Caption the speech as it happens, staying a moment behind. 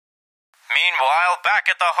Meanwhile, back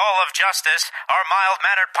at the Hall of Justice, our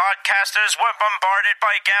mild-mannered podcasters were bombarded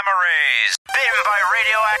by gamma rays, bitten by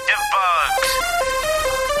radioactive bugs,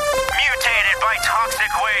 mutated by toxic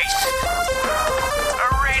waste,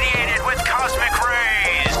 irradiated with cosmic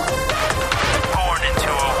rays, born into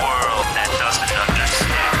a world that doesn't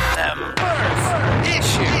understand them. First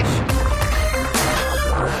issue.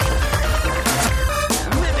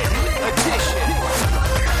 Limited edition.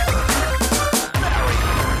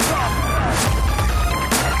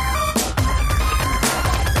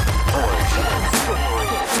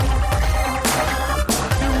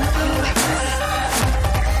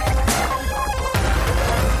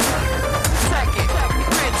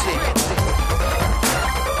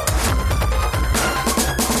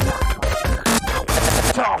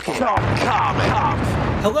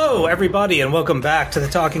 Hello, everybody, and welcome back to the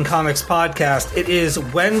Talking Comics podcast. It is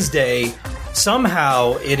Wednesday.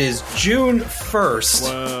 Somehow, it is June 1st.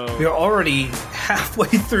 Whoa. We are already halfway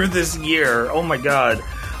through this year. Oh, my God.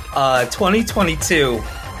 2022.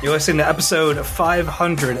 You're listening to episode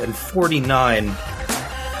 549.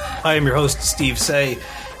 I am your host, Steve Say.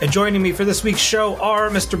 And joining me for this week's show are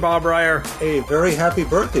Mr. Bob Ryer. A very happy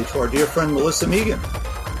birthday to our dear friend Melissa Megan.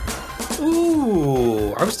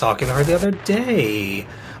 Ooh, I was talking to her the other day.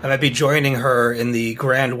 I might be joining her in the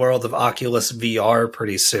grand world of Oculus VR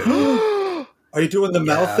pretty soon. Are you doing the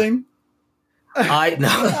mouth thing? No.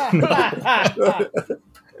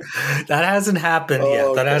 That hasn't happened yet.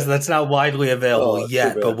 Okay. That's not widely available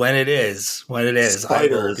yet. bad. But when it is, I will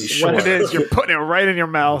Spiders. be sure. When it is, you're putting it right in your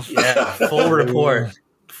mouth. Yeah, full report.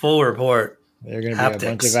 Full report. There are going to be a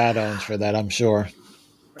bunch of add-ons for that, I'm sure.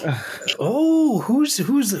 Oh, who's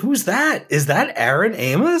that? Is that Aaron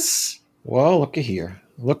Amos? Well, looky here.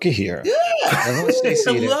 Yeah. Everyone stay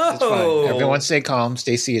seated. Hello. It's fine. Everyone stay calm.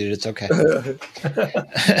 Stay seated. It's okay.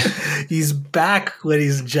 He's back,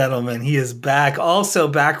 ladies and gentlemen. He is back. Also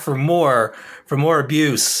back for more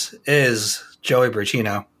abuse is Joey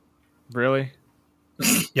Braccino. Really?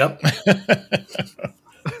 Yep.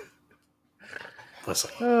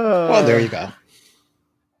 Listen. Well, there you go.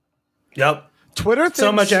 Yep. Twitter thinks,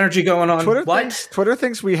 So much energy going on. Twitter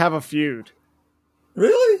thinks we have a feud.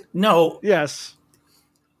 Really? No. Yes.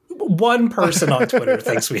 One person on Twitter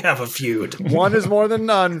thinks we have a feud. One is more than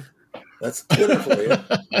none. That's Twitter for you.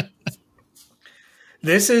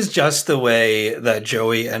 This is just the way that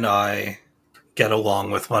Joey and I get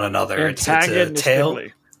along with one another. It's a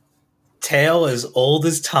Antagonistically. tale as old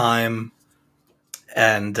as time,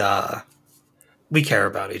 and we care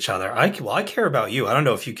about each other. I care about you. I don't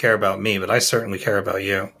know if you care about me, but I certainly care about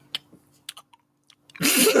you.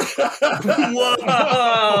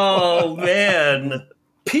 Whoa, man!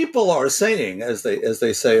 People are saying, as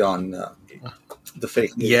they say on the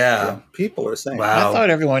fake news. Yeah. People are saying. Wow. I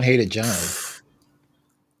thought everyone hated John.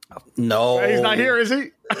 No, He's not here, is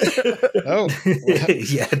he? Oh.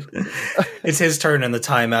 Yeah, it's his turn in the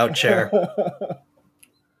timeout chair.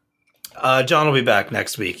 John will be back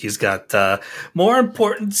next week. He's got more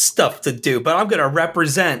important stuff to do, but I'm going to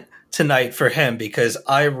represent tonight for him because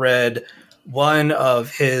I read one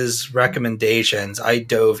of his recommendations. I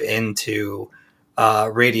dove into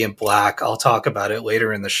Radiant Black. I'll talk about it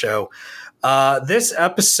later in the show. This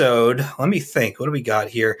episode, let me think. What do we got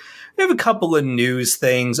here? We have a couple of news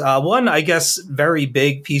things. One, I guess, very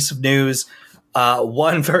big piece of news.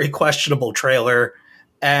 One very questionable trailer,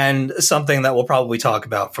 and something that we'll probably talk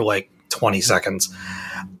about for like 20 seconds.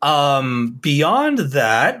 Beyond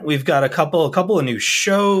that, we've got a couple of new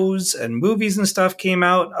shows and movies and stuff came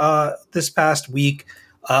out this past week.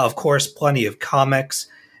 Of course, plenty of comics.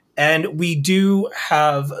 And we do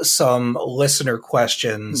have some listener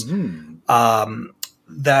questions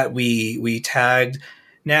that we tagged.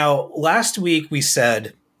 Now, last week we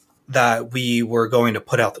said that we were going to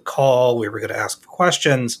put out the call. We were going to ask for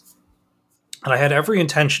questions. And I had every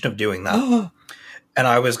intention of doing that. And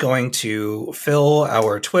I was going to fill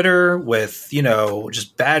our Twitter with,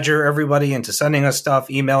 just badger everybody into sending us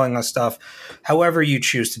stuff, emailing us stuff, however you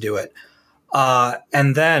choose to do it.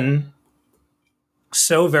 And then,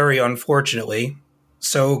 so very unfortunately,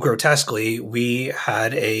 so grotesquely, we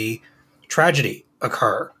had a tragedy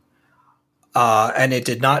occur. And it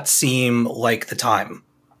did not seem like the time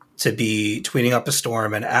to be tweeting up a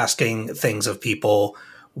storm and asking things of people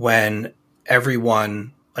when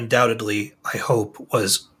everyone undoubtedly, I hope,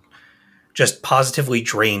 was just positively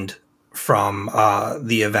drained from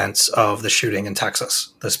the events of the shooting in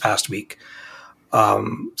Texas this past week.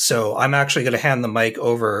 So I'm actually going to hand the mic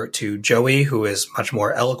over to Joey, who is much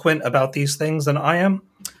more eloquent about these things than I am.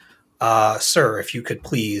 Sir, if you could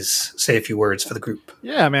please say a few words for the group.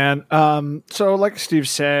 Yeah, man. So like Steve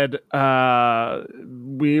said,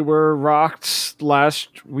 we were rocked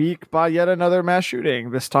last week by yet another mass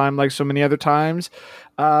shooting. This time, like so many other times,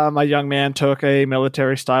 a young man took a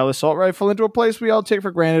military-style assault rifle into a place we all take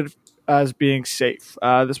for granted as being safe.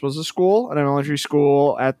 This was a school, an elementary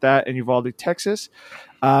school at that in Uvalde, Texas.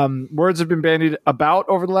 Words have been bandied about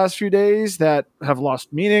over the last few days that have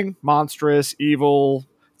lost meaning: monstrous, evil,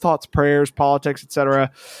 thoughts, prayers, politics,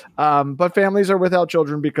 etc. But families are without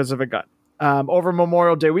children because of a gun. Over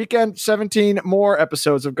Memorial Day weekend, 17 more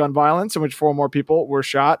episodes of gun violence in which 4 more people were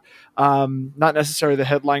shot. Not necessarily the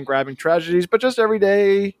headline-grabbing tragedies, but just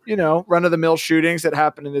everyday, run-of-the-mill shootings that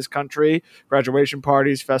happen in this country, graduation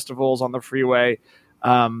parties, festivals on the freeway.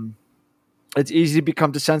 It's easy to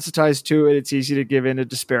become desensitized to it. It's easy to give in to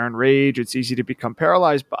despair and rage. It's easy to become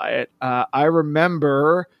paralyzed by it. I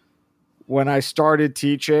remember when I started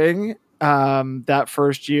teaching that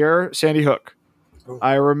first year, Sandy Hook.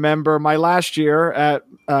 I remember my last year at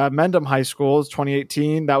Mendham High School, it's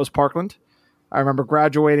 2018, that was Parkland. I remember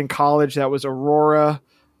graduating college, that was Aurora.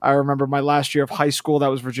 I remember my last year of high school, that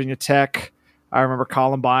was Virginia Tech. I remember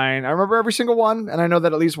Columbine. I remember every single one, and I know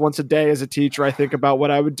that at least once a day as a teacher, I think about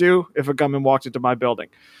what I would do if a gunman walked into my building.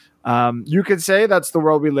 You could say that's the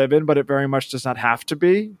world we live in, but it very much does not have to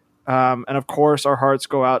be. And of course, our hearts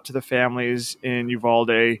go out to the families in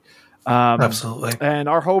Uvalde. Absolutely. And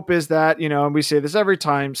our hope is that, and we say this every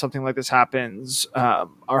time something like this happens,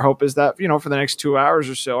 our hope is that, for the next 2 hours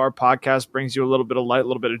or so, our podcast brings you a little bit of light, a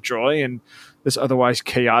little bit of joy in this otherwise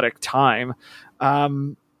chaotic time.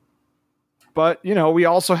 But, we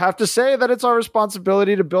also have to say that it's our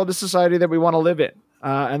responsibility to build a society that we want to live in.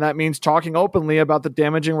 And that means talking openly about the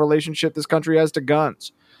damaging relationship this country has to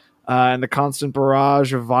guns. And the constant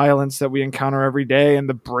barrage of violence that we encounter every day and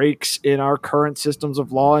the breaks in our current systems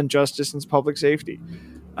of law and justice and public safety.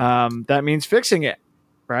 That means fixing it,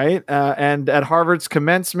 right? And at Harvard's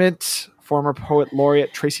commencement, former poet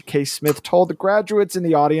laureate Tracy K. Smith told the graduates in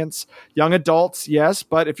the audience, young adults, yes,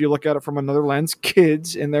 but if you look at it from another lens,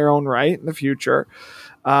 kids in their own right in the future.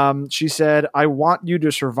 She said, I want you to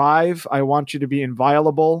survive. I want you to be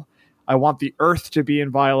inviolable. I want the earth to be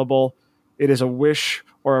inviolable. It is a wish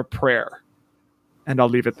or a prayer. And I'll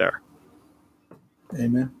leave it there.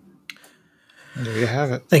 Amen. There you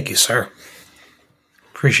have it. Thank you, sir.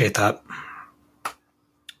 Appreciate that.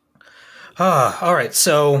 All right,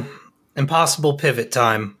 so impossible pivot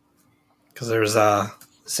time, because there's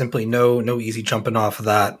simply no easy jumping off of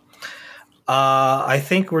that. I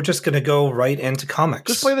think we're just going to go right into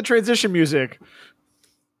comics. Just play the transition music.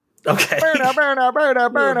 Okay.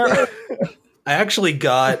 Burner. I actually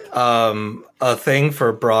got a thing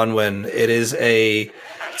for Bronwyn.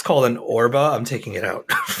 It's called an Orba. I'm taking it out.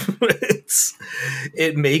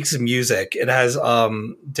 It makes music. It has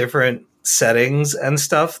different settings and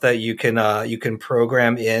stuff that you can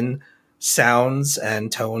program in sounds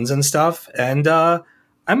and tones and stuff. And I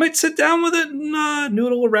might sit down with it and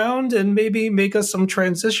noodle around and maybe make us some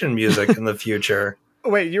transition music in the future.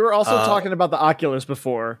 Wait, you were also talking about the Oculus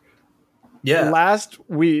before. Yeah. Last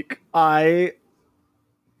week, I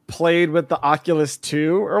played with the Oculus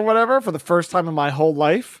 2 or whatever for the first time in my whole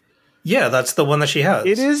life. Yeah, that's the one that she has.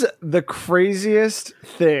 It is the craziest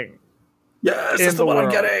thing. Yes, that's the one I'm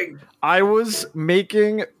getting. I was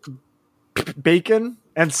making bacon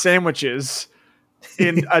and sandwiches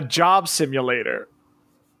in a job simulator.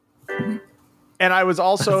 And I was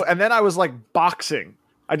also, and then I was like boxing.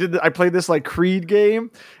 I played this like Creed game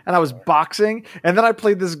and I was boxing. And then I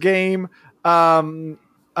played this game.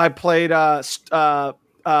 I played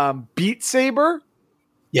Beat Saber.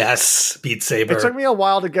 Yes, Beat Saber. It took me a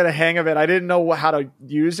while to get a hang of it. I didn't know how to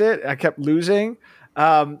use it. I kept losing.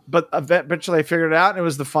 But eventually I figured it out, and it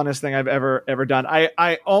was the funnest thing I've ever done.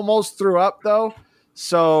 I almost threw up though.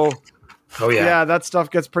 So yeah, that stuff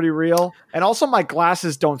gets pretty real. And also my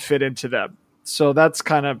glasses don't fit into them. So that's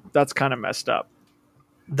kind of messed up.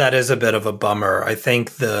 That is a bit of a bummer. I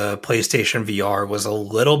think the PlayStation VR was a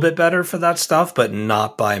little bit better for that stuff, but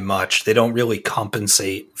not by much. They don't really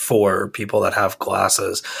compensate for people that have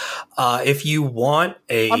glasses. If you want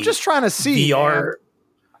I'm just trying to see VR.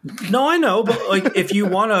 Man. No, I know, but like if you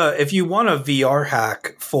want a VR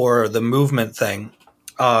hack for the movement thing,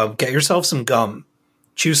 get yourself some gum.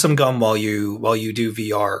 Chew some gum while you do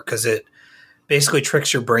VR, because it basically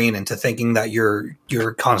tricks your brain into thinking that you're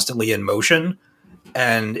constantly in motion.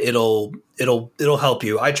 And it'll help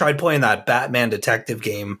you. I tried playing that Batman detective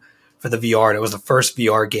game for the VR, and it was the first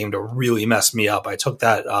VR game to really mess me up. I took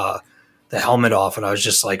that the helmet off, and I was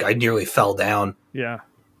just like, I nearly fell down. Yeah.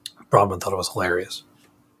 Bronwyn thought it was hilarious.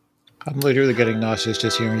 I'm literally getting nauseous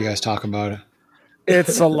just hearing you guys talk about it.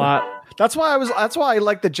 It's a lot. That's why I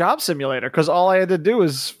like the job simulator, because all I had to do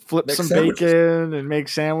was flip Make some sandwiches. bacon and make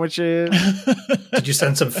sandwiches. Did you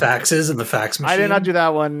send some faxes in the fax machine? I did not do that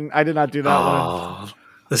one. Oh,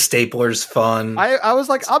 the stapler's fun. I was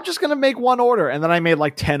like, I'm just gonna make one order, and then I made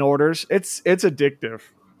like 10 orders. It's addictive.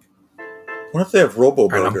 What if they have Robo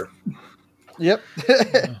Burger? Yep.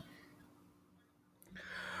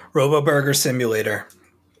 RoboBurger Simulator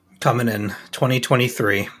coming in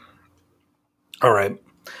 2023. All right.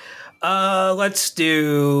 Let's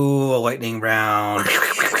do a lightning round.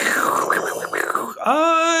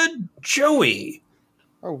 Joey.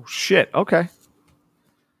 Oh shit. Okay.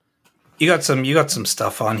 You got some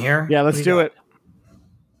stuff on here. Yeah, let's What you do got?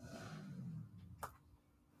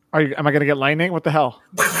 it. Am I gonna get lightning? What the hell?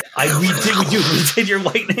 We did your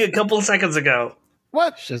lightning a couple of seconds ago.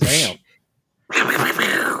 What? Shazam.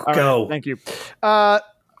 All right, Go. thank you.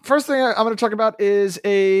 First thing I'm going to talk about is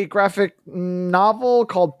a graphic novel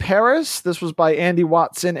called Paris. This was by Andy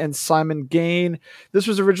Watson and Simon Gain. This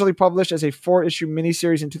was originally published as a 4-issue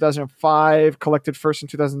miniseries in 2005, collected first in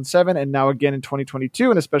 2007, and now again in 2022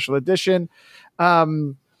 in a special edition.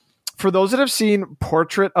 For those that have seen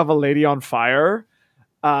Portrait of a Lady on Fire,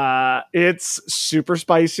 it's super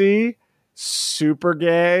spicy, super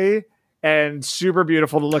gay, and super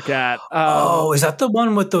beautiful to look at. Is that the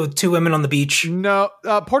one with the two women on the beach? No,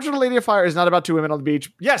 Portrait of a Lady of Fire is not about two women on the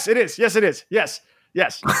beach. Yes, it is. Yes, it is. Yes.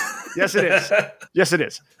 Yes, it is. Yes, it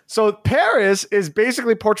is. So Paris is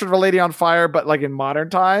basically Portrait of a Lady on Fire, but like in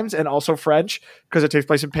modern times, and also French because it takes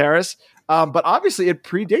place in Paris. But obviously it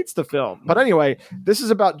predates the film. But anyway, this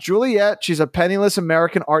is about Juliette. She's a penniless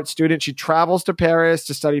American art student. She travels to Paris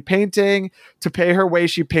to study painting. To pay her way,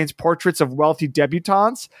 she paints portraits of wealthy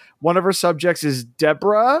debutantes. One of her subjects is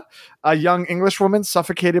Deborah, a young Englishwoman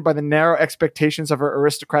suffocated by the narrow expectations of her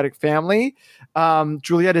aristocratic family.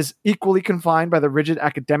 Juliette is equally confined by the rigid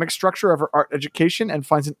academic structure of her art education and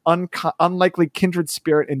finds an unlikely kindred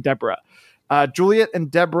spirit in Deborah. Juliette and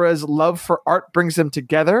Deborah's love for art brings them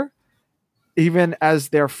together, even as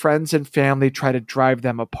their friends and family try to drive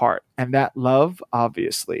them apart. And that love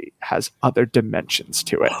obviously has other dimensions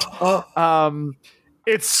to it.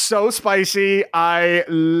 It's so spicy. I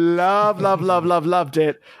loved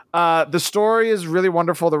it. The story is really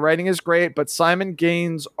wonderful. The writing is great, but Simon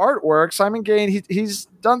Gain's artwork, Simon Gain, he's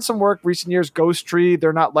done some work recent years, Ghost Tree,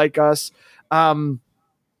 They're Not Like Us.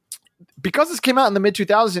 Because this came out in the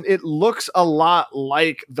mid-2000s, it looks a lot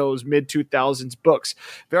like those mid-2000s books.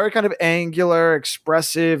 Very kind of angular,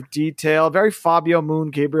 expressive, detailed, very Fabio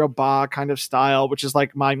Moon, Gabriel Ba kind of style, which is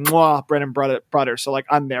like my bread and butter. So like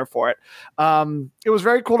I'm there for it. It was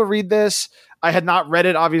very cool to read this. I had not read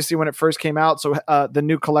it, obviously, when it first came out, so the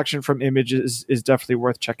new collection from Image is definitely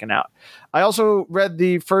worth checking out. I also read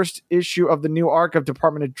the first issue of the new arc of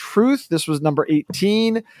Department of Truth. This was number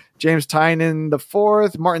 18. James Tynion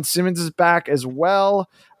IV. Martin Simmons is back as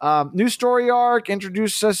well. New story arc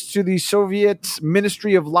introduced us to the Soviet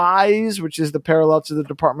Ministry of Lies, which is the parallel to the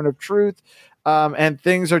Department of Truth. And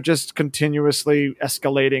things are just continuously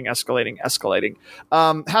escalating.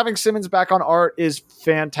 Having Simmons back on art is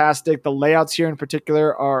fantastic. The layouts here in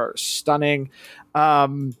particular are stunning.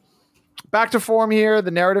 Back to form here.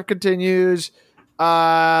 The narrative continues.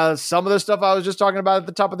 Some of the stuff I was just talking about at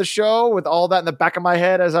the top of the show, with all that in the back of my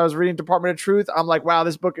head as I was reading Department of Truth, I'm like, wow,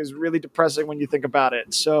 this book is really depressing when you think about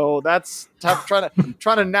it. So that's tough. Trying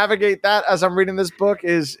to navigate that as I'm reading this book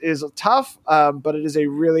is tough. But it is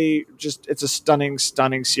it's a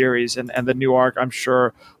stunning series, and the new arc, I'm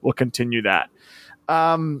sure, will continue that.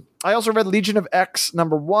 I also read Legion of X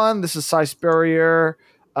 #1. This is Cy Spurrier,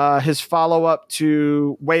 his follow-up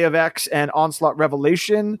to Way of X and Onslaught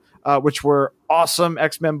Revelation, which were awesome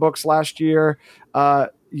X-Men books last year.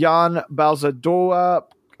 Jan Balzadoa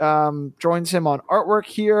joins him on artwork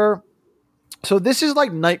here. So this is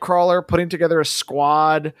like Nightcrawler putting together a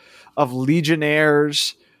squad of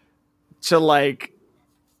Legionnaires to like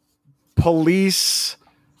police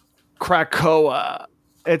Krakoa.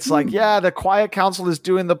 It's like, yeah, the Quiet Council is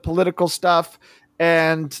doing the political stuff,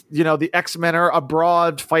 and, you know, the X-Men are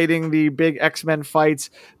abroad fighting the big X-Men fights,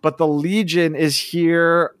 but the Legion is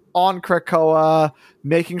here on Krakoa,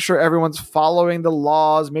 making sure everyone's following the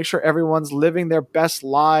laws, make sure everyone's living their best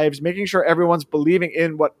lives, making sure everyone's believing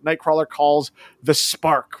in what Nightcrawler calls the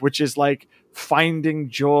spark, which is like finding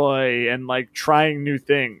joy and like trying new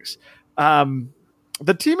things.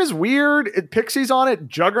 The team is weird. Pixie's on it.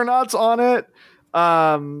 Juggernaut's on it.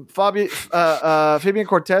 Fabian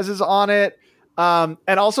Cortez is on it.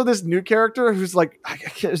 And also this new character who's like,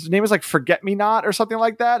 his name is like Forget Me Not or something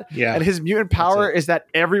like that. Yeah. And his mutant power is that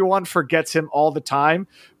everyone forgets him all the time,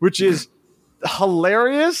 which is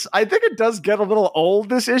hilarious. I think it does get a little old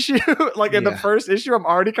this issue. Like in the first issue, I'm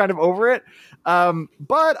already kind of over it.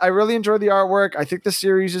 But I really enjoy the artwork. I think the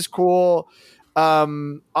series is cool.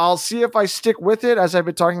 I'll see if I stick with it. As I've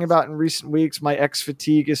been talking about in recent weeks, my X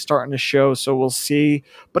fatigue is starting to show, so we'll see.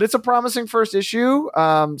 But it's a promising first issue.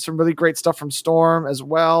 Some really great stuff from Storm as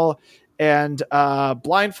well. And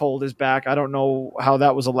Blindfold is back. I don't know how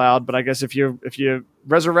that was allowed, but I guess if you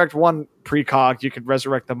resurrect one precog, you could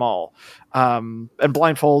resurrect them all. And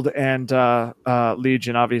Blindfold and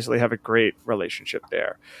Legion obviously have a great relationship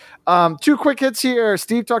there. Two quick hits here.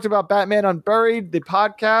 Steve talked about Batman Unburied, the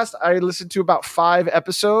podcast. I listened to about 5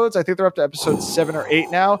 episodes. I think they're up to episode 7 or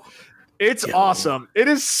 8 now. It's awesome. It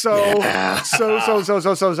is so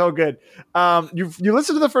good. You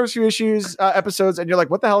listen to the first few episodes, and you're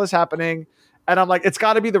like, what the hell is happening? And I'm like, it's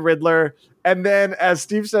got to be the Riddler. And then, as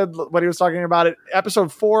Steve said when he was talking about it,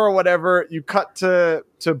 episode 4 or whatever, you cut to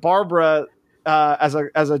Barbara as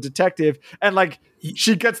a detective, and like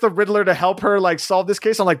she gets the Riddler to help her like solve this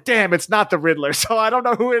case. I'm like, damn, it's not the Riddler. So I don't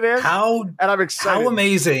know who it is. And I'm excited. How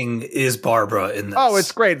amazing is Barbara in this? Oh,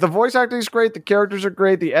 it's great. The voice acting is great. The characters are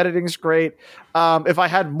great. The editing is great. If I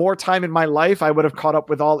had more time in my life, I would have caught up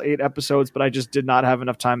with all 8 episodes, but I just did not have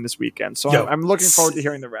enough time this weekend. So I'm looking forward to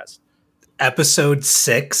hearing the rest. Episode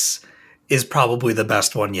 6 is probably the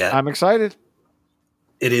best one yet. I'm excited.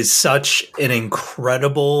 It is such an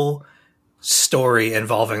incredible story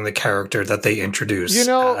involving the character that they introduced. You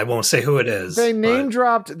know, I won't say who it is. They name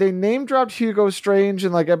dropped Hugo Strange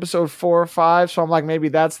in like episode 4 or 5, so I'm like, maybe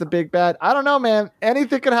that's the big bad. I don't know, man.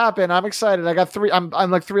 Anything could happen. I'm excited. I got 3. I'm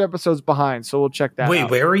like 3 episodes behind, so we'll check that out. Wait,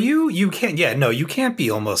 where are you? You can't. Yeah, no, you can't be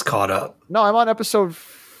almost caught up. No, I'm on episode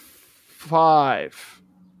 5.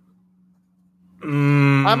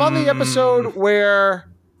 I'm on the episode where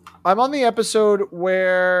the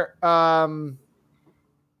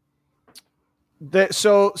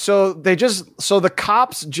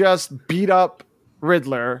cops just beat up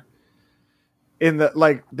Riddler in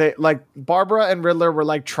the Barbara and Riddler were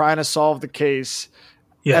like trying to solve the case.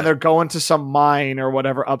 Yeah. And they're going to some mine or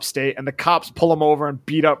whatever upstate, and the cops pull them over and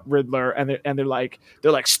beat up Riddler, and they're like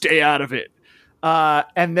stay out of it.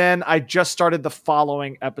 And then I just started the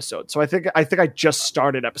following episode. So I think I just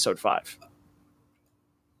started episode 5.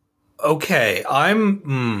 Okay,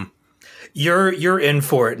 You're in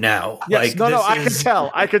for it now. Yes, I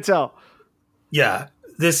could tell. Yeah,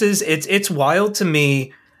 it's wild to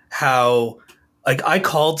me how like I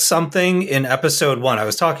called something in episode 1. I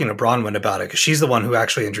was talking to Bronwyn about it because she's the one who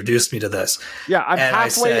actually introduced me to this. Yeah, I'm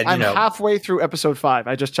halfway through episode 5.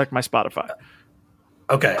 I just checked my Spotify.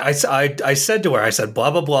 Okay, I said to her, I said, blah,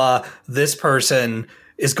 blah, blah, this person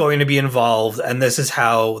is going to be involved, and this is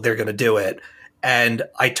how they're going to do it. And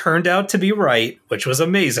I turned out to be right, which was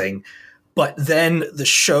amazing. But then the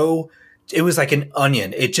show, it was like an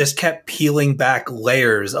onion. It just kept peeling back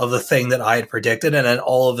layers of the thing that I had predicted, and then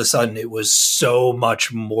all of a sudden, it was so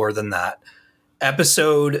much more than that.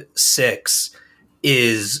 Episode 6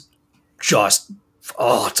 is just...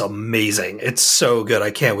 oh, it's amazing. It's so good.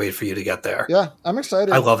 I can't wait for you to get there. Yeah, I'm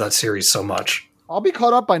excited. I love that series so much. I'll be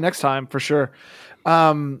caught up by next time for sure.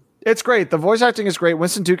 It's great. The voice acting is great.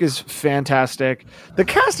 Winston Duke is fantastic. The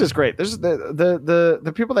cast is great. There's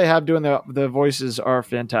the people they have doing the voices are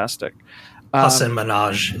fantastic. Hassan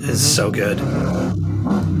Minhaj is so good.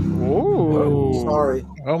 Ooh. Sorry.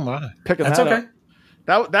 Oh my. Picking That's that okay. up.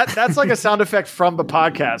 That's like a sound effect from the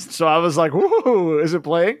podcast. So I was like, "Woo, is it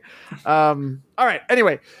playing?" All right.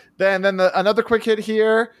 Anyway, then another quick hit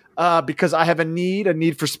here because I have a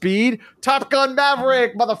need for speed. Top Gun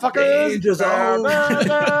Maverick, motherfuckers! Danger zone.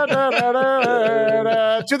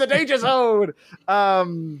 To the danger zone.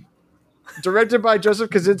 Directed by Joseph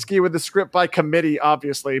Kosinski with the script by committee,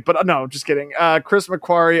 obviously. But no, just kidding. Chris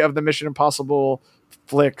McQuarrie of the Mission Impossible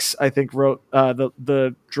flicks, I think, wrote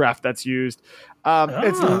the draft that's used.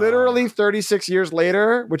 It's literally 36 years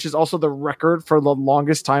later, which is also the record for the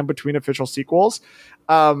longest time between official sequels.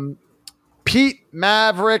 Pete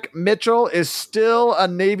Maverick Mitchell is still a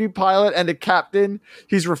Navy pilot and a captain.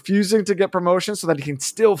 He's refusing to get promotion so that he can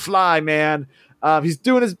still fly, man. He's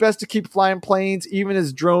doing his best to keep flying planes, even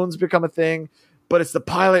as drones become a thing. But it's the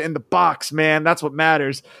pilot in the box, man. That's what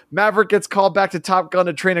matters. Maverick gets called back to Top Gun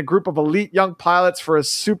to train a group of elite young pilots for a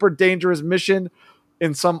super dangerous mission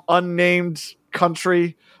in some unnamed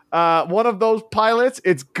country. One of those pilots,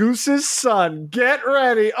 it's Goose's son. Get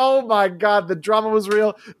ready. Oh my God, the drama was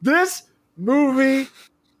real. This movie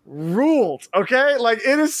ruled. Okay, like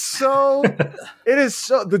it is so.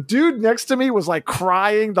 The dude next to me was like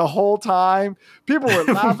crying the whole time. People were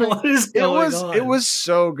laughing. What is going on? It was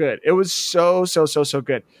so good. It was so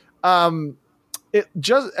good. It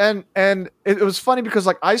just and it was funny because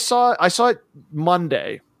like I saw it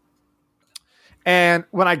Monday. And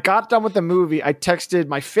when I got done with the movie, I texted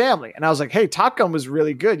my family and I was like, hey, Top Gun was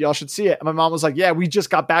really good. Y'all should see it. And my mom was like, yeah, we just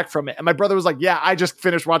got back from it. And my brother was like, yeah, I just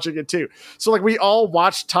finished watching it too. So like we all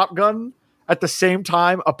watched Top Gun at the same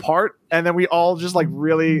time apart. And then we all just like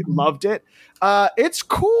really loved it. It's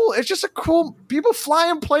cool. It's just a cool people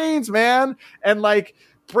flying planes, man. And like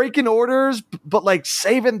breaking orders, but like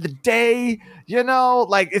saving the day, you know,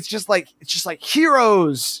 like it's just like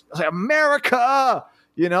heroes. It's like America.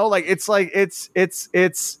 You know, like it's I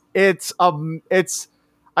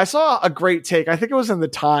saw a great take. I think it was in the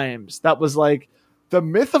Times that was like the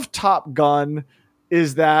myth of Top Gun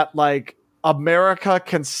is that like America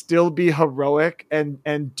can still be heroic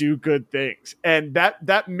and do good things. And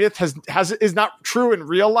that myth is not true in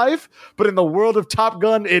real life, but in the world of Top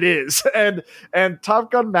Gun it is. And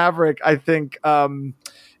Top Gun Maverick, I think,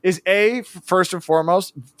 is first and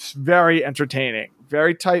foremost very entertaining.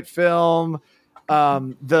 Very tight film.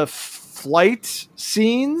 The flight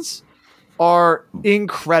scenes are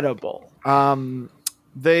incredible. Tom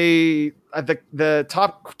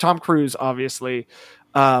Cruise obviously,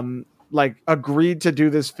 like agreed to do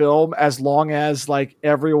this film as long as like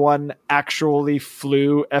everyone actually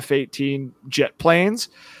flew F-18 jet planes.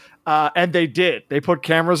 And they did. They put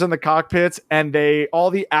cameras in the cockpits and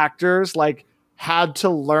all the actors like had to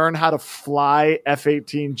learn how to fly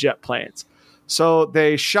F-18 jet planes. So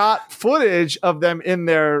they shot footage of them in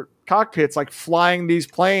their cockpits, like flying these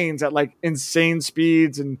planes at like insane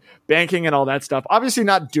speeds and banking and all that stuff. Obviously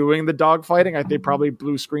not doing the dogfighting. They probably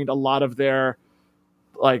blue screened a lot of their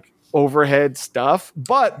like overhead stuff,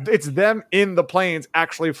 but it's them in the planes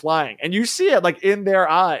actually flying. And you see it like in their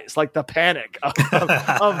eyes, like the panic of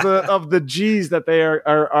the G's that they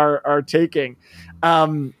are taking.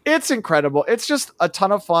 It's incredible. It's just a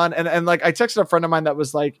ton of fun. And like I texted a friend of mine that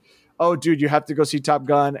was like, oh, dude, you have to go see Top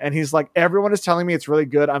Gun. And he's like, everyone is telling me it's really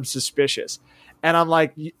good. I'm suspicious. And I'm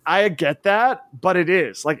like, I get that, but it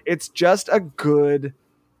is. Like, it's just a good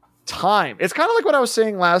time. It's kind of like what I was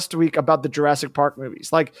saying last week about the Jurassic Park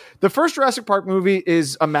movies. Like, the first Jurassic Park movie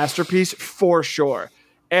is a masterpiece for sure.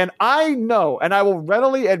 And I know, and I will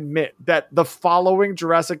readily admit that the following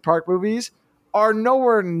Jurassic Park movies are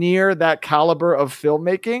nowhere near that caliber of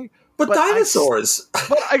filmmaking. But dinosaurs.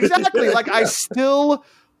 But exactly. Like, I still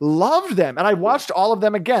loved them. And I watched all of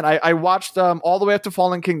them again. I watched all the way up to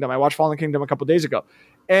Fallen Kingdom. I watched Fallen Kingdom a couple days ago.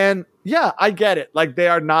 And yeah, I get it. Like, they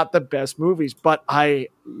are not the best movies, but I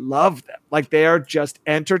love them. Like, they are just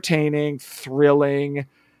entertaining, thrilling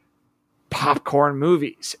popcorn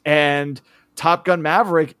movies. And Top Gun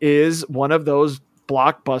Maverick is one of those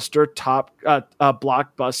blockbuster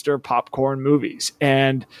popcorn movies.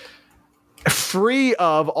 And free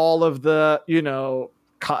of all of the, you know,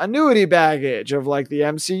 continuity baggage of like the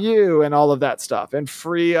MCU and all of that stuff, and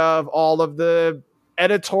free of all of the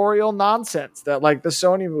editorial nonsense that like the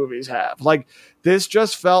Sony movies have. Like, this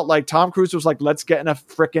just felt like Tom Cruise was like, let's get in a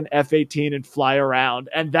freaking F-18 and fly around.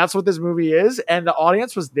 And that's what this movie is. And the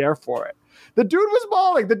audience was there for it. The dude was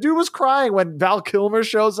bawling. The dude was crying when Val Kilmer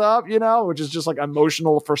shows up, you know, which is just like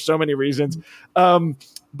emotional for so many reasons.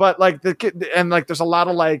 But like the kid, and like there's a lot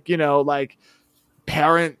of like, you know, like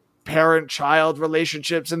parent-child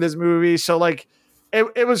relationships in this movie. So like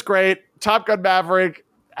it was great. Top Gun Maverick,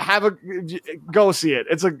 go see it.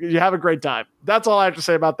 You have a great time. That's all I have to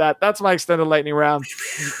say about that. That's my extended lightning round.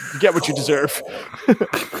 Get what you deserve.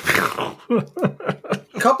 A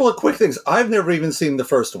couple of quick things. I've never even seen the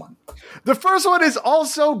first one. The first one is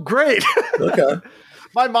also great. Okay.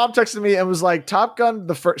 My mom texted me and was like, Top Gun,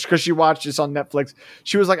 the first, because she watched this on Netflix.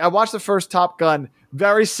 She was like, I watched the first Top Gun.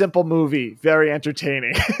 Very simple movie, very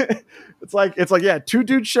entertaining. It's like, yeah, two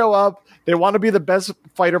dudes show up. They want to be the best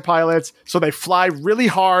fighter pilots, so they fly really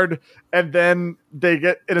hard, and then they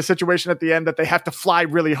get in a situation at the end that they have to fly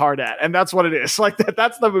really hard at, and that's what it is. Like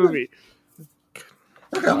that's the movie.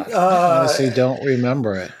 I honestly don't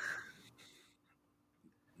remember it.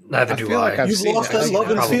 Neither do I. You've lost that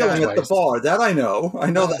love and feeling at the bar. That I know.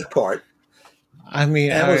 I know that part. I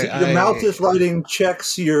mean, your mouth is writing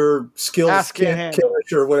checks, your skills can't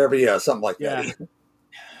cash or whatever. Yeah, something like that.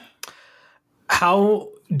 How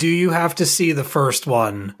do you have to see the first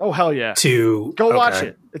one? Oh, hell yeah. To go watch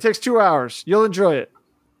it. It takes 2 hours. You'll enjoy it.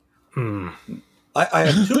 I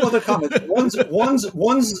have two other comments. One's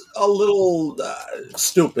a little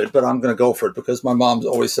stupid, but I'm going to go for it because my mom's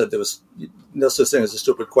always said there was no such thing as a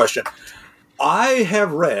stupid question. I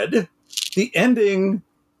have read the ending.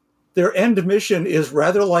 Their end mission is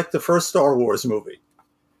rather like the first Star Wars movie.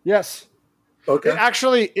 Yes. Okay. It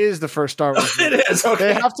actually is the first Star Wars movie. It is.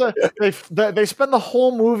 Okay. They have to. They spend the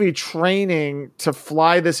whole movie training to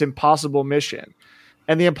fly this impossible mission,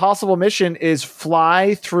 and the impossible mission is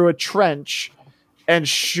fly through a trench and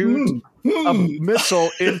shoot a missile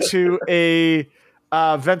into a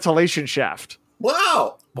ventilation shaft.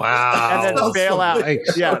 Wow. And then bail out.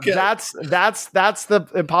 Yeah, okay. That's the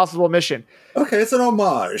impossible mission. Okay, it's an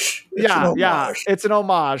homage. It's an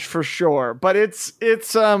homage for sure. But it's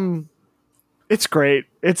great.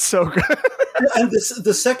 It's so good. And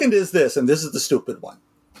the second is this, and this is the stupid one.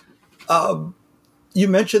 You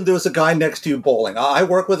mentioned there was a guy next to you bowling. I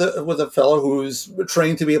work with a fellow who's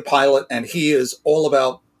trained to be a pilot, and he is all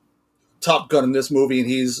about Top Gun in this movie, and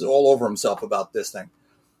he's all over himself about this thing.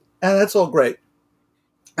 And that's all great.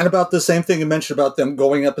 And about the same thing you mentioned about them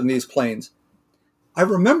going up in these planes. I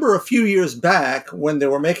remember a few years back when they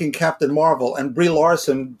were making Captain Marvel and Brie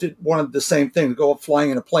Larson wanted the same thing, to go up flying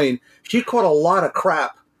in a plane. She caught a lot of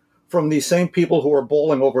crap from these same people who were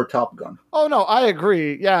bowling over Top Gun. Oh no, I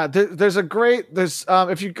agree. Yeah, there's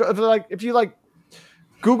if you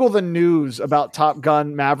Google the news about Top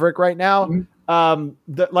Gun Maverick right now,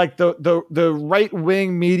 the right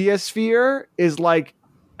wing media sphere is like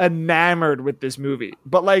enamored with this movie,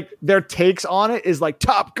 but like their takes on it is like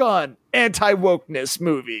Top Gun anti-wokeness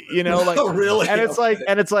movie, you know, like oh, really? And it's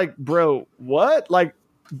like, bro, what? Like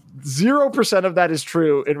 0% of that is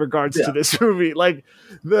true in regards to this movie. Like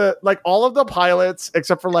all of the pilots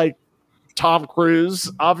except for like Tom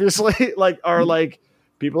Cruise, obviously, like are like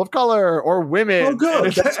people of color or women. Oh,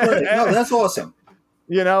 good. That's great. No, that's awesome.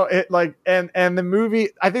 You know, it like and the movie.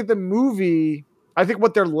 I think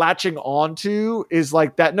what they're latching on to is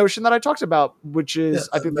like that notion that I talked about, which is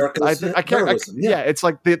it's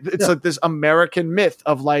like like this American myth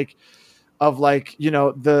of like you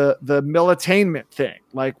know the militainment thing.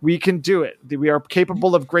 Like we can do it. We are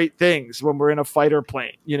capable of great things when we're in a fighter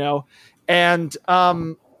plane, you know, and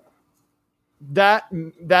that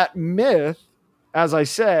myth, as I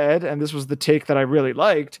said, and this was the take that I really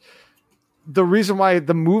liked. The reason why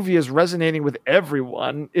the movie is resonating with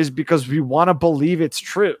everyone is because we want to believe it's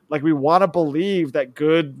true. Like we want to believe that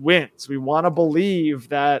good wins. We want to believe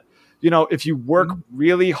that, you know, if you work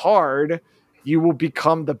really hard, you will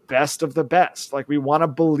become the best of the best. Like we want to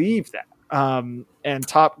believe that. And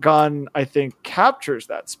Top Gun, I think, captures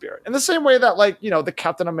that spirit in the same way that, like, you know, the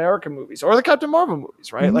Captain America movies or the Captain Marvel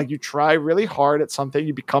movies, right? Mm-hmm. Like you try really hard at something,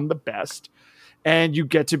 you become the best and you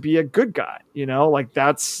get to be a good guy, you know, like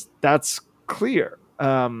that's clear.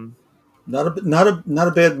 Not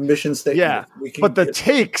a bad mission statement. Yeah, but the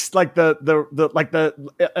takes, like the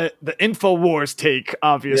InfoWars take,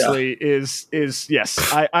 obviously is yes.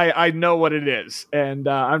 I know what it is, and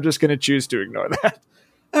I'm just going to choose to ignore that.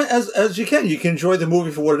 As you can enjoy the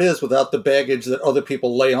movie for what it is without the baggage that other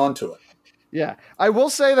people lay onto it. Yeah, I will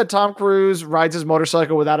say that Tom Cruise rides his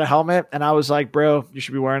motorcycle without a helmet, and I was like, bro, you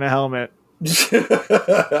should be wearing a helmet.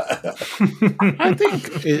 I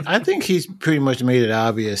think he's pretty much made it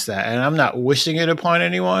obvious that, and I'm not wishing it upon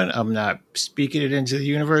anyone. I'm not speaking it into the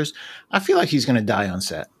universe. I feel like he's going to die on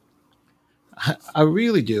set. I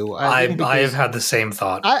really do. I've had the same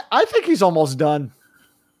thought. I think he's almost done.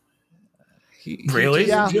 Really?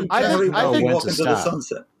 Yeah.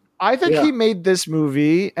 I think he made this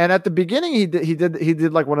movie, and at the beginning he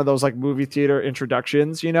did like one of those like movie theater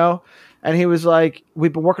introductions, you know, and he was like,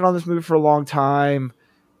 "We've been working on this movie for a long time,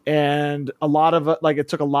 and a lot of it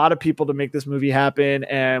took a lot of people to make this movie happen,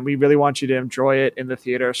 and we really want you to enjoy it in the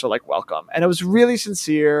theater, so like welcome." And it was really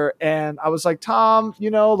sincere, and I was like, "Tom,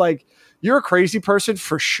 you know, like you're a crazy person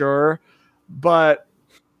for sure, but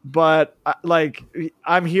like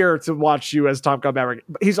I'm here to watch you as Tom Gun Maverick."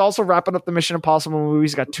 He's also wrapping up the Mission Impossible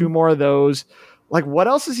movies. He's got 2 more of those. Like, what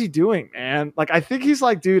else is he doing, man? Like, I think he's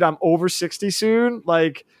like, dude, I'm over 60 soon.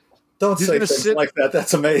 Like, don't say things like that.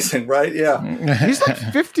 That's amazing, right? Yeah. He's like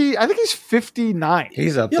 50. I think he's 59.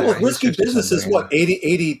 He's up there. Yeah, well, Risky Business is what, 80,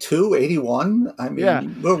 82, 81? I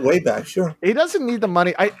mean, we're way back, sure. He doesn't need the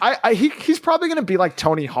money. He's probably going to be like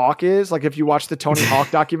Tony Hawk is. Like if you watch the Tony Hawk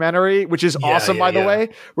documentary, which is awesome, by the way,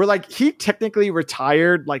 where like he technically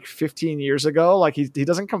retired like 15 years ago. Like he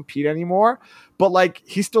doesn't compete anymore, but like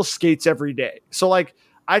he still skates every day. So like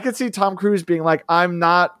I could see Tom Cruise being like, I'm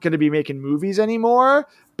not going to be making movies anymore,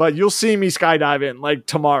 but you'll see me skydiving like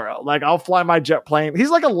tomorrow. Like I'll fly my jet plane. He's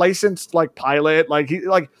like a licensed like pilot. Like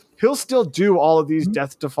he'll still do all of these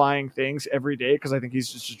death defying things every day. Cause I think he's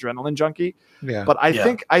just adrenaline junkie. Yeah. But I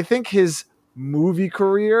think his movie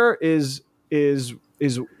career is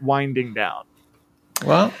winding down.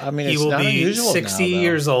 Well, I mean, He it's will not be unusual 60 now, though.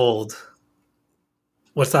 years old.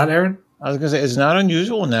 What's that, Aaron? I was going to say, it's not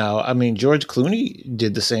unusual now. I mean, George Clooney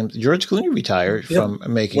did the same. George Clooney retired from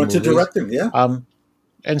making Went movies. to directing, yeah.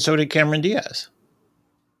 And so did Cameron Diaz.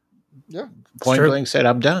 Yeah. Point true. blank said,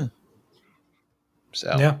 I'm done.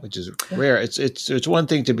 So, Yeah. which is rare. It's one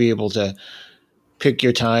thing to be able to pick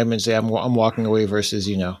your time and say, I'm walking away versus,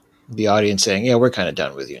 the audience saying, yeah, we're kind of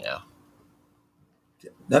done with you now.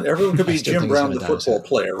 Not everyone could be still Jim think he's Brown, gonna the die football sad.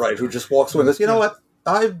 player, right? Who just walks away and goes, you know what?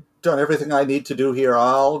 I've done everything I need to do here.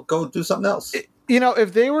 I'll go do something else.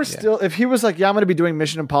 If they were still, if he was like, yeah, I'm going to be doing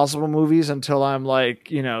Mission Impossible movies until I'm like,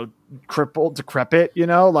 crippled, decrepit,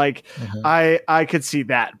 I could see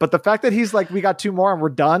that. But the fact that he's like, we got 2 more and we're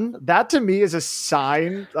done, that to me is a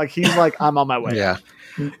sign. Like, he's like, I'm on my way. Yeah.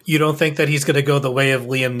 You don't think that he's going to go the way of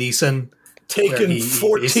Liam Neeson? Taken he-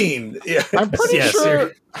 14. Yeah. I'm pretty Yeah, sure.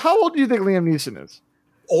 seriously. How old do you think Liam Neeson is?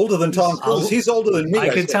 Older than Tom Cruise. He's older than me. I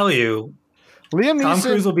can think. tell you, Liam Tom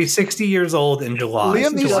Cruise Neeson. will be 60 years old in July.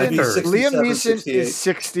 Liam July Neeson, 3rd. 67, Liam Neeson 68. is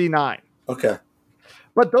 69. Okay.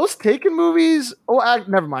 But those Taken movies,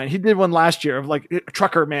 never mind. He did one last year of like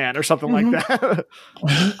Trucker Man or something like that.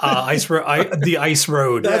 The Ice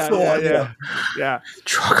Road. That's the one, yeah. Yeah.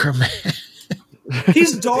 Trucker Man.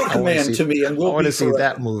 He's Dog I wanna Man see- to me, and I will want be to see forever.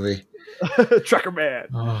 that movie. Trucker Man.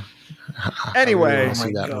 Oh, Anyway. I really Oh wanna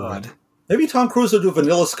see my that god. movie. Maybe Tom Cruise will do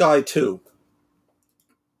Vanilla Sky too.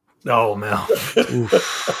 Oh man.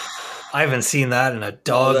 I haven't seen that in a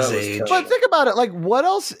dog's that was age. terrible. But think about it. Like, what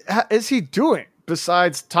else is he doing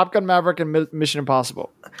besides Top Gun Maverick and Mission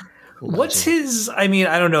Impossible? What's his? I mean,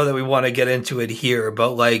 I don't know that we want to get into it here,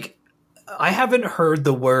 but like, I haven't heard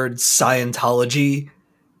the word Scientology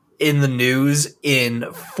in the news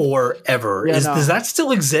in forever. Yeah, no. Does that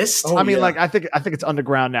still exist? Oh, I mean, yeah. like, I think it's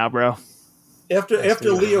underground now, bro. After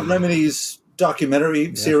Leah Remini's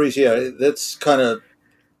documentary series, that's kind of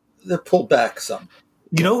they're pulled back some.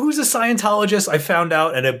 You know who's a Scientologist? I found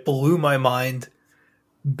out, and it blew my mind.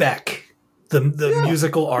 Beck, the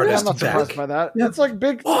musical Yeah, I'm artist not surprised Beck. by that. Yeah. It's like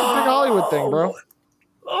big Hollywood thing, bro.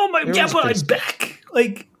 Oh my It god, was but Beck!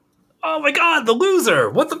 Like, oh my god, the loser!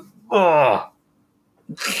 What the? Oh,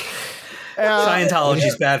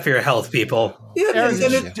 Scientology's bad for your health, people. Yeah,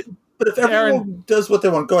 Aaron, but if everyone does what they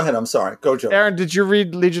want, go ahead. I'm sorry. Go, Joe. Aaron, did you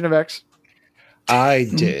read Legion of X? I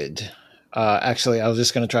did. Actually, I was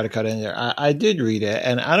just going to try to cut in there. I did read it,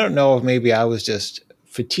 and I don't know if maybe I was just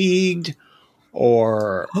fatigued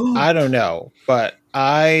or I don't know, but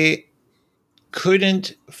I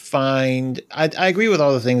couldn't find. I agree with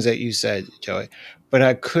all the things that you said, Joey, but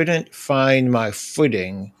I couldn't find my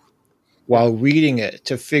footing while reading it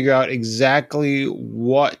to figure out exactly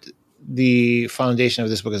what the foundation of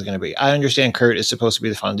this book is going to be. I understand Kurt is supposed to be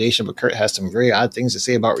the foundation, but Kurt has some very odd things to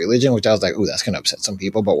say about religion, which I was like, "Ooh, that's going to upset some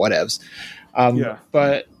people," but whatevs.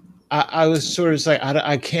 But I was sort of just like,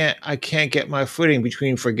 I can't get my footing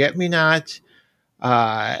between Forget Me Not,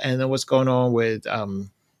 and then what's going on with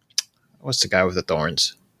what's the guy with the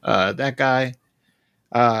thorns? That guy,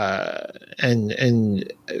 and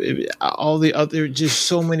all the other, just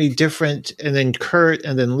so many different, and then Kurt,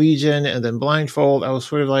 and then Legion, and then Blindfold. I was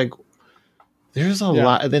sort of like, there's a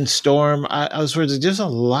lot, and then Storm. I was sort of, there's a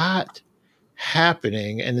lot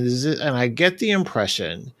happening, and I get the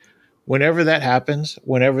impression whenever that happens,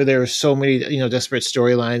 whenever there are so many, desperate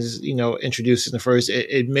storylines, introduced in the first,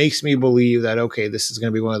 it makes me believe that, okay, this is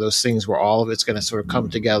going to be one of those things where all of it's going to sort of come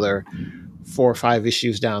together 4 or 5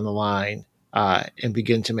 issues down the line and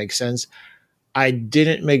begin to make sense. I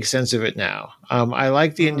didn't make sense of it now. I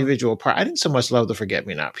like the individual part. I didn't so much love the Forget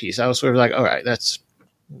Me Not piece. I was sort of like, all right,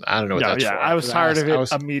 I don't know what that's for. I was tired of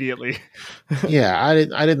it immediately. Yeah,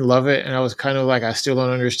 I didn't love it, and I was kind of like, I still don't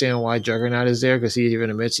understand why Juggernaut is there, because he even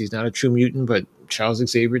admits he's not a true mutant, but Charles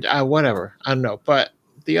Xavier, whatever, I don't know. But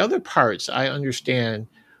the other parts, I understand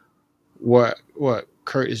what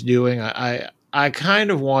Kurt is doing. I kind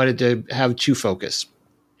of wanted to have 2 focus,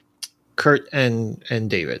 Kurt and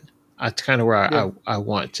David. That's kind of where I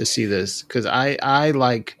want to see this, because I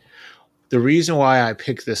like, the reason why I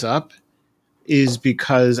picked this up is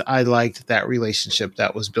because I liked that relationship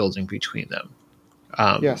that was building between them.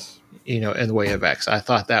 Yes. In the Way of X. I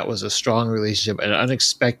thought that was a strong relationship, an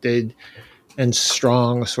unexpected and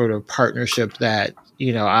strong sort of partnership that,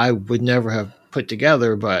 I would never have put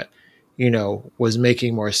together, but, was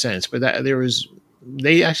making more sense. But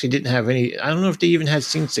they actually didn't have any, I don't know if they even had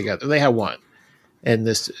scenes together. They had one in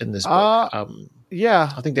this book.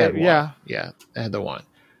 Yeah. I think they had one. Yeah, they had the one.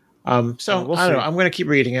 So we'll I don't see. know. I'm going to keep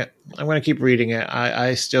reading it.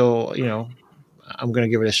 I still, I'm going to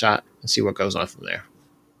give it a shot and see what goes on from there.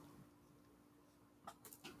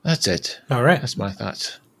 That's it. All right. That's my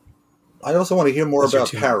thoughts. I also want to hear more Those are about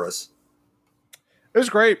two. Paris. It was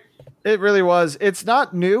great. It really was. It's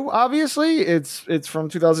not new, obviously. It's from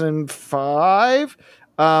 2005.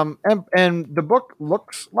 And the book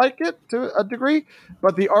looks like it to a degree,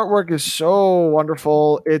 but the artwork is so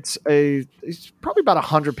wonderful. It's probably about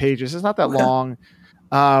 100 pages. It's not that long,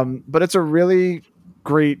 but it's a really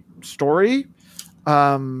great story.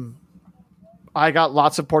 I got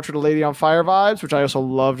lots of Portrait of a Lady on Fire vibes, which I also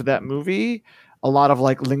loved that movie. A lot of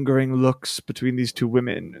like lingering looks between these two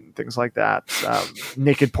women and things like that.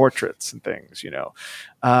 Naked portraits and things,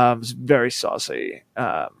 it's very saucy.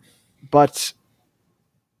 But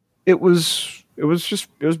it was beautiful.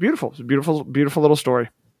 It was a beautiful, beautiful little story.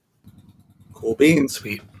 Cool beans.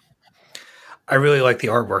 Sweet. I really like the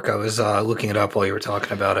artwork. I was looking it up while you were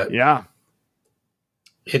talking about it. Yeah.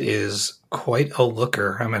 It is quite a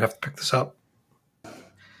looker. I might have to pick this up.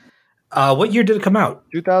 What year did it come out?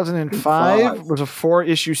 2005 was a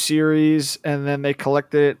 4-issue series, and then they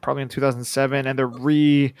collected it probably in 2007, and they're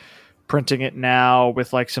reprinting it now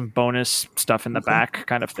with like some bonus stuff in the back,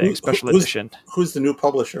 kind of thing, special edition. Who's the new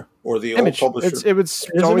publisher or the Image. old publisher? It's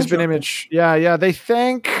always Image? been Image. Yeah. They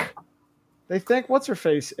think what's her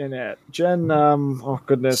face in it? Jen. Oh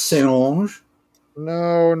goodness. Saint-Onge?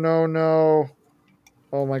 No.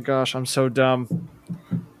 Oh my gosh, I'm so dumb.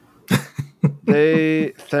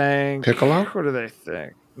 They think Piccolo? What do they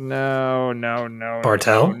think? No.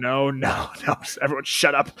 Bartel? No. Everyone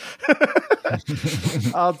shut up.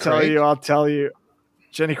 I'll tell you.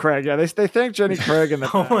 Jenny Craig. Yeah, they think Jenny Craig in the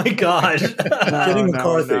Oh my god. Jenny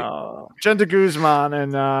McCarthy. No. Jen de Guzman,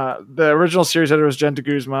 and the original series editor was Jen de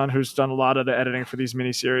Guzman, who's done a lot of the editing for these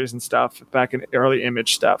miniseries and stuff back in early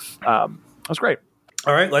Image stuff. That was great.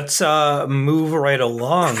 All right, let's move right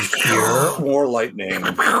along here. More lightning.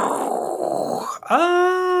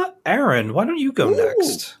 Aaron, why don't you go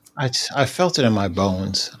next? I felt it in my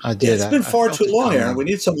bones. I did. It's been far felt too it long, coming. Aaron. We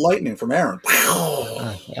need some lightning from Aaron.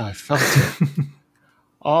 I felt it.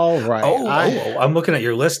 All right. I'm looking at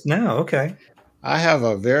your list now. Okay. I have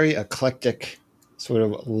a very eclectic sort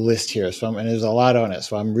of list here, and there's a lot on it.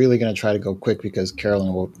 So I'm really going to try to go quick because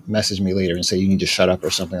Carolyn will message me later and say you need to shut up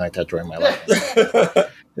or something like that during my life.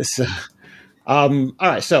 All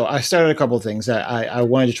right, so I started a couple of things. I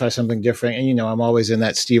wanted to try something different, and I'm always in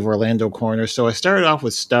that Steve Orlando corner. So I started off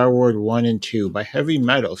with Star Wars 1 and 2 by Heavy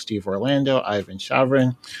Metal, Steve Orlando, Ivan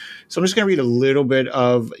Shavrin. So I'm just going to read a little bit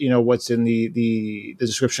of what's in the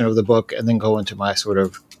description of the book, and then go into my sort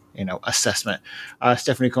of assessment.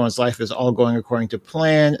 Stephanie Cohen's life is all going according to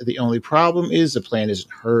plan. The only problem is the plan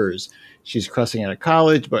isn't hers. She's crossing out of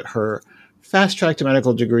college, but her fast track to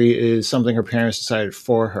medical degree is something her parents decided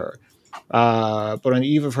for her. But on the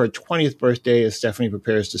eve of her 20th birthday, as Stephanie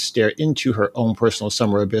prepares to stare into her own personal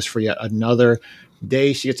summer abyss for yet another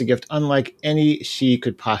day, she gets a gift unlike any she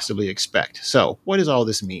could possibly expect. So what does all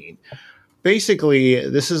this mean? Basically,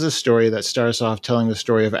 this is a story that starts off telling the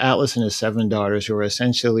story of Atlas and his 7 daughters who are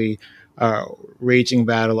essentially raging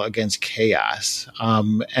battle against chaos.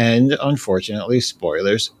 And unfortunately,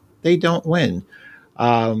 spoilers, they don't win.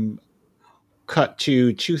 Cut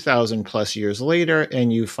to 2,000 plus years later,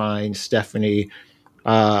 and you find Stephanie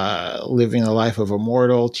living the life of a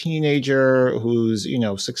mortal teenager who's,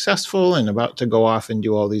 successful and about to go off and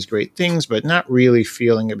do all these great things, but not really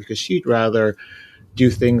feeling it because she'd rather do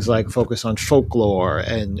things like focus on folklore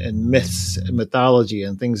and myths and mythology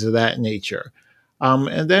and things of that nature.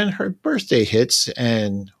 And then her birthday hits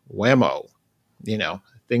and whammo,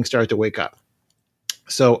 things start to wake up.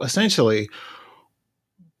 So essentially,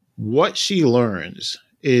 what she learns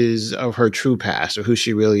is of her true past or who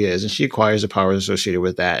she really is, and she acquires the powers associated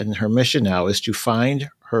with that. And her mission now is to find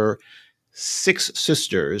her 6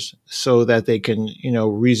 sisters so that they can,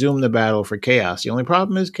 resume the battle for chaos. The only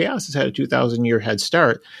problem is chaos has had a 2,000-year head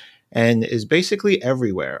start and is basically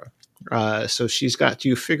everywhere. So she's got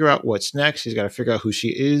to figure out what's next. She's got to figure out who she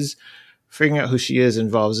is. Figuring out who she is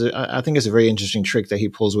involves, I think it's a very interesting trick that he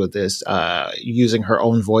pulls with this, using her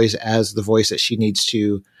own voice as the voice that she needs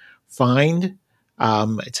to find.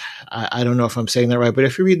 I don't know if I'm saying that right, but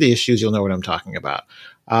if you read the issues, you'll know what I'm talking about.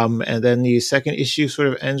 And then the second issue sort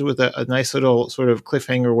of ends with a nice little sort of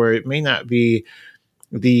cliffhanger where it may not be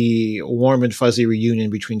the warm and fuzzy reunion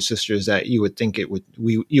between sisters that you would think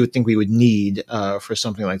we would need for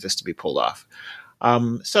something like this to be pulled off.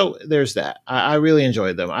 So there's that. I really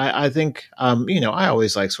enjoyed them. I think I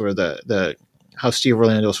always like sort of the how Steve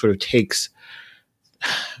Orlando sort of takes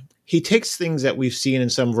things that we've seen in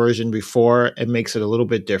some version before and makes it a little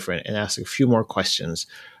bit different and asks a few more questions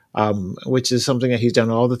which is something that he's done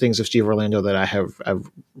all the things of Steve Orlando that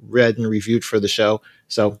I've read and reviewed for the show.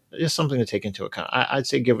 So just something to take into account. I'd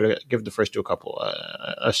say give the first two a couple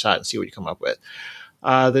a shot and see what you come up with.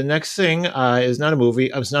 The next thing is not a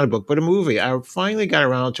movie. It's not a book, but a movie. I finally got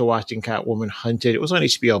around to watching Catwoman Hunted. It was on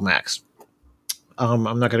HBO Max. I'm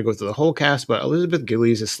not going to go through the whole cast, but Elizabeth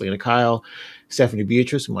Gillies is Selena Kyle. Stephanie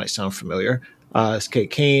Beatrice, who might sound familiar, is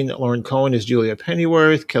Kate Kane. Lauren Cohen is Julia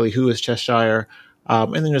Pennyworth. Kelly Hu is Cheshire.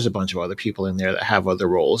 And then there's a bunch of other people in there that have other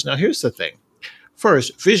roles. Now, here's the thing.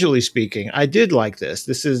 First, visually speaking, I did like this.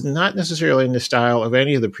 This is not necessarily in the style of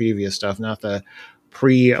any of the previous stuff, not the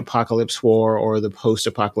pre-apocalypse war or the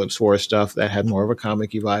post-apocalypse war stuff that had more of a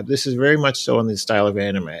comic-y vibe. This is very much so in the style of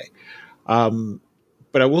anime.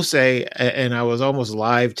 But I will say, and I was almost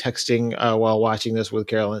live texting while watching this with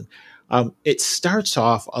Carolyn, it starts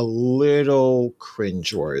off a little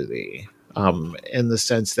cringeworthy in the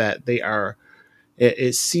sense that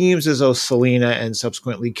it seems as though Selena and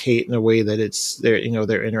subsequently Kate, in a way that they're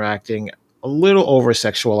interacting a little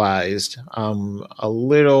over-sexualized, a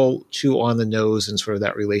little too on the nose in sort of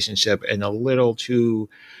that relationship, and a little too,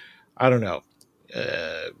 I don't know,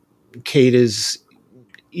 Kate is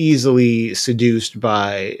easily seduced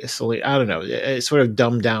by Selena. I don't know. It's sort of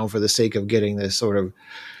dumbed down for the sake of getting this sort of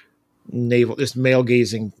this male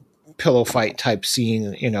gazing pillow fight type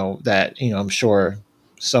scene, that, I'm sure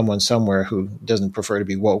someone somewhere who doesn't prefer to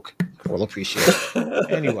be woke will appreciate.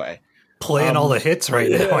 Anyway. Playing all the hits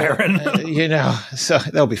right now, Aaron. So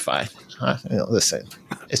they'll be fine. Listen,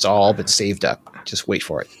 it's all been saved up. Just wait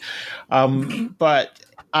for it. But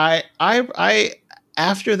I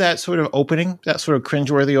after that sort of opening, that sort of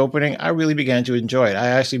cringeworthy opening, I really began to enjoy it. I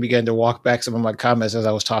actually began to walk back some of my comments as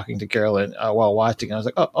I was talking to Carolyn while watching. I was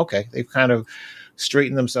like, oh, okay, they've kind of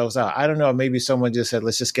straightened themselves out. I don't know, maybe someone just said,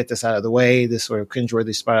 let's just get this out of the way, this sort of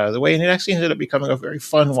cringeworthy spot out of the way. And it actually ended up becoming a very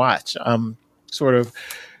fun watch. There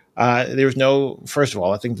was first of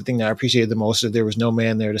all, I think the thing that I appreciated the most is there was no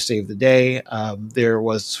man there to save the day. There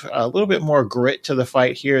was a little bit more grit to the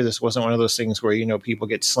fight here. This wasn't one of those things where, people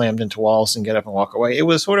get slammed into walls and get up and walk away. It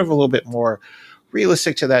was sort of a little bit more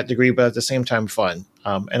realistic to that degree, but at the same time fun.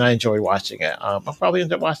 And I enjoyed watching it. I'll probably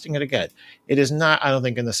end up watching it again. It is not, I don't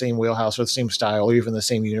think, in the same wheelhouse or the same style or even the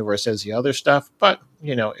same universe as the other stuff, but,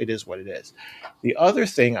 it is what it is. The other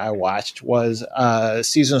thing I watched was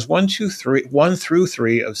seasons 1 through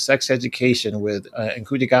 3 of Sex Education with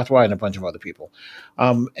Ncuti Gatwa and a bunch of other people.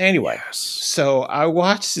 So I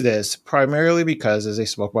watched this primarily because, as I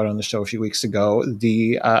spoke about on the show a few weeks ago,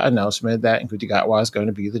 the announcement that Ncuti Gatwa is going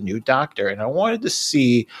to be the new Doctor. And I wanted to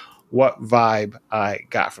see what vibe I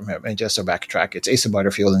got from him. And just to backtrack, it's Asa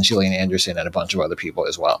Butterfield and Gillian Anderson and a bunch of other people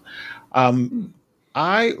as well.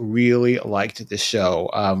 I really liked this show.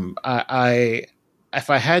 If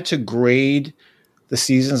I had to grade the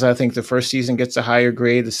seasons, I think the first season gets a higher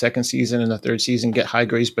grade. The second season and the third season get high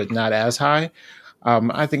grades, but not as high.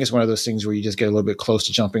 I think it's one of those things where you just get a little bit close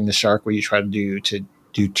to jumping the shark, where you try to do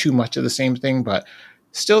too much of the same thing, but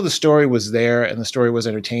still the story was there and the story was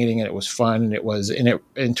entertaining and it was fun.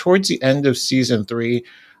 And towards the end of season 3,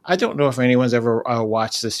 I don't know if anyone's ever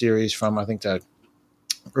watched the series from, I think, the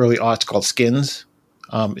early aughts called Skins.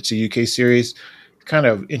 It's a UK series. Kind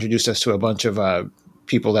of introduced us to a bunch of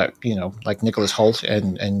people that, like Nicholas Hoult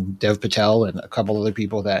and Dev Patel and a couple other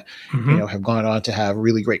people that, have gone on to have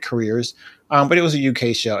really great careers. But it was a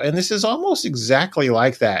UK show. And this is almost exactly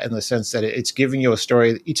like that in the sense that it's giving you a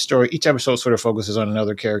story. Each episode sort of focuses on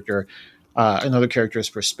another character's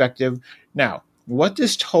perspective. Now, what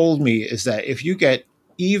this told me is that if you get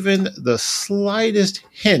even the slightest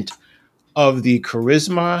hint of the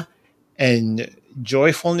charisma and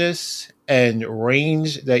joyfulness and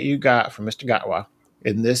range that you got from Mr. Gatwa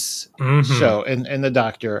in this show and the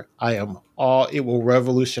Doctor, it will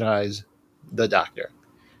revolutionize the Doctor.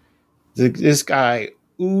 This guy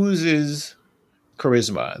oozes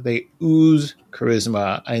charisma. They ooze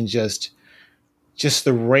charisma and just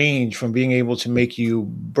the range from being able to make you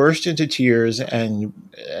burst into tears and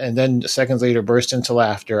then seconds later burst into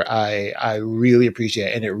laughter. I really appreciate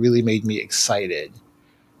it, and it really made me excited,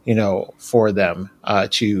 for them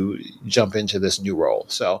to jump into this new role.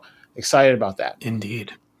 So excited about that.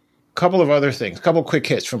 Indeed. Couple of other things, couple quick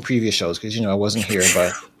hits from previous shows because I wasn't here,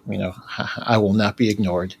 but I will not be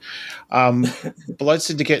ignored. Blood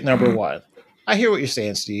Syndicate #1. I hear what you're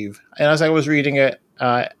saying, Steve. And as I was reading it,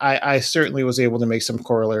 I certainly was able to make some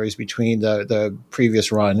corollaries between the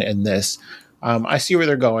previous run and this. I see where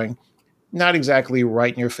they're going. Not exactly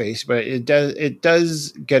right in your face, but it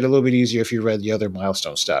does get a little bit easier if you read the other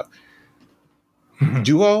Milestone stuff.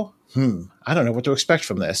 Duo? I don't know what to expect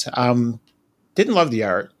from this. Didn't love the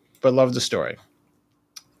art, but loved the story.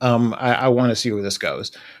 I want to see where this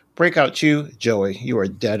goes. Breakout Chew, Joey, you are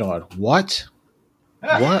dead on. What?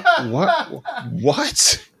 What?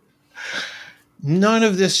 None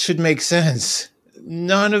of this should make sense.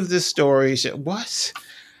 None of this story should. What?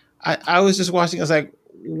 I was just watching. I was like,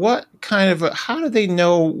 what kind of how do they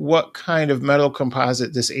know what kind of metal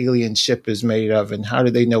composite this alien ship is made of? And how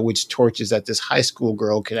do they know which torches that this high school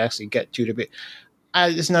girl can actually get to be?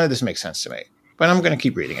 None of this makes sense to me. But I'm going to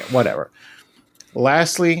keep reading it. Whatever.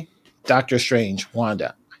 Lastly, Doctor Strange,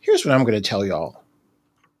 Wanda. Here's what I'm going to tell y'all.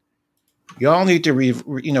 Y'all need to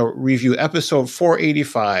review episode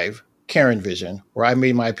 485, Karen Vision, where I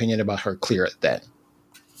made my opinion about her clear then.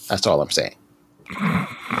 That's all I'm saying.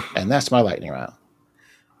 And that's my lightning round.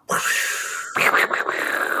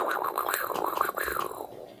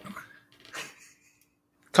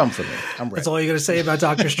 Come for me. I'm ready. That's all you're going to say about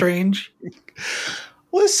Doctor Strange?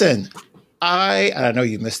 Listen, I know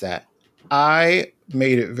you missed that. I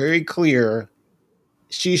made it very clear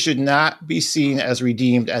she should not be seen as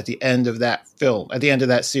redeemed at the end of that film, at the end of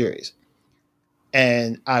that series.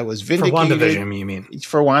 And I was vindicated. For WandaVision, you mean?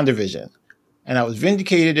 For WandaVision. And I was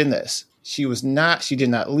vindicated in this. She did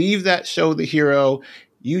not leave that show the hero.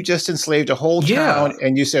 You just enslaved a whole town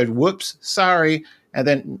and you said, whoops, sorry. And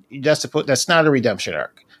then that's not a redemption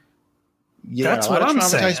arc. That's what I'm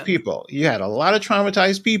saying. You had a lot of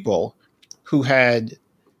traumatized people who had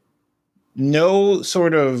no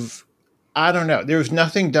sort of, I don't know. There was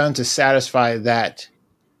nothing done to satisfy that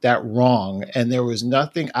wrong. And there was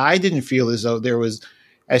nothing, I didn't feel as though there was,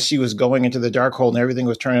 as she was going into the dark hole and everything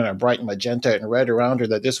was turning a bright magenta and red around her,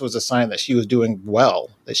 that this was a sign that she was doing well,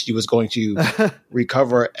 that she was going to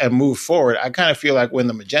recover and move forward. I kind of feel like when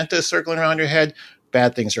the magenta is circling around your head,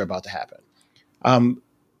 bad things are about to happen.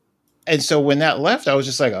 And so when that left, I was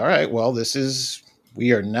just like, all right, well,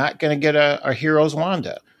 we are not going to get our hero's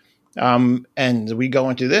Wanda. And we go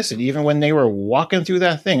into this. And even when they were walking through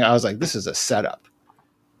that thing, I was like, this is a setup.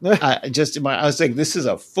 I was like, this is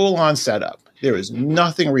a full on setup. There is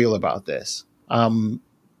nothing real about this. And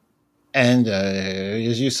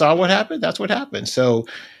as you saw what happened, that's what happened. So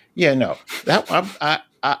yeah, no,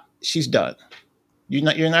 she's done.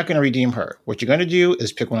 You're not going to redeem her. What you're going to do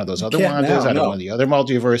is pick one of those other Wandas out of one of the other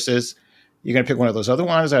multiverses. You're going to pick one of those other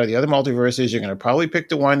Wandas out of the other multiverses. You're going to probably pick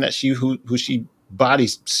the one that who she body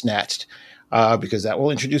snatched, because that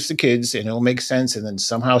will introduce the kids and it'll make sense. And then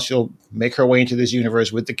somehow she'll make her way into this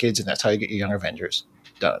universe with the kids, and that's how you get your Young Avengers.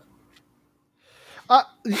 Done.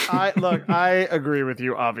 I agree with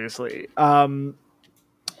you, obviously.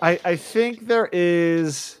 I think there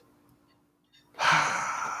is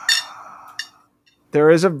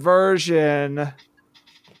a version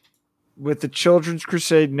with the Children's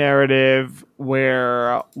Crusade narrative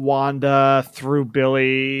where Wanda, through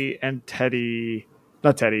Billy and Tommy,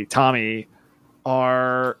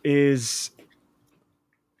 is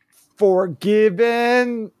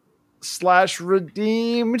forgiven /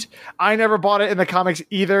 redeemed. I never bought it in the comics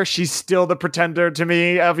either. She's still the Pretender to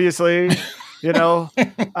me, obviously,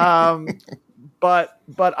 but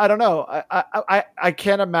I don't know. I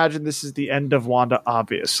can't imagine this is the end of Wanda,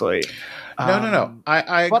 obviously. No.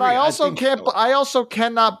 I agree. But I also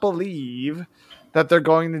cannot believe that they're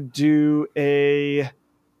going to do a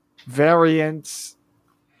variant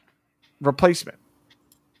replacement.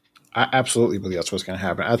 I absolutely believe that's what's going to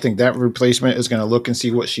happen. I think that replacement is going to look and see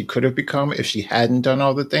what she could have become if she hadn't done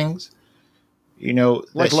all the things, like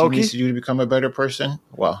that Loki? she needs to do to become a better person.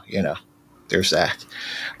 Well, there's that.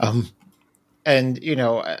 And,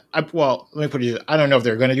 let me put it, I don't know if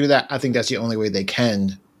they're going to do that. I think that's the only way they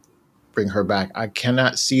can bring her back. I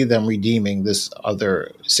cannot see them redeeming this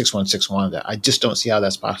other 616 Wanda. I just don't see how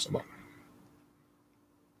that's possible.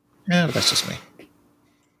 Yeah, but that's just me.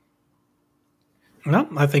 No,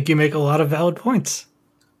 I think you make a lot of valid points.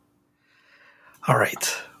 All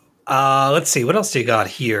right. Let's see. What else do you got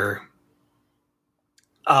here?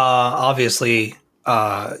 Obviously,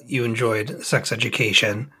 you enjoyed Sex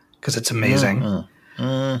Education because it's amazing.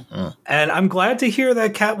 And I'm glad to hear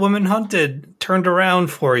that Catwoman Hunted turned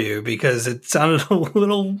around for you, because it sounded a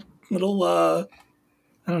little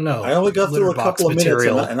I don't know. I only got through a couple of minutes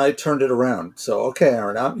and I turned it around. So, okay,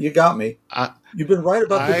 Aaron, you got me. You've been right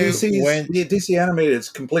about the DC animated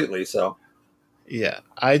completely. So, yeah,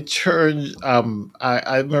 I turned.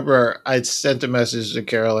 I remember I sent a message to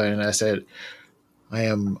Caroline and I said, I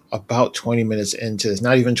am about 20 minutes into this,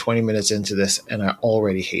 not even 20 minutes into this, and I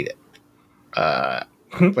already hate it. But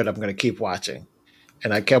I'm going to keep watching.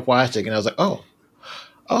 And I kept watching, and I was like,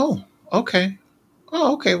 oh, okay.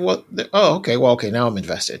 Oh, okay. Well, okay. Now I'm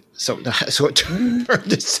invested. So it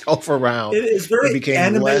turned itself around. It is very became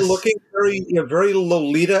anime less looking, very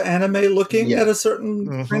Lolita anime looking Yeah. at a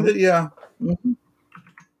certain kind of, yeah. Mhm.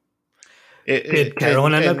 Did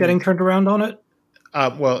Carolyn end up getting turned around on it?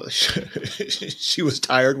 Well, she was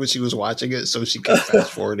tired when she was watching it, so she kept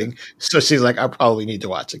fast forwarding. So she's like, I probably need to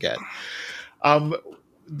watch again.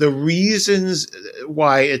 The reasons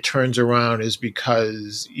why it turns around is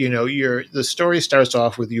because, the story starts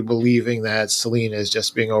off with you believing that Selena is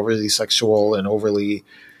just being overly sexual and overly,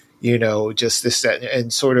 just this, that,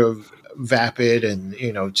 and sort of vapid and,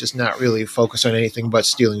 just not really focused on anything but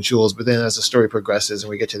stealing jewels. But then as the story progresses and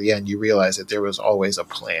we get to the end, you realize that there was always a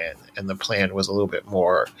plan, and the plan was a little bit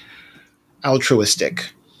more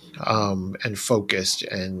altruistic and focused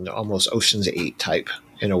and almost Ocean's 8 type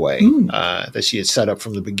in a way that she had set up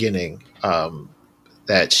from the beginning,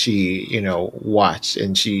 that she, watched,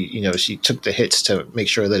 and she took the hits to make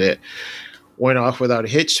sure that it went off without a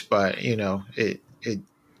hitch, but it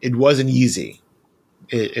wasn't easy.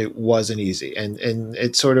 It wasn't easy, and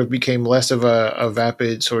it sort of became less of a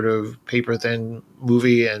vapid sort of paper thin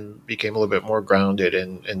movie and became a little bit more grounded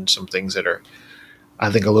in some things that are,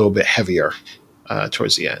 I think, a little bit heavier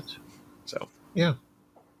towards the end. So, yeah.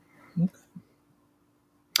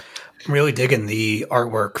 I'm really digging the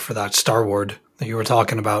artwork for that Star Wars that you were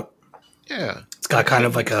talking about. Yeah. It's got kind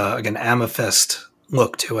of like an amethyst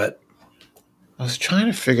look to it. I was trying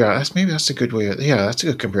to figure out, that's a good way. That's a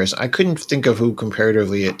good comparison. I couldn't think of who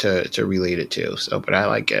comparatively to relate it to. So, but I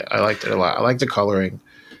like it. I liked it a lot. I like the coloring.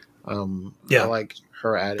 I like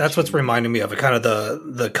her attitude. That's what's reminding me of it. Kind of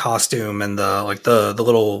the costume and the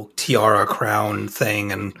little tiara crown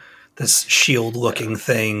thing and this shield looking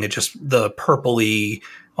thing. It just the purpley,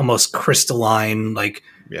 almost crystalline,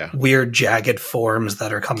 weird jagged forms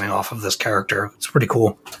that are coming off of this character. It's pretty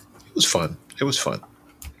cool. It was fun.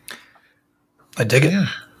 I dig it. Yeah.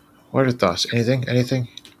 What are thoughts? Anything?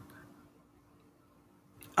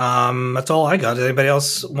 That's all I got. Does anybody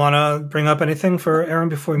else want to bring up anything for Aaron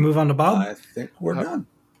before we move on to Bob? I think we're done.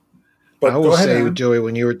 But I will say, Aaron. Joey,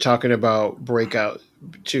 when you were talking about Breakout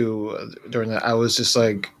 2 during that, I was just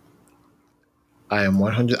like, I am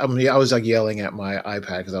 100. I was like yelling at my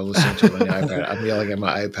iPad because I was listening to it on the iPad. I'm yelling at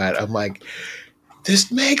my iPad. I'm like,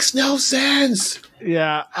 this makes no sense.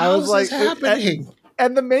 Yeah, How is this happening?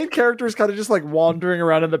 And the main character is kind of just like wandering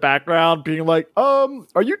around in the background, being like, are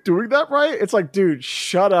you doing that right? It's like, dude,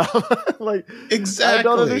 shut up. Like, exactly. I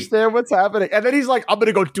don't understand what's happening. And then he's like, I'm going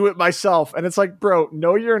to go do it myself. And it's like, bro,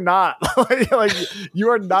 no, you're not. like, you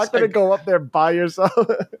are not going to go up there by yourself.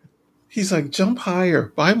 He's like, jump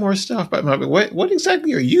higher, buy more stuff. What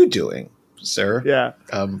exactly are you doing, sir? Yeah.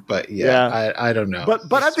 But yeah. I don't know.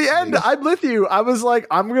 But at the end, I'm with you. I was like,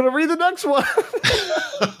 I'm going to read the next one.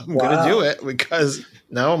 I'm going to do it because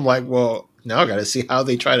now I'm like, well, now I got to see how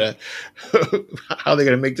they try to, how they're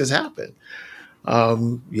going to make this happen.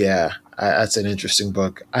 That's an interesting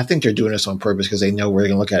book. I think they're doing this on purpose because they know we're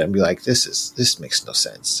going to look at it and be like, this makes no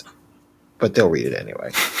sense, but they'll read it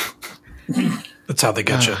anyway. That's how they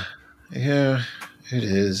get you. Yeah, it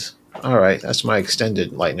is. All right. That's my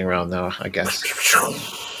extended lightning round now, I guess.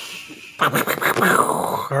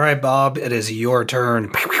 All right, Bob, it is your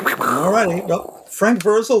turn. All righty. Well, Frank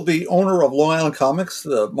Verzel, the owner of Long Island Comics,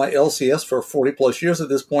 my LCS for 40 plus years at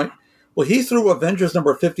this point, well, he threw Avengers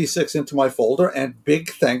number 56 into my folder, and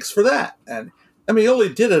big thanks for that. And he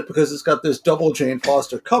only did it because it's got this double Jane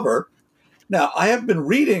Foster cover. Now, I have been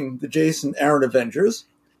reading the Jason Aaron Avengers,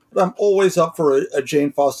 but I'm always up for a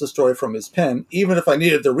Jane Foster story from his pen, even if I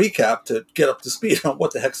needed the recap to get up to speed on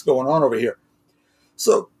what the heck's going on over here.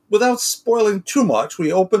 So, without spoiling too much,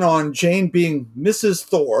 we open on Jane being Mrs.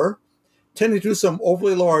 Thor, tending to some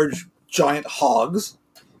overly large giant hogs,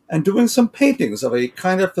 and doing some paintings of a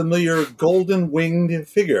kind of familiar golden-winged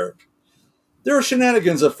figure. There are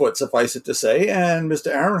shenanigans afoot, suffice it to say, and Mr.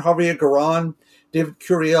 Aaron, Javier Garron, David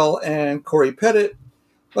Curiel, and Corey Pettit,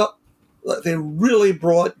 well, they really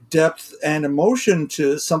brought depth and emotion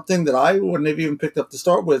to something that I wouldn't have even picked up to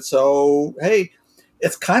start with. So, hey,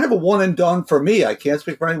 it's kind of a one and done for me. I can't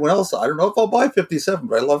speak for anyone else. I don't know if I'll buy 57,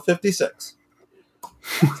 but I love 56.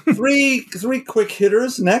 Three quick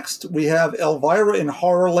hitters. Next, we have Elvira in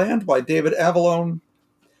Horrorland by David Avallone,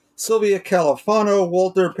 Sylvia Califano,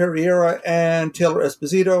 Walter Pereira, and Taylor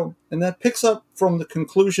Esposito. And that picks up from the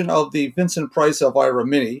conclusion of the Vincent Price Elvira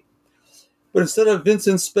mini. But instead of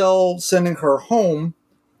Vincent's spell sending her home,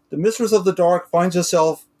 the Mistress of the Dark finds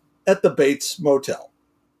herself at the Bates Motel.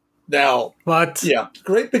 Now, what? Yeah,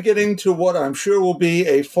 great beginning to what I'm sure will be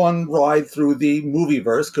a fun ride through the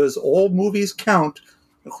movieverse, because all movies count,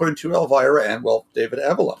 according to Elvira and, well, David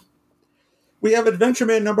Avallone. We have Adventure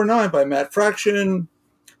Man number 9 by Matt Fraction,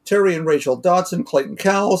 Terry and Rachel Dodson, Clayton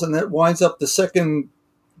Cowles, and that winds up the second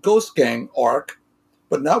Ghost Gang arc,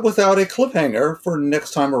 but not without a cliffhanger for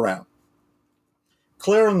next time around.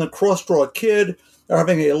 Claire and the Cross-Draw Kid are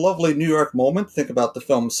having a lovely New York moment. Think about the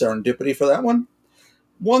film Serendipity for that one.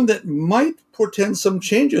 One that might portend some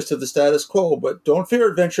changes to the status quo, but don't fear,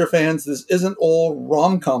 adventure fans, this isn't all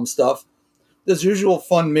rom-com stuff. There's usual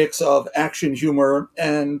fun mix of action, humor,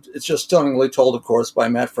 and it's just stunningly told, of course, by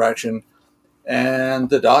Matt Fraction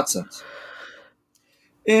and the Dodsons.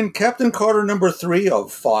 In Captain Carter number 3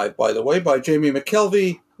 of 5, by the way, by Jamie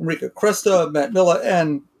McKelvey, Enrique Cresta, Matt Miller,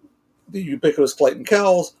 and the ubiquitous Clayton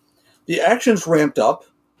Cowles, the action's ramped up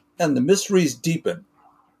and the mysteries deepen,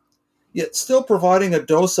 yet still providing a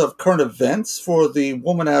dose of current events for the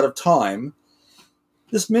woman out of time.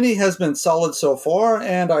 This mini has been solid so far,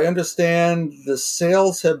 and I understand the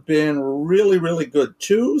sales have been really, really good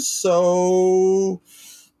too, so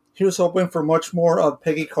here's hoping for much more of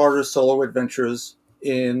Peggy Carter's solo adventures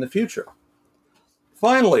in the future.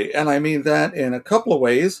 Finally, and I mean that in a couple of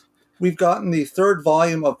ways, we've gotten the 3rd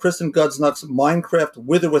volume of Kristen Gudsnuck's Minecraft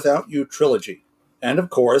With or Without You trilogy, and of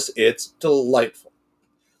course, it's delightful.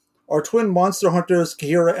 Our twin monster hunters,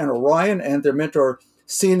 Kihira and Orion, and their mentor,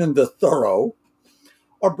 Sinan the Thorough,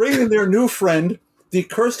 are bringing their new friend, the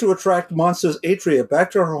Curse to Attract Monsters Atria,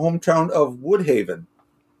 back to her hometown of Woodhaven.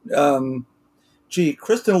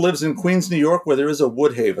 Kristen lives in Queens, New York, where there is a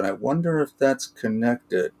Woodhaven. I wonder if that's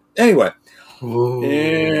connected. Anyway,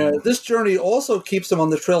 this journey also keeps them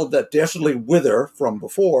on the trail of that dastardly Wither from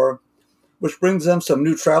before, which brings them some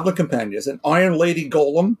new traveling companions, an Iron Lady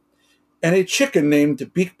Golem, and a chicken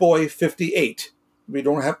named Beak Boy 58. We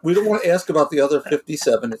don't want to ask about the other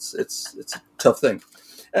 57. It's a tough thing.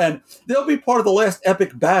 And they'll be part of the last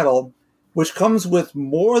epic battle, which comes with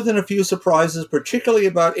more than a few surprises, particularly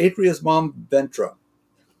about Atria's mom, Ventra.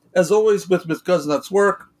 As always with Gudsnuck's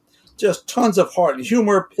work, just tons of heart and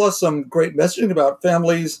humor, plus some great messaging about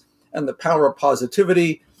families and the power of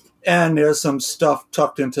positivity. And there's some stuff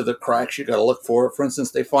tucked into the cracks you got to look for. For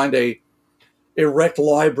instance, they find a wrecked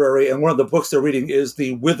library, and one of the books they're reading is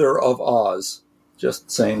The Wither of Oz. Just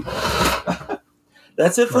saying.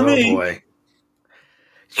 That's it for me. Boy.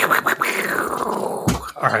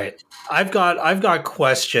 All right, I've got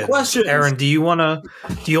questions. Aaron, do you want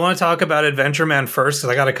to talk about Adventure Man first?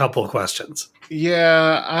 Because I got a couple of questions.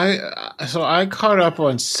 Yeah, I caught up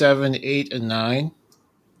on 7, 8, and 9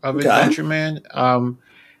 of Adventure Man,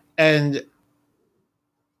 and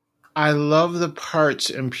I love the parts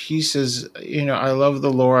and pieces. I love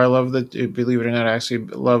the lore. I love believe it or not, I actually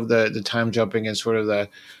love the time jumping and sort of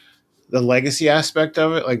the legacy aspect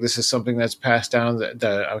of it. Like, this is something that's passed down.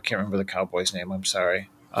 I can't remember the cowboy's name. I'm sorry.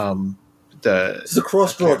 It's the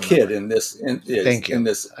Cross-Draw Kid in this. Thank you. In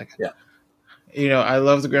this, yeah. I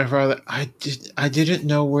love the grandfather. I didn't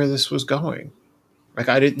know where this was going. Like,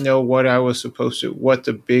 I didn't know what I was supposed to. What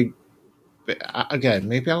the big. Again,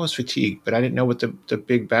 maybe I was fatigued, but I didn't know what the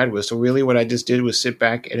big bad was. So really, what I just did was sit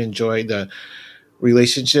back and enjoy the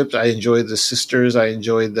relationships. I enjoyed the sisters. I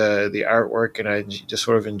enjoyed the artwork, and I just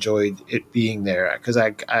sort of enjoyed it being there. Because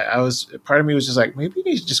I was, part of me was just like, maybe you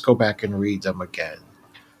need to just go back and read them again,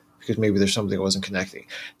 because maybe there's something I wasn't connecting.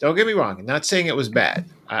 Don't get me wrong. I'm not saying it was bad.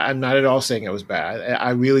 I'm not at all saying it was bad.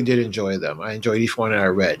 I really did enjoy them. I enjoyed each one I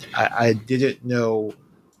read. I didn't know.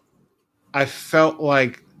 I felt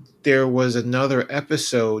like there was another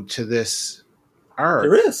episode to this arc.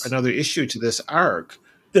 There is. Another issue to this arc.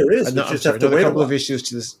 There is. You just have to wait a couple of issues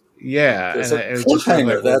to this. Yeah. There's a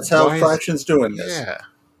cliffhanger. That's how Fraction's doing this. Yeah.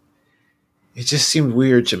 It just seemed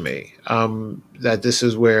weird to me that this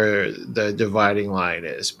is where the dividing line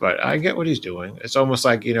is. But I get what he's doing. It's almost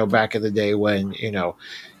like, back in the day when,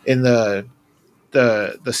 in the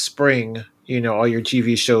spring, all your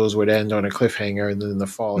TV shows would end on a cliffhanger, and then in the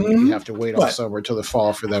fall, you have to wait all summer till the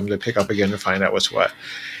fall for them to pick up again and find out what's what.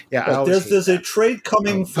 Yeah, but there's a trade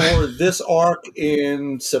coming for this arc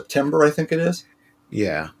in September, I think it is.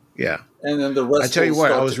 Yeah. And then the rest. I tell you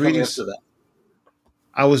what, I was reading after that.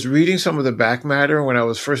 I was reading some of the back matter when I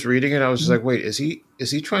was first reading it. I was just like, wait, is he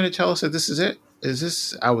trying to tell us that this is it? Is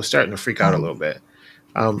this? I was starting to freak out a little bit.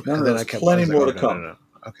 And then I kept plenty more to come. No.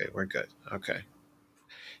 Okay, we're good. Okay.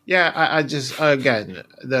 Yeah, I just, again,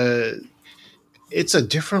 it's a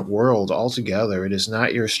different world altogether. It is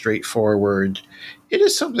not your straightforward. It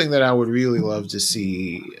is something that I would really love to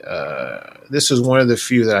see. This is one of the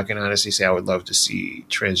few that I can honestly say I would love to see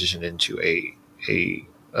transition into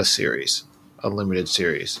a series, a limited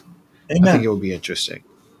series. Amen. I think it would be interesting.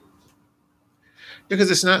 because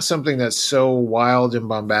it's not something that's so wild and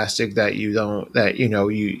bombastic that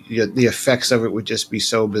the effects of it would just be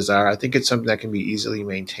so bizarre. I think it's something that can be easily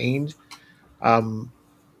maintained. But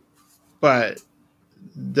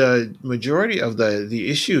the majority of the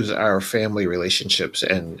issues are family relationships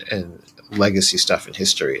and legacy stuff in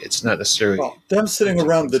history. It's not necessarily them sitting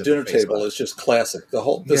around the dinner table is just classic.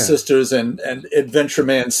 The sisters and Adventure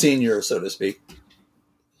Man Senior, so to speak.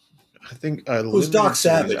 I think who's Doc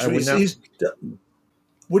Savage?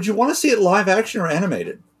 Would you want to see it live action or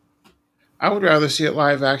animated? I would rather see it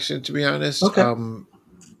live action, to be honest. Okay.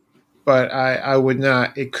 But I would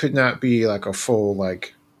not. It could not be like a full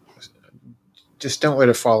like. Just don't let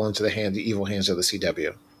it fall into the evil hands of the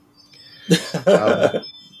CW.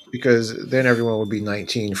 Because then everyone would be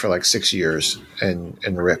 19 for like 6 years and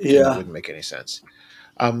ripped. Yeah. And it wouldn't make any sense.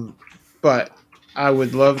 But I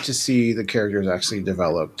would love to see the characters actually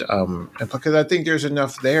developed. And because I think there's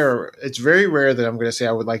enough there. It's very rare that I'm going to say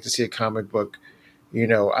I would like to see a comic book.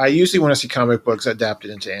 I usually want to see comic books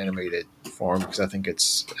adapted into animated form because I think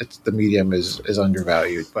it's the medium is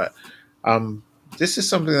undervalued. But this is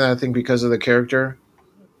something that I think because of the character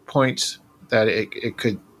points that it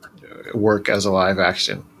could work as a live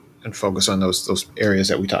action and focus on those areas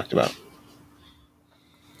that we talked about.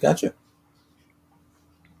 Gotcha.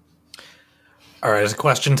 All right, is it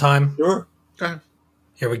question time? Sure. Okay.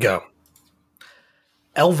 Here we go.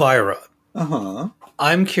 Elvira. Uh-huh.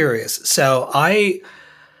 I'm curious. So I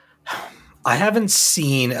haven't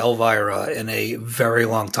seen Elvira in a very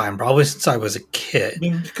long time, probably since I was a kid.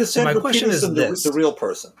 Because so my question is this. The real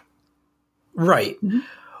person. Right. Mm-hmm.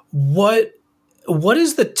 What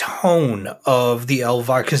is the tone of the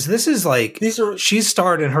Elvira? Because this is like she's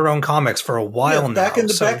starred in her own comics for a while now. Back in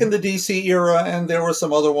the DC era, and there were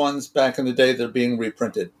some other ones back in the day that are being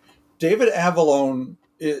reprinted. David Avallone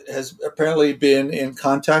has apparently been in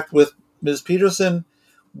contact with Ms. Peterson.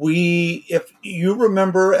 If you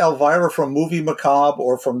remember Elvira from Movie Macabre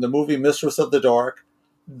or from the movie Mistress of the Dark,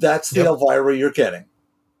 that's the Elvira you're getting.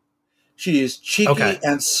 She is cheeky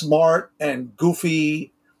and smart and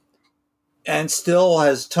goofy and still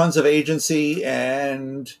has tons of agency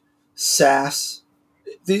and sass.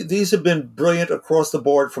 These have been brilliant across the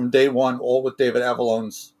board from day one, all with David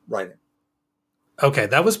Avallone's writing. Okay,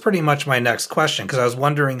 that was pretty much my next question, because I was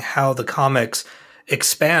wondering how the comics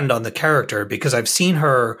expand on the character, because I've seen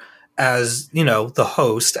her as, the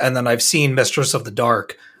host, and then I've seen Mistress of the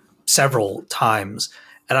Dark several times,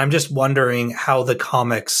 and I'm just wondering how the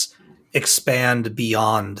comics expand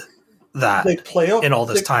beyond that in all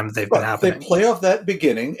this time that they've been happening. They play off that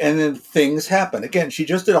beginning, and then things happen. Again, she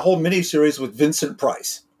just did a whole miniseries with Vincent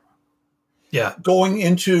Price. Yeah. Going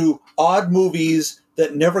into odd movies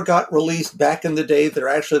that never got released back in the day that are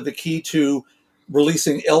actually the key to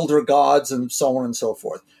releasing elder gods and so on and so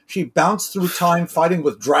forth. She bounced through time fighting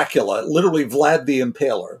with Dracula, literally Vlad the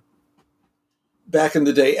Impaler, back in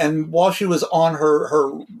the day. And while she was on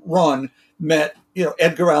her run, met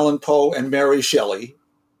Edgar Allan Poe and Mary Shelley.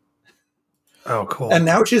 Oh, cool. And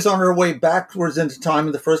now she's on her way backwards into time.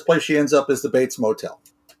 In the first place she ends up is the Bates Motel.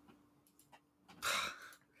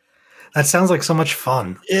 That sounds like so much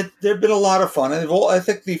fun. There've been a lot of fun. And I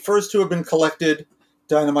think the first two have been collected.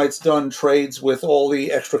 Dynamite's done trades with all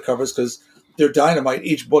the extra covers because they're Dynamite.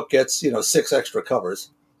 Each book gets, 6 extra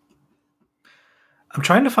covers. I'm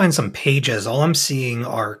trying to find some pages. All I'm seeing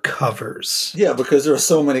are covers. Yeah, because there are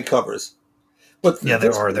so many covers. But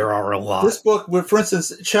there are a lot. This book, for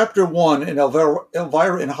instance, Chapter 1 in Elvira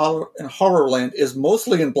in Horrorland is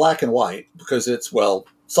mostly in black and white because it's,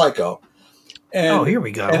 Psycho. And, here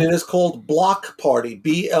we go. And it is called Bloch Party,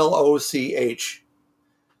 Bloch,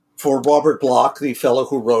 for Robert Bloch, the fellow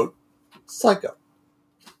who wrote Psycho.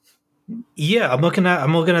 Yeah, I'm looking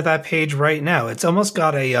at that page right now. It's almost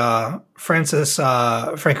got a Francis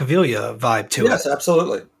Francavilla vibe to it. Yes,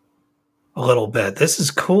 absolutely. A little bit. This is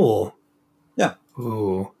cool. Yeah.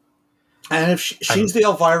 Ooh. And if she's the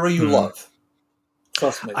Elvira you love,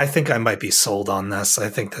 trust me. I think I might be sold on this. I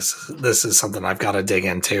think this is something I've got to dig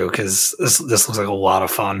into because this looks like a lot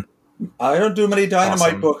of fun. I don't do many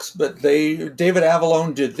Dynamite books, but David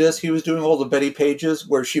Avallone did this. He was doing all the Betty Pages,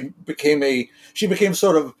 where she became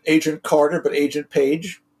sort of Agent Carter, but Agent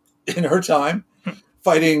Page in her time,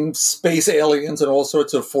 fighting space aliens and all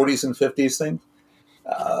sorts of 40s and 50s things.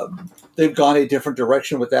 They've gone a different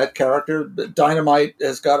direction with that character. Dynamite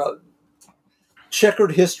has got a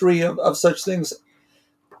checkered history of such things.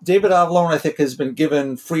 David Avallone, I think, has been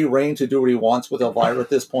given free reign to do what he wants with Elvira at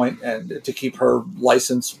this point and to keep her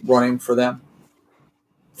license running for them.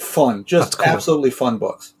 Fun. Just cool. Absolutely fun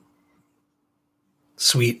books.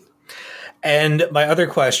 Sweet. And my other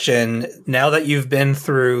question, now that you've been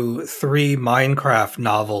through 3 Minecraft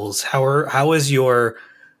novels, how is your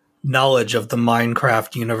knowledge of the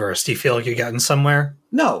Minecraft universe? Do you feel like you're getting somewhere?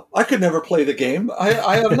 No, I could never play the game.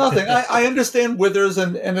 I have nothing. I understand Withers,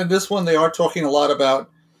 and in this one they are talking a lot about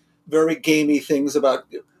very gamey things about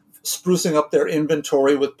sprucing up their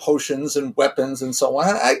inventory with potions and weapons and so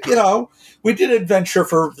on. We did adventure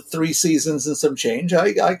for 3 seasons and some change.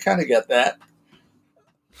 I kind of get that.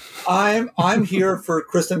 I'm here for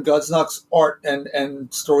Kristen Gudsnock's art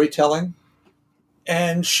and storytelling,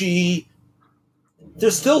 and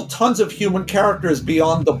there's still tons of human characters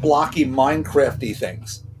beyond the blocky Minecrafty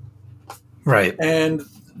things, right? And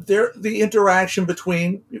the interaction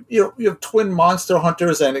between you have twin monster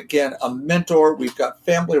hunters and again a mentor. We've got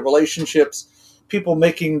family relationships, people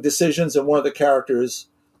making decisions, and one of the characters,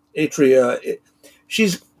 Atria,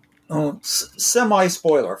 she's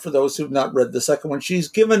semi-spoiler for those who've not read the second one. She's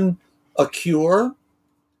given a cure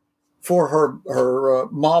for her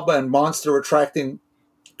mob and monster attracting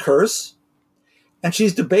curse, and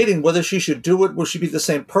she's debating whether she should do it. Will she be the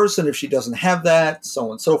same person if she doesn't have that? So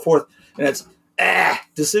on and so forth. And it's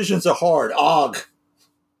decisions are hard. Og.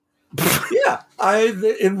 Yeah,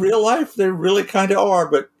 in real life they really kind of are,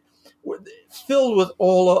 but filled with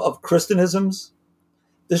all of Kristenisms.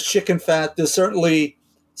 There's chicken fat. There's certainly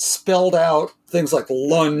spelled out things like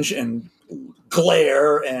lunge and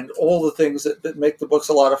glare and all the things that make the books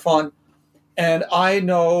a lot of fun. And I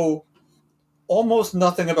know almost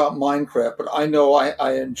nothing about Minecraft, but I know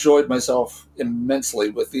I enjoyed myself immensely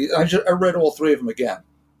with these. I read all 3 of them again.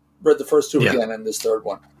 Read the first 2 again and this 3rd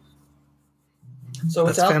one. So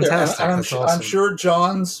it's out fantastic. There. And I'm sure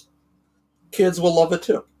John's kids will love it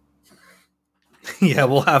too. Yeah,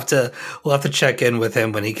 we'll have to check in with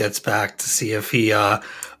him when he gets back to see if he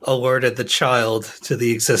alerted the child to the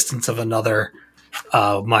existence of another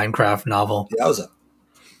Minecraft novel. Yowza.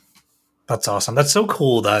 That's awesome. That's so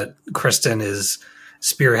cool that Kristen is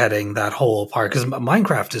spearheading that whole part, because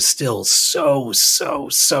Minecraft is still so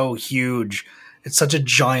huge. It's such a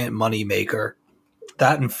giant money maker.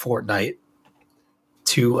 That and Fortnite,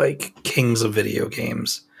 2 like kings of video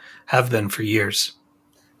games, have been for years.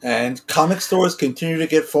 And comic stores continue to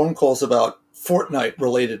get phone calls about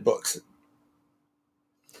Fortnite-related books.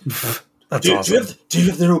 That's awesome. Do you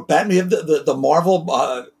have the new Batman? You have the Marvel?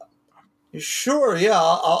 Sure, yeah.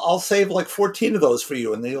 I'll save like 14 of those for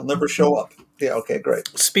you, and they'll never show up. Yeah, okay, great.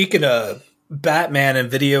 Speaking of Batman and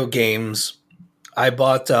video games, I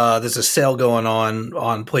bought, there's a sale going on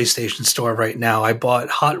PlayStation Store right now. I bought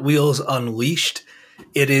Hot Wheels Unleashed.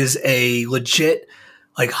 It is a legit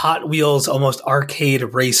like Hot Wheels, almost arcade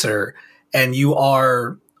racer, and you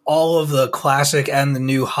are all of the classic and the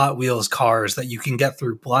new Hot Wheels cars that you can get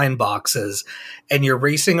through blind boxes, and you're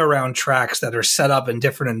racing around tracks that are set up in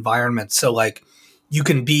different environments. So like you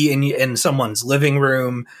can be in someone's living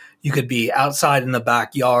room, you could be outside in the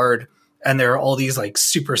backyard, and there are all these like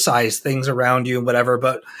supersized things around you and whatever.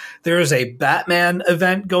 But there is a Batman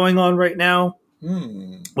event going on right now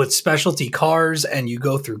with specialty cars, and you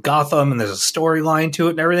go through Gotham, and there's a storyline to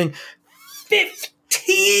it and everything.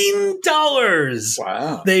 $15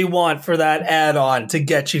 wow. They want for that add-on to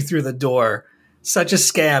get you through the door. Such a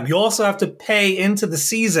scam. You also have to pay into the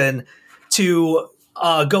season to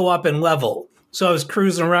go up in level. So I was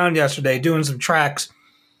cruising around yesterday doing some tracks,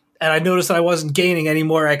 and I noticed that I wasn't gaining any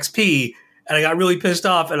more XP, and I got really pissed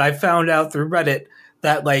off, and I found out through Reddit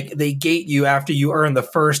that like they gate you after you earn the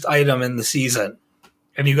first item in the season,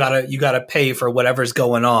 and you gotta pay for whatever's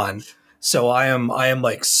going on. So I am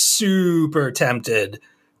like super tempted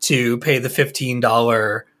to pay the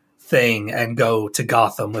 $15 thing and go to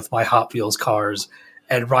Gotham with my Hot Wheels cars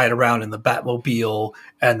and ride around in the Batmobile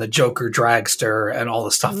and the Joker dragster and all the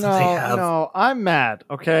stuff that they have. No, I'm mad,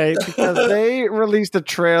 okay? Because they released a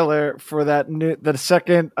trailer for the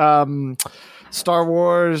second Star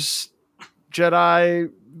Wars Jedi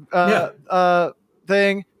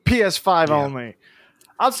thing, PS5 only.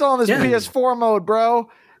 I'm still on this PS4 mode, bro.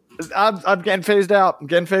 I'm getting phased out.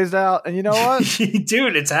 And you know what?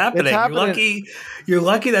 Dude, it's happening. You're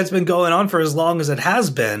lucky that's been going on for as long as it has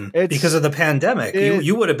been because of the pandemic.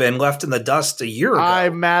 You would have been left in the dust a year ago.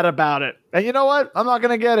 I'm mad about it. And you know what? I'm not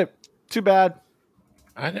going to get it. Too bad.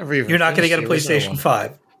 You're not going to get a PlayStation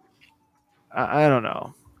 5. I don't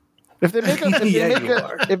know. If they make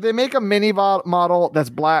if they make a mini model that's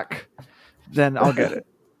black, then I'll get it.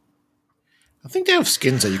 I think they have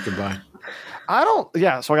skins that you can buy.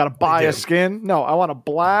 So I got to buy a skin. No, I want a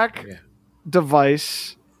black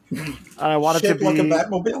device. And I want it to be like a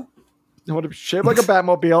Batmobile. I want it to be shaped like a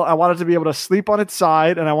Batmobile. I want it to be able to sleep on its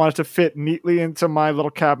side, and I want it to fit neatly into my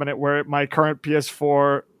little cabinet where my current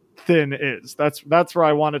PS4 thin is. That's where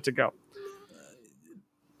I want it to go.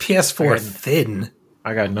 PS4 thin.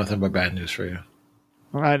 I got nothing but bad news for you.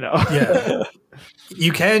 I know. Yeah.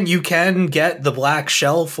 You can get the black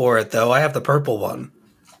shell for it though. I have the purple one.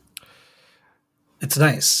 It's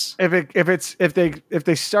nice. If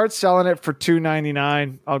they start selling it for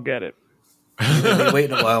 $2.99, I'll get it. You'll be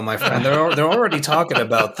waiting a while, my friend. They're already talking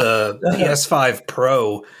about the PS5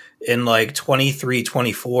 Pro in like 23,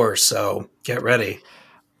 24, so get ready.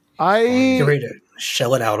 Get ready to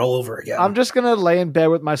shell it out all over again. I'm just gonna lay in bed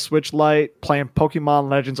with my Switch Lite playing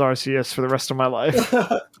Pokemon Legends Arceus for the rest of my life.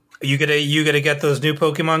 You gonna get those new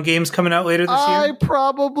Pokemon games coming out later this year? I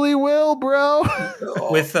probably will, bro.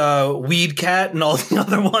 With Weed Cat and all the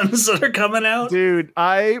other ones that are coming out? Dude,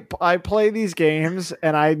 I play these games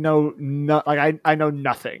and I know I know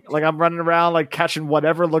nothing. Like I'm running around like catching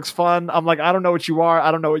whatever looks fun. I'm like, I don't know what you are.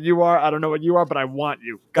 I don't know what you are. I don't know what you are, but I want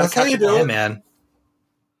you. That's how you do it, man.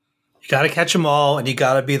 You got to catch them all, and you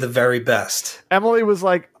got to be the very best. Emily was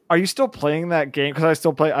like, "Are you still playing that game?" Because I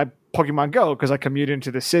still play Pokemon Go because I commute into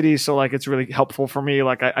the city, so like it's really helpful for me.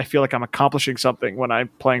 Like I feel like I'm accomplishing something when I'm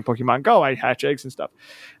playing Pokemon Go. I hatch eggs and stuff.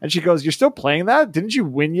 And she goes, "You're still playing that? Didn't you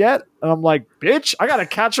win yet?" And I'm like, "Bitch, I gotta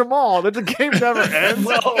catch them all. The game never ends."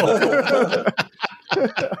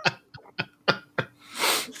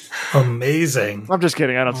 Amazing. I'm just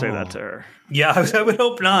kidding. I don't say that to her. Yeah, I would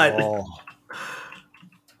hope not.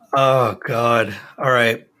 Oh God! All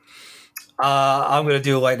right, I'm gonna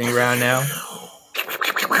do a lightning round now.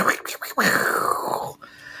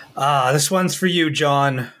 This one's for you,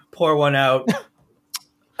 John. Pour one out.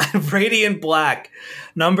 Radiant Black,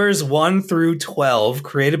 numbers 1 through 12,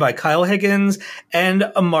 created by Kyle Higgins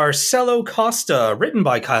and Marcelo Costa, written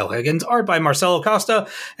by Kyle Higgins, art by Marcelo Costa,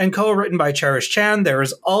 and co-written by Cherish Chan. There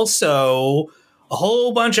is also a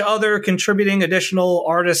whole bunch of other contributing additional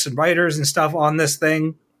artists and writers and stuff on this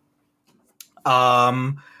thing.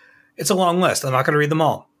 It's a long list. I'm not going to read them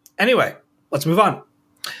all. Anyway, let's move on.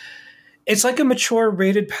 It's like a mature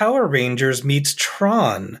rated Power Rangers meets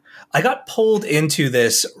Tron. I got pulled into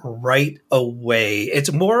this right away.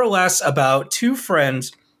 It's more or less about two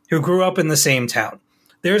friends who grew up in the same town.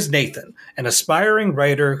 There's Nathan, an aspiring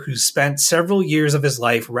writer who spent several years of his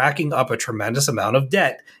life racking up a tremendous amount of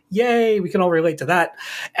debt. Yay, we can all relate to that.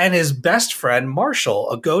 And his best friend,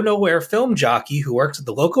 Marshall, a go-nowhere film jockey who works at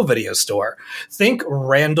the local video store. Think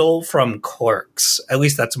Randall from Clerks. At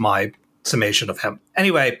least that's my summation of him.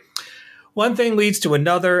 Anyway, one thing leads to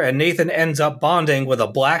another, and Nathan ends up bonding with a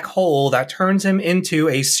black hole that turns him into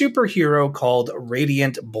a superhero called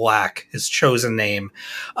Radiant Black, his chosen name.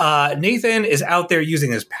 Nathan is out there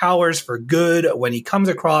using his powers for good when he comes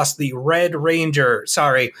across the Red Ranger,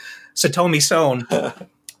 Satomi Son,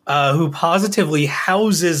 who positively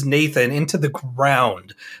houses Nathan into the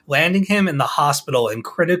ground, landing him in the hospital in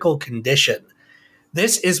critical condition.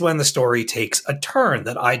 This is when the story takes a turn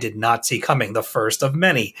that I did not see coming, the first of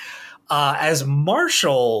many. As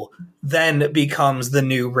Marshall then becomes the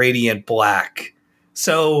new Radiant Black.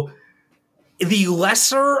 So the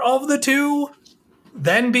lesser of the two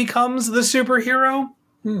then becomes the superhero.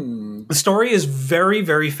 The story is very,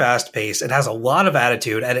 very fast-paced. It has a lot of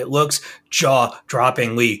attitude, and it looks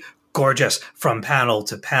jaw-droppingly gorgeous from panel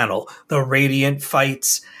to panel. The Radiant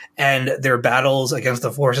fights and their battles against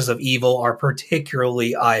the forces of evil are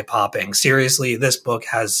particularly eye-popping. Seriously, this book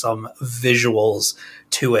has some visuals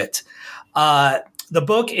to it. The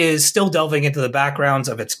book is still delving into the backgrounds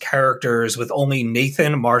of its characters, with only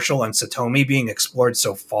Nathan, Marshall, and Satomi being explored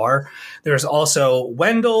so far. There's also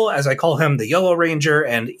Wendell, as I call him, the Yellow Ranger,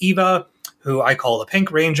 and Eva, who I call the Pink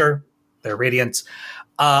Ranger. They're Radiants.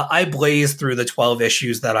 I blazed through the 12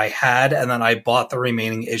 issues that I had, and then I bought the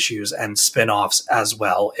remaining issues and spin-offs as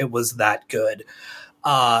well. It was that good.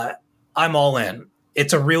 I'm all in.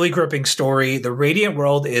 It's a really gripping story. The Radiant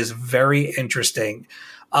world is very interesting.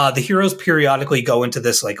 The heroes periodically go into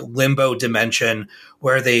this like limbo dimension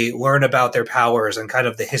where they learn about their powers and kind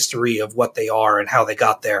of the history of what they are and how they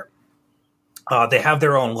got there. They have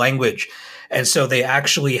their own language. And so they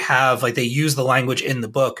actually have, like, they use the language in the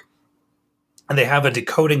book, and they have a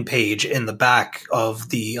decoding page in the back of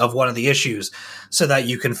one of the issues so that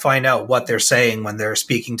you can find out what they're saying when they're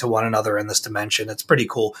speaking to one another in this dimension. It's pretty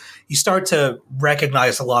cool. You start to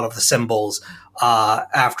recognize a lot of the symbols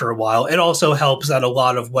after a while. It also helps that a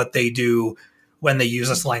lot of what they do when they use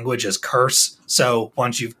this language is curse. So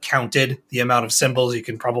once you've counted the amount of symbols, you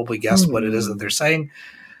can probably guess what it is that they're saying.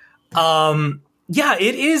 Yeah,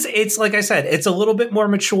 it is. It's like I said, it's a little bit more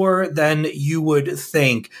mature than you would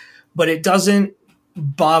think, but it doesn't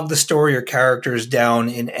bog the story or characters down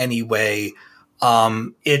in any way.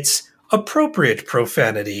 It's appropriate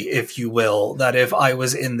profanity, if you will, that if I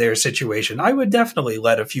was in their situation, I would definitely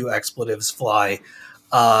let a few expletives fly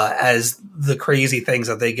as the crazy things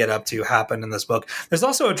that they get up to happen in this book. There's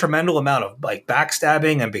also a tremendous amount of like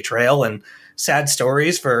backstabbing and betrayal and sad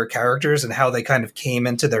stories for characters and how they kind of came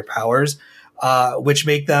into their powers, which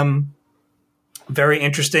make them very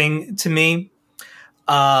interesting to me.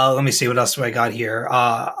 Let me see, what else do I got here?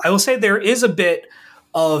 I will say there is a bit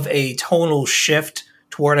of a tonal shift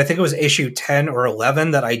toward, I think it was issue 10 or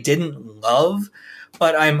 11 that I didn't love,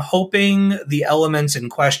 but I'm hoping the elements in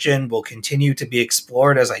question will continue to be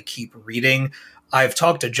explored as I keep reading. I've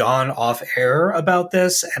talked to John off air about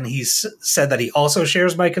this, and he's said that he also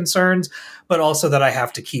shares my concerns, but also that I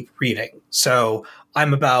have to keep reading. So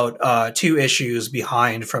I'm about 2 issues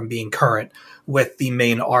behind from being current with the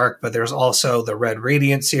main arc, but there's also the Red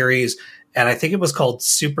Radiant series, and I think it was called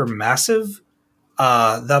Supermassive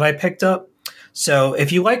that I picked up. So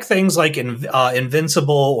if you like things like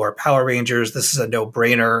Invincible or Power Rangers, this is a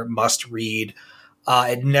no-brainer, must read.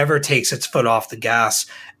 It never takes its foot off the gas,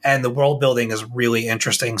 and the world building is really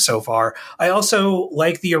interesting so far. I also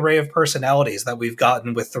like the array of personalities that we've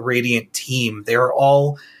gotten with the Radiant team. They're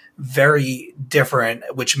all very different,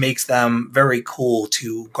 which makes them very cool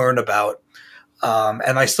to learn about.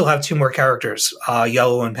 And I still have 2 more characters,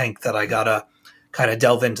 Yellow and Pink, that I gotta kind of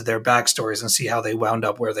delve into their backstories and see how they wound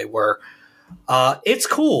up where they were. It's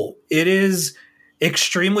cool. It is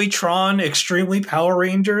extremely Tron, extremely Power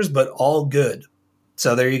Rangers, but all good.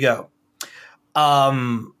 So there you go.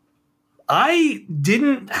 I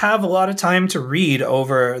didn't have a lot of time to read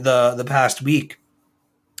over the past week.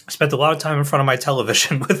 I spent a lot of time in front of my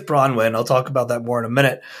television with Bronwyn. I'll talk about that more in a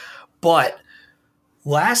minute. But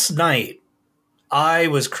last night, I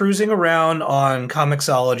was cruising around on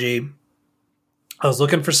Comixology. I was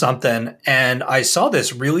looking for something, and I saw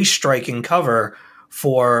this really striking cover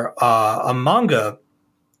for a manga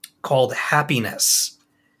called Happiness.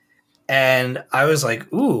 And I was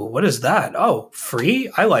like, ooh, what is that? Oh,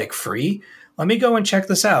 free? I like free. Let me go and check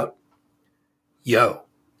this out. Yo.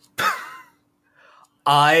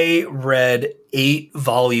 I read 8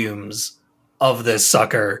 volumes of this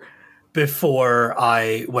sucker before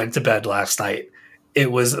I went to bed last night.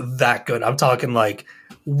 It was that good. I'm talking like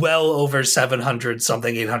well over 700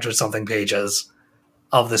 something, 800 something pages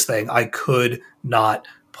of this thing. I could not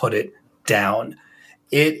put it down.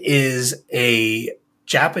 It is a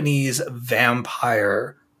Japanese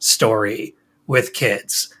vampire story with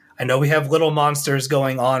kids. I know we have Little Monsters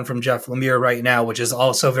going on from Jeff Lemire right now, which is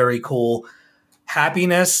also very cool.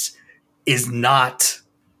 Happiness is not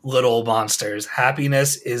Little Monsters.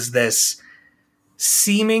 Happiness is this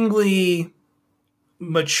seemingly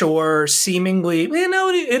mature,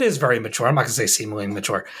 it is very mature. I'm not going to say seemingly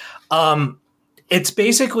mature. It's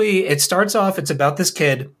basically, it starts off, it's about this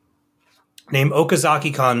kid named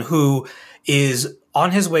Okazaki-kan who is on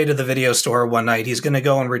his way to the video store one night. He's going to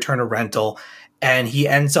go and return a rental, and he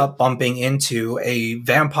ends up bumping into a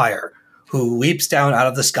vampire who leaps down out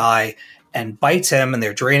of the sky and bites him, and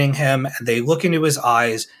they're draining him, and they look into his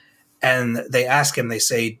eyes, and they ask him, they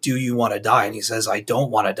say, "Do you want to die?" And he says, "I don't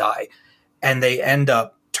want to die." And they end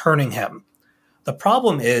up turning him. The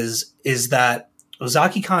problem is that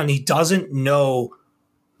Ozaki-kan, he doesn't know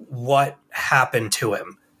what happened to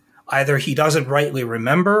him. Either he doesn't rightly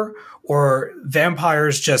remember, or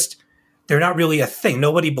vampires just, they're not really a thing.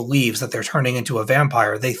 Nobody believes that they're turning into a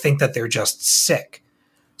vampire. They think that they're just sick.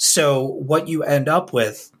 So what you end up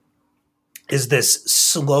with is this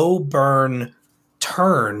slow burn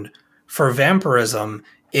turn for vampirism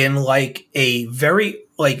in like a very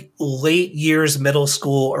like late years middle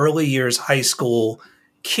school, early years high school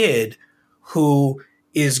kid who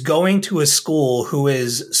is going to a school who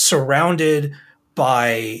is surrounded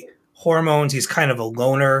by hormones. He's kind of a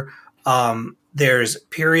loner. There's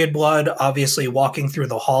period blood, obviously walking through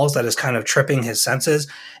the halls that is kind of tripping his senses.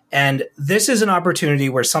 And this is an opportunity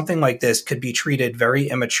where something like this could be treated very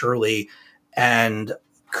immaturely and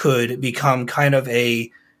could become kind of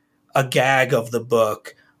a gag of the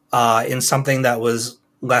book in something that was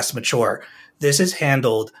less mature. This is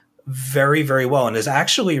handled very, very well and is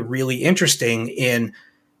actually really interesting in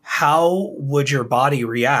how would your body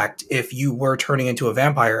react if you were turning into a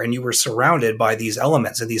vampire and you were surrounded by these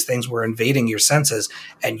elements and these things were invading your senses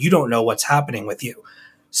and you don't know what's happening with you.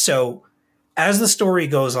 So as the story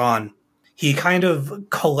goes on, he kind of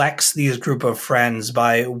collects these group of friends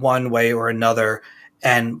by one way or another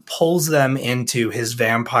and pulls them into his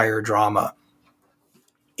vampire drama.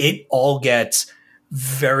 It all gets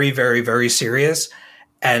very, very, very serious.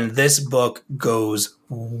 And this book goes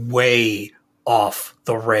way off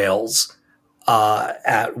the rails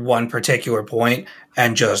at one particular point.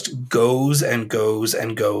 and just goes and goes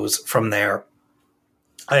and goes from there.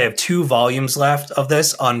 I have 2 volumes left of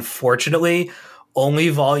this. Unfortunately, only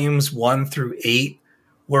volumes 1 through 8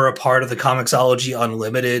 were a part of the Comixology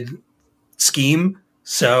Unlimited scheme.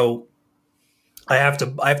 So I have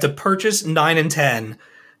to purchase 9 and 10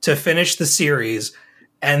 to finish the series,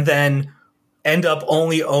 and then end up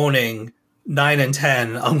only owning 9 and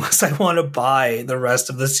 10 unless I want to buy the rest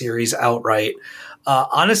of the series outright.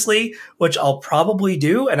 Honestly, which I'll probably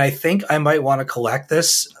do, and I think I might want to collect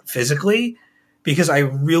this physically because I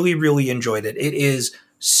really, really enjoyed it. It is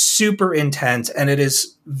super intense, and it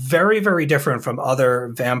is very, very different from other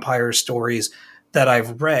vampire stories that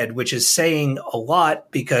I've read, which is saying a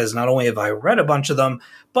lot because not only have I read a bunch of them,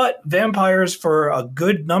 but vampires for a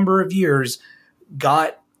good number of years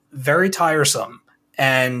got very tiresome.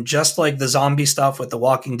 And just like the zombie stuff with The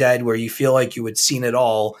Walking Dead, where you feel like you had seen it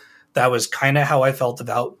all, that was kind of how I felt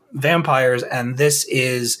about vampires. And this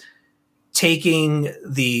is taking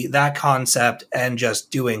that concept and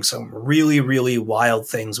just doing some really, really wild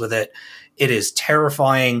things with it. It is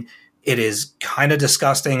terrifying. It is kind of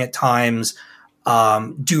disgusting at times.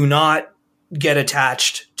 Do not get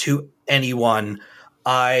attached to anyone.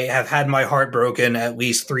 I have had my heart broken at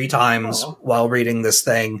least 3 times while reading this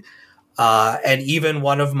thing. And even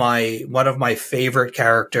one of my favorite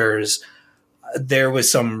characters, there was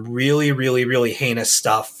some really, really, really heinous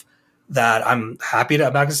stuff that I'm not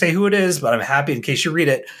going to say who it is, but I'm happy in case you read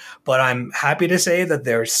it, but I'm happy to say that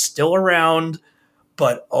they're still around.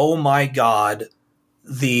 But oh my God,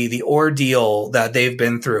 the ordeal that they've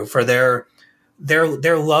been through for their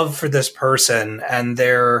love for this person and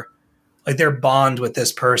their bond with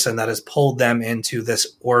this person that has pulled them into this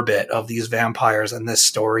orbit of these vampires and this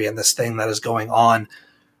story and this thing that is going on,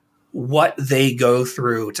 what they go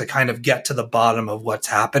through to kind of get to the bottom of what's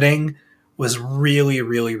happening was really,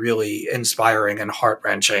 really, really inspiring and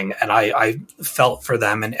heart-wrenching. And I felt for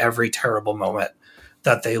them in every terrible moment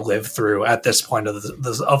that they lived through at this point of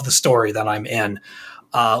the story that I'm in.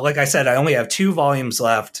 Like I said, I only have 2 volumes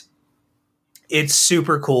left. It's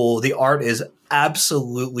super cool. The art is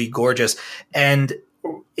absolutely gorgeous. And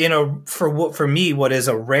for me, what is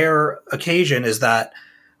a rare occasion is that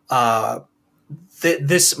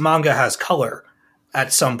this manga has color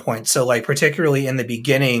at some point. So like particularly in the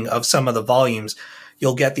beginning of some of the volumes,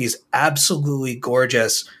 you'll get these absolutely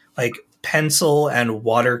gorgeous like pencil and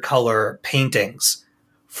watercolor paintings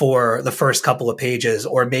for the first couple of pages,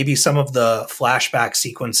 or maybe some of the flashback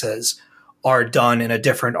sequences are done in a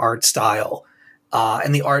different art style.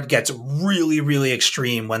 And the art gets really, really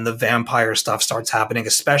extreme when the vampire stuff starts happening,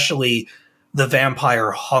 especially the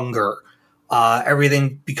vampire hunger.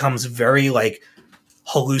 Everything becomes very like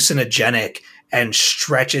hallucinogenic and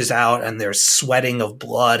stretches out, and there's sweating of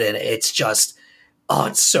blood, and it's just,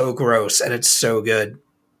 it's so gross and it's so good.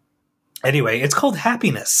 Anyway, it's called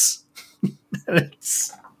Happiness.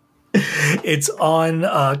 It's on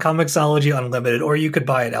Comixology Unlimited, or you could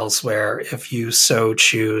buy it elsewhere if you so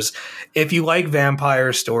choose. If you like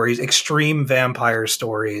vampire stories, extreme vampire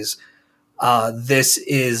stories, this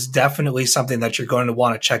is definitely something that you're going to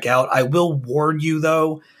want to check out. I will warn you,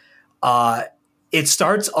 though, it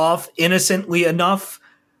starts off innocently enough,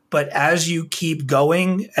 but as you keep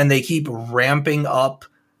going and they keep ramping up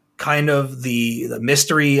kind of the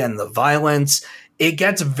mystery and the violence, it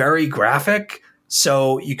gets very graphic.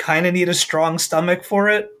 So you kind of need a strong stomach for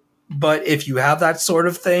it. But if you have that sort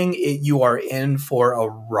of thing, you are in for a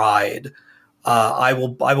ride. I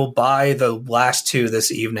will buy the last 2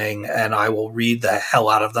 this evening, and I will read the hell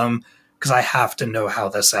out of them because I have to know how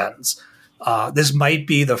this ends. This might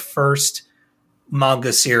be the first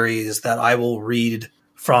manga series that I will read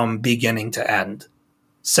from beginning to end.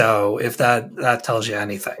 So if that tells you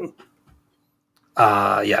anything.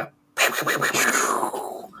 Yeah.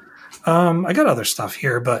 I got other stuff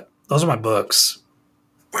here, but those are my books.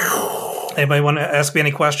 Anybody want to ask me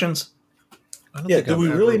any questions? Yeah, do we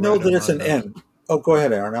really know that it's an end? Oh, go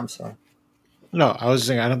ahead, Aaron. I'm sorry. No, I was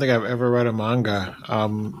saying I don't think I've ever read a manga.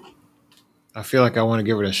 I feel like I want to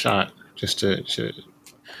give it a shot just to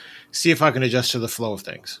see if I can adjust to the flow of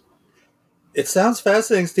things. It sounds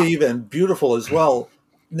fascinating, Steve, and beautiful as well.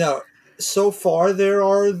 Now, so far there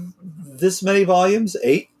are this many volumes,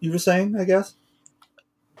 8, you were saying, I guess?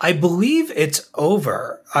 I believe it's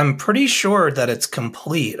over. I'm pretty sure that it's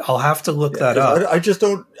complete. I'll have to look that up. I just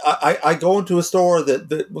don't. I go into a store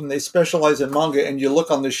that when they specialize in manga, and you look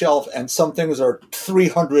on the shelf, and some things are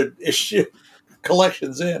 300 issue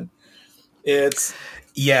collections in. It's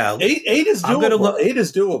 8 is doable. 8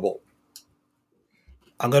 is doable.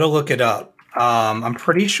 I'm gonna look it up. I'm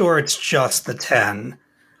pretty sure it's just the 10.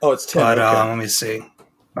 Oh, it's 10. But okay. let me see.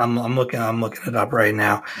 I'm looking it up right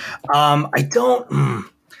now. I don't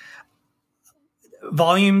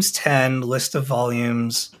volumes 10, list of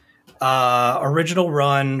volumes, original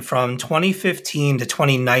run from 2015 to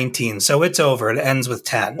 2019. So it's over. It ends with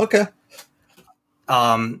 10. Okay.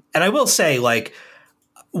 And I will say, like,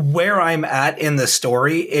 where I'm at in the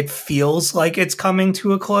story, it feels like it's coming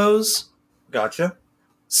to a close. Gotcha.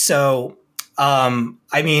 So,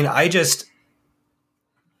 I mean,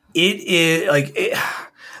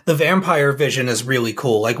 the vampire vision is really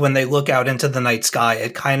cool. Like when they look out into the night sky,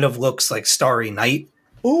 it kind of looks like Starry Night.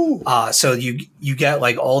 Ooh. So you get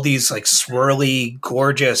like all these like swirly,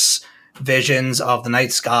 gorgeous visions of the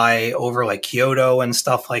night sky over like Kyoto and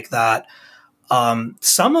stuff like that.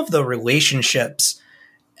 Some of the relationships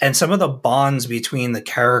and some of the bonds between the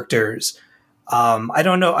characters, I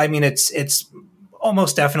don't know. I mean, it's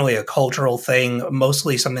almost definitely a cultural thing,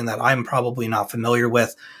 mostly something that I'm probably not familiar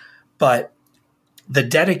with, but the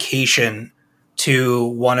dedication to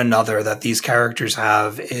one another that these characters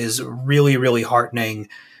have is really, really heartening.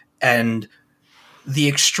 And the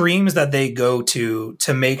extremes that they go to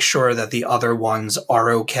make sure that the other ones are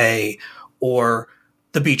okay, or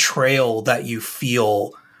the betrayal that you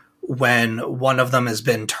feel when one of them has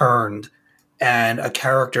been turned and a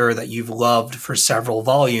character that you've loved for several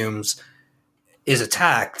volumes is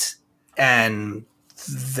attacked and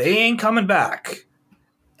they ain't coming back.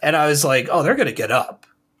 And I was like, oh, they're going to get up.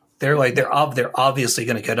 They're obviously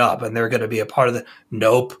going to get up and they're going to be a part of the.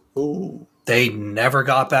 Nope. Ooh. They never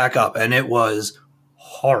got back up. And it was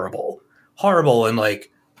horrible in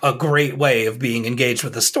like a great way of being engaged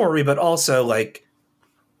with the story, but also like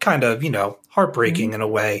kind of, heartbreaking in a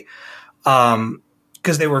way.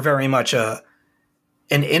 Because they were very much an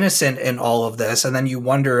innocent in all of this. And then you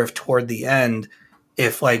wonder if toward the end,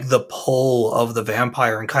 if like the pull of the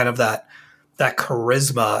vampire and kind of that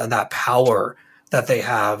charisma and that power that they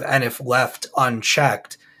have, and if left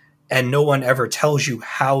unchecked and no one ever tells you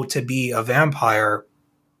how to be a vampire,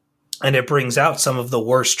 and it brings out some of the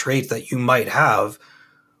worst traits that you might have,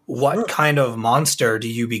 what kind of monster do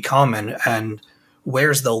you become, and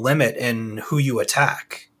where's the limit in who you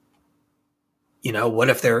attack? What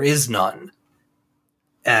if there is none?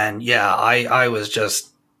 And yeah, I was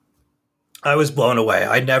blown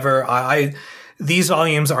away. These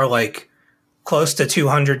volumes are like close to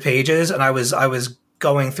 200 pages, and I was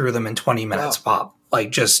going through them in 20 minutes pop,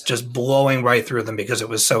 like just blowing right through them because it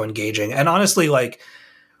was so engaging. And honestly, like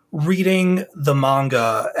reading the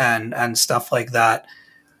manga and stuff like that,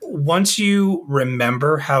 once you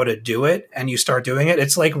remember how to do it and you start doing it,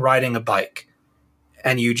 it's like riding a bike,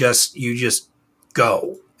 and you just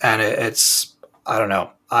go, and it's I don't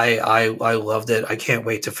know. I loved it. I can't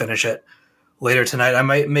wait to finish it later tonight. I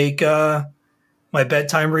might make my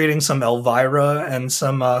bedtime reading some Elvira and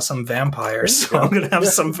some vampires. So I'm gonna have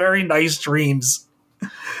some very nice dreams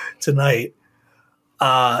tonight.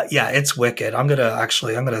 Yeah, it's wicked. I'm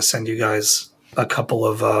gonna send you guys a couple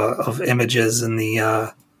of images in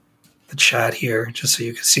the chat here, just so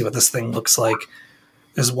you can see what this thing looks like.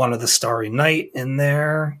 There's one of the Starry Night in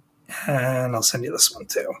there, and I'll send you this one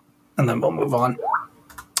too, and then we'll move on.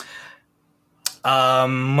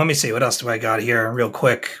 Let me see, what else do I got here real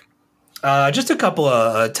quick. Just a couple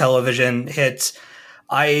of television hits.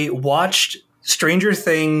 I watched Stranger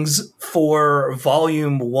Things for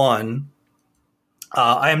Volume 1.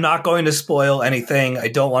 I am not going to spoil anything. I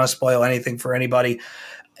don't want to spoil anything for anybody.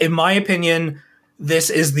 In my opinion,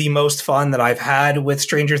 this is the most fun that I've had with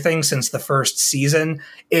Stranger Things since the first season.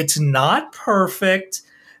 It's not perfect.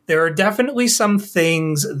 There are definitely some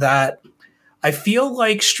things that I feel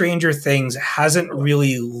like Stranger Things hasn't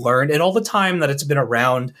really learned, and all the time that it's been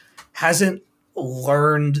around, hasn't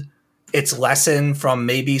learned its lesson from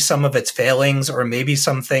maybe some of its failings, or maybe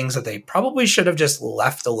some things that they probably should have just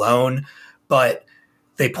left alone. But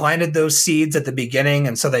they planted those seeds at the beginning,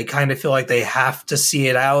 and so they kind of feel like they have to see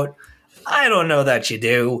it out. I don't know that you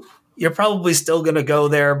do. You're probably still going to go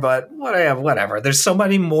there, but whatever. There's so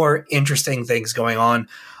many more interesting things going on.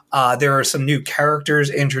 There are some new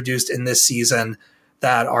characters introduced in this season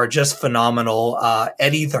that are just phenomenal.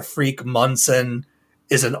 Eddie the Freak Munson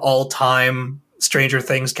is an all-time Stranger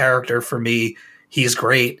Things character for me. He's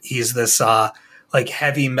great. He's this like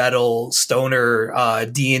heavy metal stoner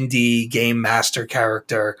D&D game master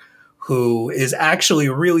character who is actually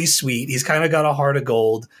really sweet. He's kind of got a heart of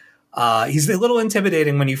gold. He's a little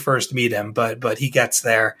intimidating when you first meet him, but he gets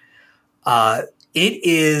there. It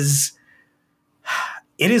is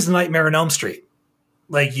Nightmare on Elm Street.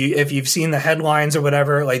 Like if you've seen the headlines or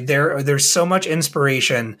whatever, like there's so much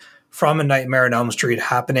inspiration from A Nightmare on Elm Street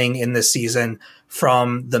happening in this season,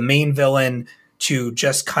 from the main villain to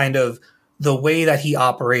just kind of the way that he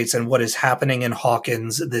operates and what is happening in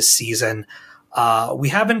Hawkins this season. We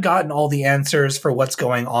haven't gotten all the answers for what's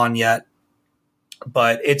going on yet,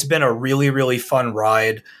 but it's been a really, really fun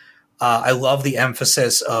ride. I love the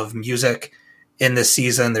emphasis of music in this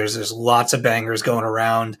season. There's lots of bangers going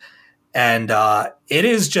around. And it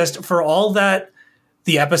is just, for all that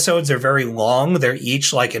the episodes are very long, they're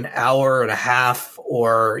each like an hour and a half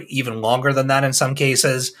or even longer than that in some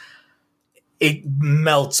cases. It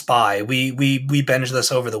melts by. We binged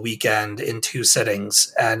this over the weekend in 2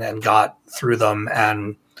 sittings and got through them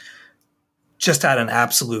and just had an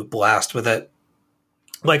absolute blast with it.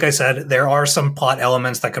 Like I said, there are some plot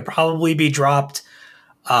elements that could probably be dropped,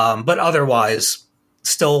 but otherwise,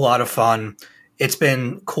 still a lot of fun. It's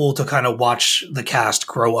been cool to kind of watch the cast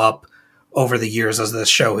grow up over the years as this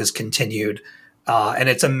show has continued. And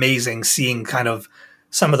it's amazing seeing kind of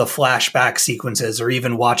some of the flashback sequences or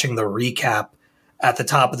even watching the recap at the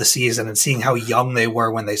top of the season and seeing how young they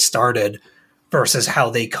were when they started versus how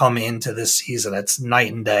they come into this season. It's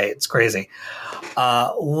night and day. It's crazy.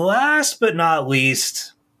 Last but not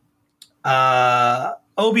least, Obi-Wan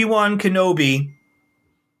Kenobi,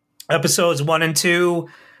 episodes 1 and 2.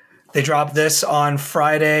 They dropped this on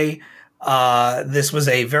Friday. This was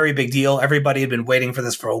a very big deal. Everybody had been waiting for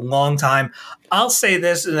this for a long time. I'll say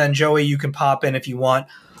this, and then Joey, you can pop in if you want.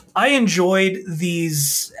 I enjoyed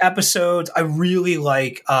these episodes. I really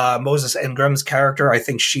like Moses Ingram's character. I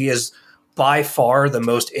think she is by far the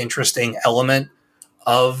most interesting element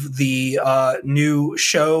of the new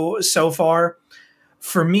show so far.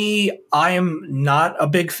 For me, I am not a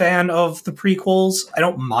big fan of the prequels. I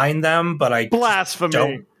don't mind them, but I Blasphemy.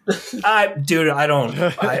 don't. I don't.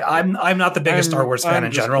 I'm not the biggest Star Wars fan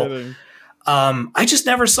in general. Kidding. I just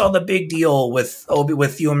never saw the big deal with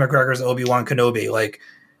Ewan McGregor's Obi-Wan Kenobi. Like,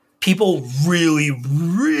 people really,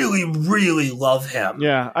 really, really love him.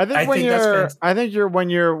 Yeah, I think when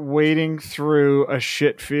you're wading through a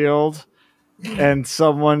shit field and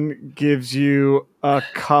someone gives you a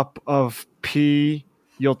cup of pee,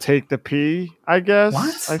 you'll take the pee, I guess.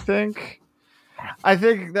 What? I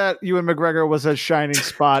think that Ewan McGregor was a shining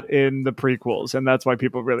spot in the prequels, and that's why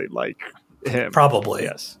people really like him. Probably.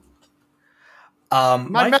 Yes.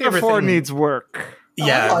 My metaphor needs work.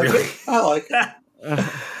 Yeah, I like it.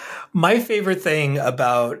 My favorite thing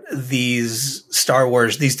about these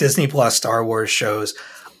Disney Plus Star Wars shows,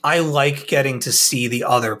 I like getting to see the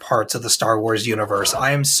other parts of the Star Wars universe.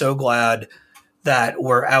 I am so glad that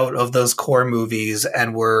we're out of those core movies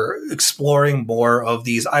and we're exploring more of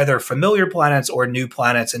these either familiar planets or new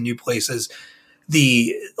planets and new places.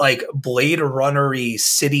 The like Blade Runner-y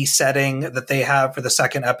city setting that they have for the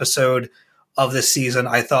second episode of this season,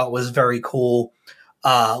 I thought was very cool.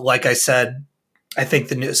 Like I said, I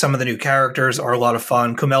think some of the new characters are a lot of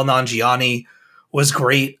fun. Kumail Nanjiani was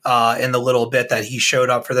great in the little bit that he showed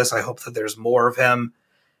up for this. I hope that there's more of him.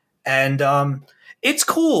 And it's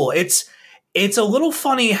cool. It's a little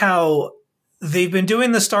funny how they've been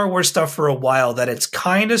doing the Star Wars stuff for a while, that it's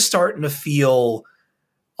kind of starting to feel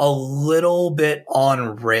a little bit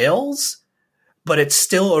on rails, but it's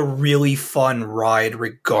still a really fun ride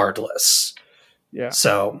regardless. Yeah.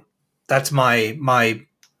 So that's my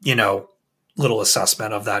little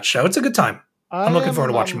assessment of that show. It's a good time. I'm looking forward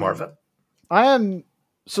to watching more of it.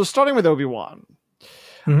 So starting with Obi-Wan.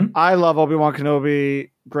 Mm-hmm. I love Obi-Wan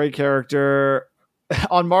Kenobi. Great character.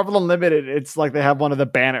 On Marvel Unlimited, it's like they have one of the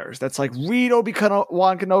banners that's like, read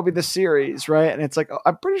Obi-Wan Kenobi, the series, right? And it's like,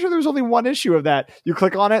 I'm pretty sure there's only one issue of that. You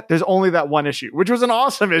click on it, there's only that one issue, which was an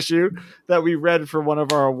awesome issue that we read for one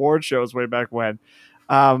of our award shows way back when.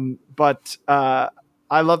 But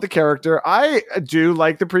I love the character. I do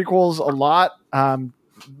like the prequels a lot,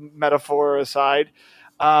 metaphor aside.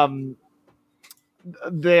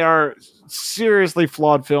 They are seriously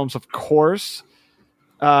flawed films, of course.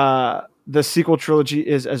 The sequel trilogy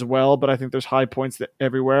is as well, but I think there's high points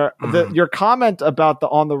everywhere. Your comment about the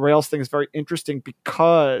on the rails thing is very interesting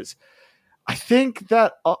because I think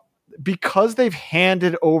that because they've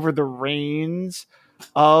handed over the reins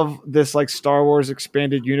of this like Star Wars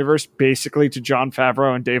expanded universe basically to Jon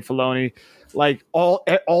Favreau and Dave Filoni, like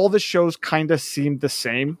all the shows kind of seemed the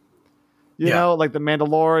same. You know, like the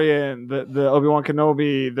Mandalorian, the Obi-Wan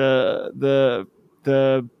Kenobi, the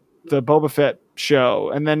Boba Fett show,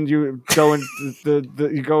 and then you go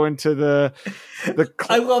into the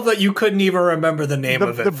I love that you couldn't even remember the name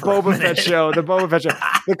of it. The Boba Fett show,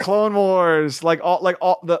 the Clone Wars,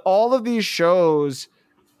 all of these shows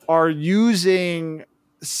are using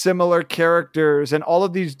similar characters, and all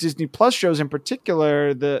of these Disney Plus shows in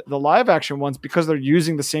particular, the live action ones, because they're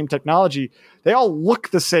using the same technology, they all look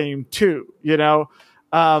the same too, you know?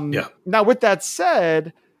 Now with that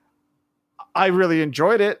said, I really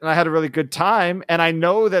enjoyed it and I had a really good time. And I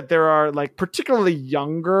know that there are like particularly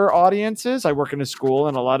younger audiences. I work in a school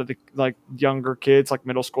and a lot of the like younger kids, like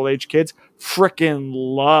middle school age kids, freaking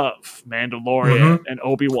love Mandalorian and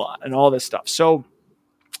Obi-Wan and all this stuff. So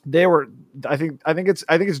they were, I think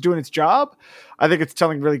it's doing its job. I think it's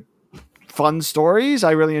telling really fun stories.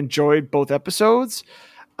 I really enjoyed both episodes.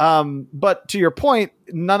 But to your point,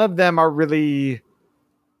 none of them are really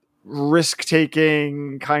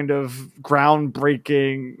risk-taking, kind of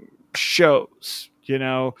groundbreaking shows, you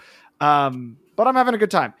know? But I'm having a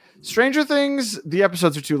good time. Stranger Things, the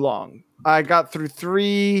episodes are too long. I got through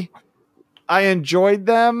 3. I enjoyed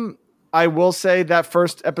them. I will say that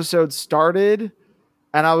first episode started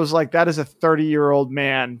and I was like, that is a 30-year-old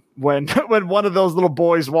man. When one of those little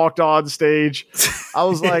boys walked on stage, I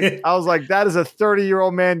was like, that is a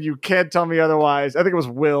 30-year-old man. You can't tell me otherwise. I think it was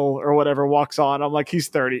Will or whatever walks on. I'm like, he's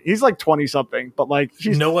 30. He's like 20 something, but like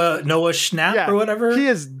he's Noah Schnapp or whatever. He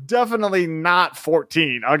is definitely not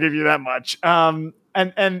 14. I'll give you that much. And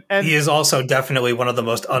he is also definitely one of the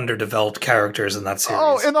most underdeveloped characters in that series.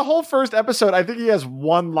 Oh, in the whole first episode, I think he has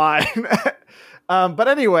one line. But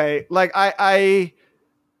anyway, like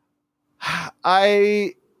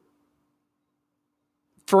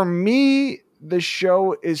for me, the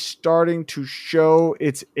show is starting to show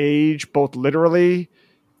its age, both literally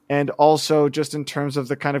and also just in terms of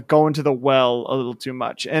the kind of going to the well a little too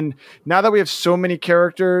much. And now that we have so many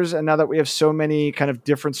characters and now that we have so many kind of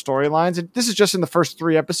different storylines, and this is just in the first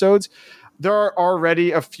 3 episodes, there are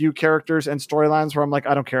already a few characters and storylines where I'm like,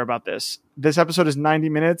 I don't care about this. This episode is 90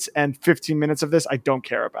 minutes and 15 minutes of this I don't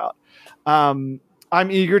care about. I'm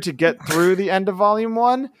eager to get through the end of volume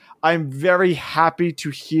 1. I'm very happy to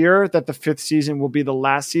hear that the 5th season will be the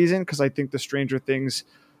last season because I think the Stranger Things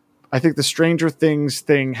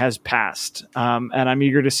thing has passed. And I'm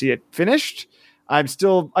eager to see it finished. I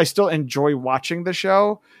still enjoy watching the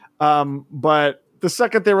show. But the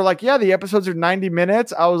second they were like, yeah, the episodes are 90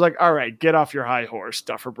 minutes, I was like, all right, get off your high horse,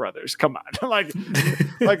 Duffer Brothers. Come on. like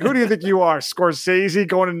who do you think you are? Scorsese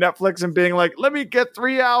going to Netflix and being like, let me get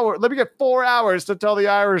 4 hours to tell The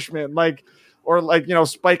Irishman. Or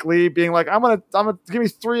Spike Lee being like, I'm gonna give me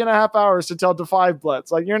 3.5 hours to tell Da 5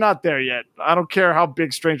 Bloods. Like, you're not there yet. I don't care how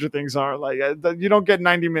big Stranger Things are. Like, you don't get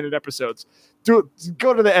 90-minute episodes. Go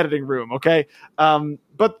to the editing room, okay?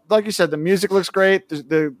 But like you said, the music looks great.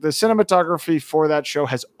 The cinematography for that show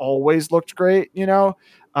has always looked great. You know,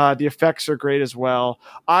 the effects are great as well.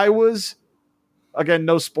 I was, again,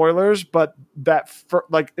 no spoilers, but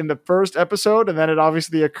like in the first episode, and then it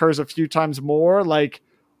obviously occurs a few times more, like.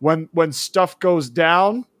 When stuff goes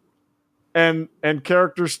down and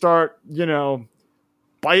characters start, biting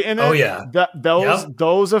it. Oh yeah.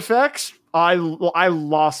 Those effects, I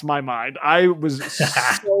lost my mind. I was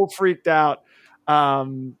so freaked out.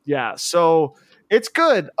 So it's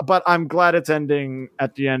good, but I'm glad it's ending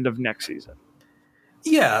at the end of next season.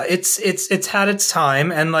 Yeah, it's had its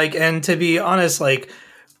time and to be honest,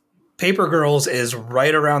 Paper Girls is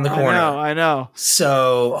right around the corner. I know.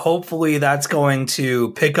 So hopefully that's going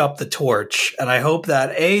to pick up the torch. And I hope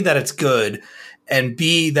that A, that it's good, and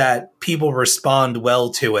B, that people respond well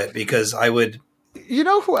to it, because I would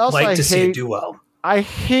who else like to see it do well. I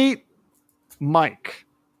hate Mike.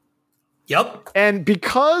 Yep. And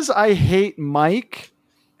because I hate Mike,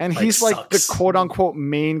 and Mike he's like sucks. the quote unquote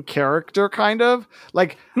main character, kind of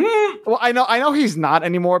like, well, I know he's not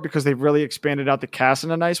anymore because they've really expanded out the cast in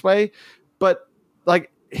a nice way, but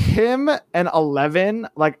like him and 11,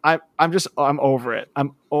 like I'm over it.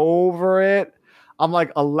 I'm over it. I'm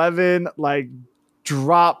like, 11, like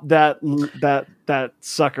drop that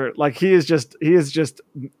sucker. Like he is just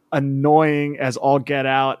annoying as all get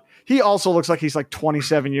out. He also looks like he's like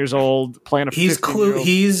 27 years old playing a 15-year-old.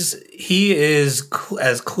 He is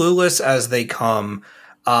as clueless as they come.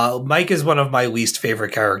 Mike is one of my least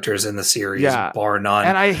favorite characters in the series, bar none.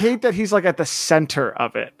 And I hate that he's like at the center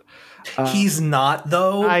of it. He's not,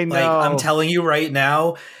 though. I know. I'm telling you right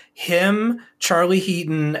now, him, Charlie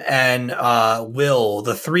Heaton, and Will,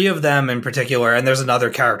 the 3 of them in particular, and there's another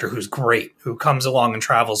character who's great, who comes along and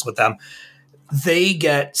travels with them. They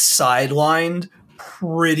get sidelined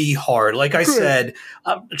pretty hard. Like I said,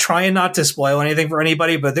 I'm trying not to spoil anything for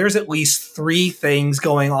anybody, but there's at least 3 things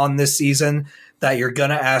going on this season that you're going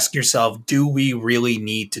to ask yourself, do we really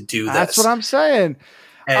need to do this? That's what I'm saying.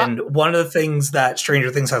 And one of the things that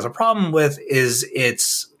Stranger Things has a problem with is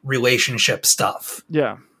its relationship stuff.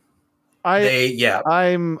 Yeah. Well,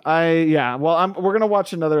 we're gonna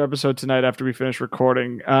watch another episode tonight after we finish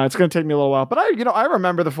recording. It's gonna take me a little while, but I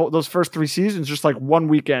remember those first 3 seasons just like one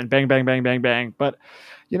weekend, bang, bang, bang, bang, bang. But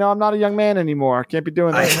I'm not a young man anymore. I can't be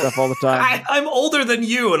doing that stuff all the time. I'm older than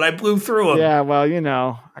you, and I blew through them. Yeah, well,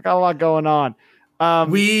 I got a lot going on.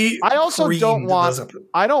 I also don't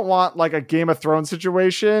want like a Game of Thrones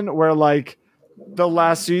situation where like the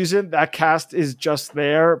last season that cast is just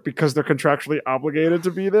there because they're contractually obligated to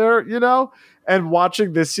be there, and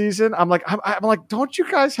watching this season I'm like don't you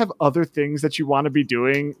guys have other things that you want to be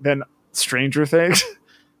doing than Stranger Things?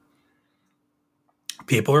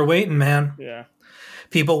 People are waiting, man. Yeah,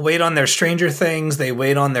 people wait on their Stranger Things, they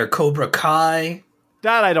wait on their Cobra Kai.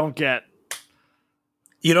 That I don't get.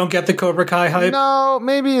 You don't get the Cobra Kai hype? No,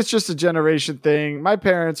 maybe it's just a generation thing. My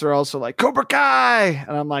parents are also like, Cobra Kai!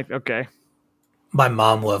 And I'm like, okay. My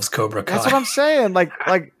mom loves Cobra Kai. That's what I'm saying. Like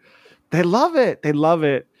they love it. They love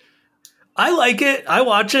it. I like it. I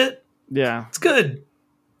watch it. Yeah. It's good.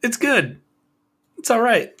 It's good. It's all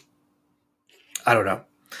right. I don't know.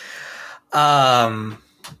 I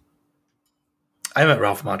met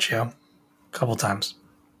Ralph Macchio a couple times.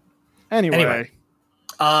 Anyway.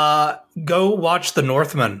 Go watch The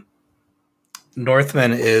Northman.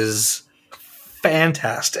 Northman is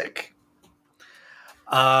fantastic.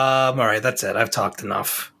 All right, that's it. I've talked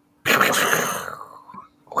enough.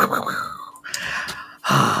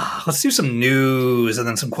 Let's do some news and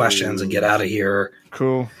then some questions and get out of here.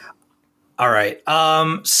 Cool. All right.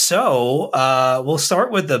 So we'll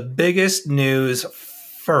start with the biggest news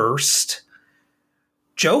first.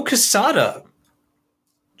 Joe Quesada.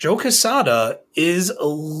 Joe Quesada is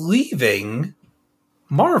leaving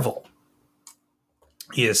Marvel.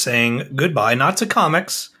 He is saying goodbye, not to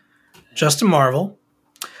comics, just to Marvel.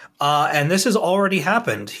 And this has already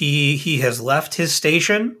happened. He has left his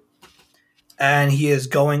station, and he is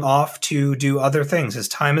going off to do other things. His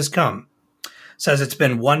time has come. Says it's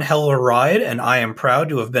been one hell of a ride, and I am proud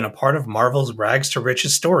to have been a part of Marvel's rags to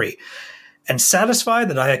riches story, and satisfied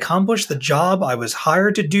that I accomplished the job I was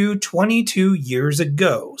hired to do 22 years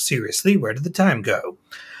ago. Seriously, where did the time go?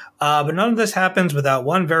 But none of this happens without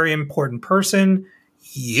one very important person,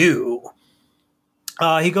 you.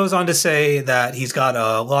 He goes on to say that he's got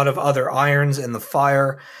a lot of other irons in the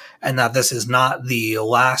fire and that this is not the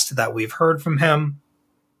last that we've heard from him.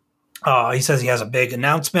 He says he has a big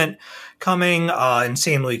announcement coming,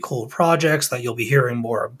 insanely cool projects that you'll be hearing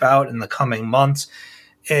more about in the coming months,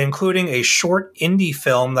 including a short indie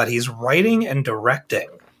film that he's writing and directing.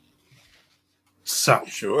 So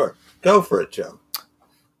sure, go for it, Joe.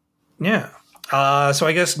 Yeah. So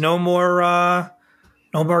I guess no more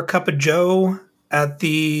Cup of Joe at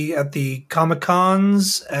the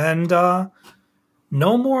Comic-Cons, and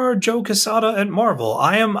no more Joe Quesada at Marvel.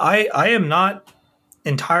 I am not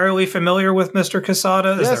entirely familiar with Mr.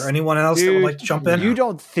 Quesada. Is there anyone else that would like to jump in? You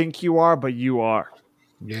don't think you are, but you are.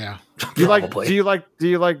 Yeah. Do you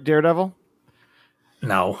like Daredevil?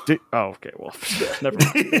 No. Okay. Well, never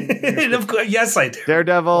mind. Of course, yes, I do.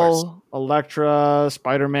 Daredevil, Elektra,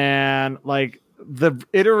 Spider-Man, like the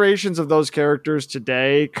iterations of those characters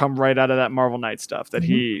today come right out of that Marvel Knight stuff that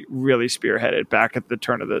he really spearheaded back at the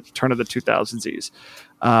turn of the 2000s.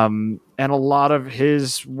 And a lot of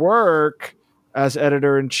his work as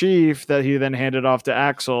editor in chief that he then handed off to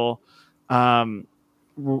Axel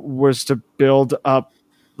was to build up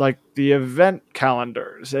like the event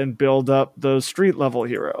calendars and build up those street level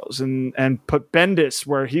heroes and put Bendis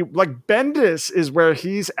where Bendis is where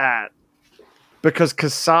he's at because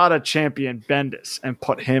Quesada championed Bendis and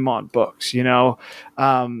put him on books, So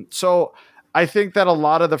I think that a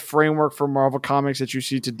lot of the framework for Marvel Comics that you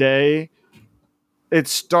see today, it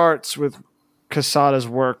starts with Quesada's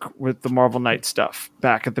work with the Marvel Knight stuff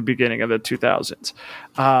back at the beginning of the 2000s.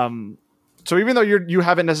 So even though you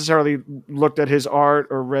haven't necessarily looked at his art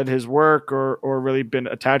or read his work or really been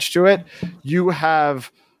attached to it, you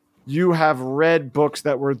have read books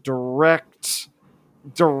that were direct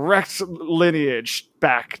lineage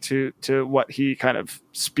back to what he kind of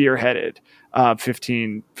spearheaded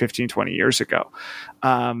 15, 20 years ago.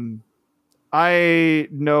 I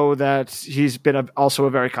know that he's been also a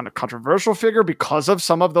very kind of controversial figure because of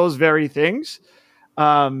some of those very things.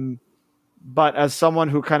 But as someone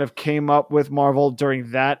who kind of came up with Marvel during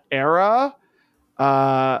that era,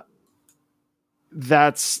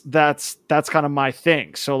 that's kind of my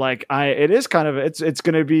thing. So like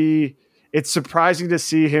it's surprising to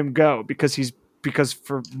see him go because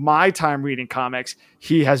for my time reading comics,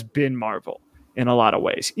 he has been Marvel in a lot of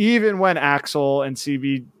ways. Even when Axel and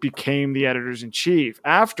CB became the editors in chief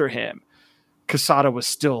after him, Quesada was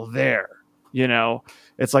still there. You know,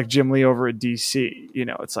 it's like Jim Lee over at DC. You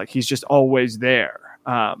know, it's like he's just always there.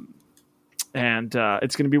 And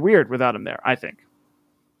it's going to be weird without him there, I think.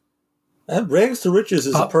 Rags to riches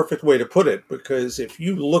is a perfect way to put it, because if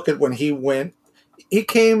you look at when he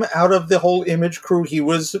came out of the whole Image crew. He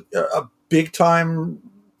was a big-time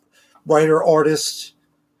writer, artist.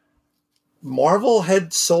 Marvel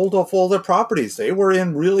had sold off all their properties. They were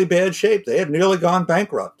in really bad shape. They had nearly gone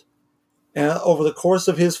bankrupt. And over the course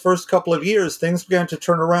of his first couple of years, things began to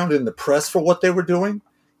turn around in the press for what they were doing,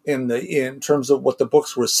 in terms of what the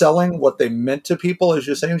books were selling, what they meant to people. As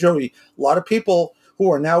you're saying, Joey, a lot of people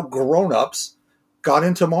who are now grown-ups got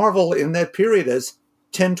into Marvel in that period as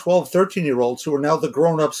 10, 12, 13-year-olds who are now the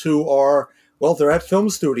grown-ups who are, well, they're at film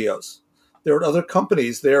studios. They're at other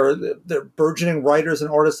companies. They're burgeoning writers and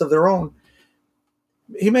artists of their own.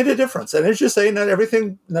 He made a difference. And as you say, not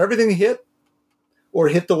everything hit or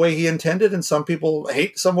hit the way he intended, and some people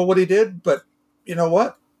hate some of what he did, but you know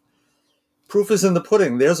what? Proof is in the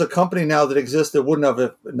pudding. There's a company now that exists that wouldn't have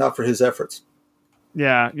it not for his efforts.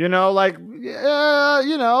 Yeah, like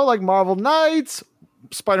Marvel Knights,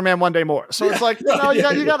 Spider-Man One Day More. So it's like, you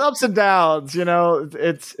got ups and downs,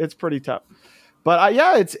 it's pretty tough. But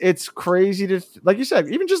it's crazy to, like you said,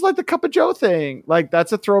 even just like the Cup of Joe thing, like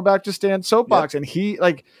that's a throwback to Stan's soapbox. Yep. And he,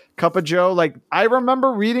 like, Cup of Joe, like I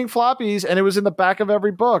remember reading floppies and it was in the back of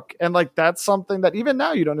every book. And like, that's something that even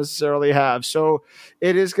now you don't necessarily have. So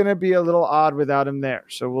it is going to be a little odd without him there.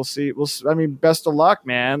 So we'll see. I mean, best of luck,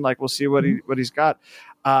 man. Like we'll see what he's got.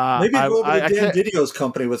 Maybe go over to Dan Didio's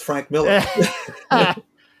company with Frank Miller.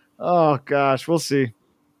 Oh gosh, we'll see.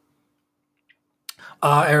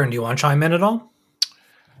 Aaron, do you want to chime in at all?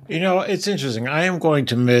 It's interesting. I am going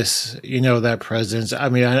to miss, that presence. I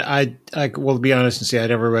mean, I will be honest and say I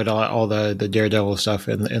never read all the Daredevil stuff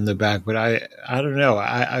in the back, but I don't know.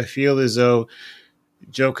 I feel as though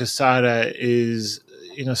Joe Quesada is,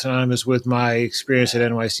 synonymous with my experience at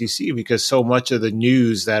NYCC, because so much of the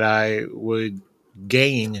news that I would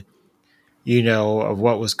gain, of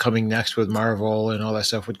what was coming next with Marvel and all that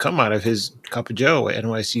stuff would come out of his Cup of Joe at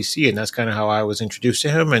NYCC. And that's kind of how I was introduced to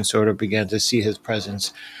him and sort of began to see his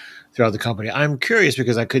presence throughout the company. I'm curious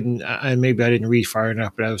because maybe I didn't read far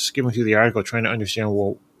enough, but I was skimming through the article trying to understand,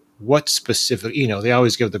 well, what specific, they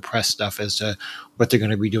always give the press stuff as to what they're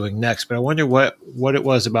going to be doing next. But I wonder what it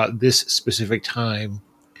was about this specific time,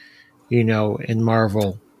 in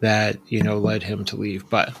Marvel that, led him to leave.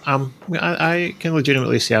 But I can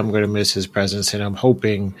legitimately say I'm going to miss his presence, and I'm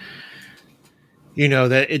hoping,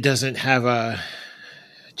 that it doesn't have a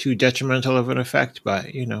too detrimental of an effect. But,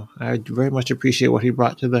 I very much appreciate what he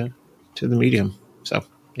brought to the medium. So,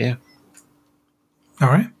 yeah. All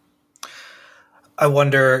right. I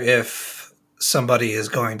wonder if somebody is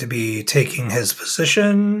going to be taking his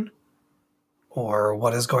position or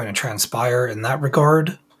what is going to transpire in that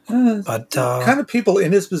regard. But kind of people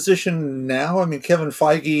in his position now. I mean, Kevin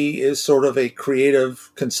Feige is sort of a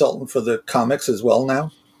creative consultant for the comics as well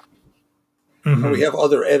now. Mm-hmm. We have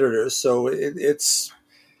other editors, so it's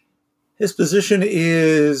his position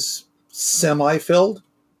is semi-filled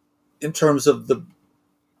in terms of the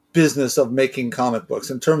business of making comic books.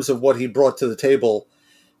 In terms of what he brought to the table,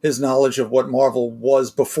 his knowledge of what Marvel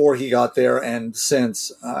was before he got there and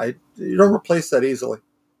since, you don't replace that easily.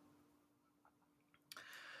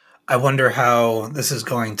 I wonder how this is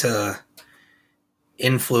going to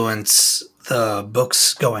influence the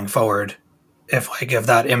books going forward, if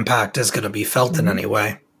that impact is going to be felt in any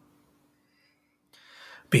way.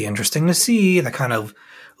 Be interesting to see. That kind of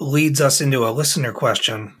leads us into a listener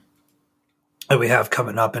question that we have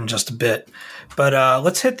coming up in just a bit. But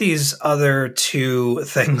let's hit these other two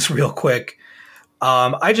things real quick.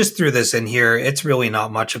 I just threw this in here. It's really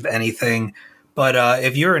not much of anything. But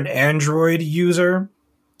if you're an Android user,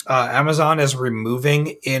 Amazon is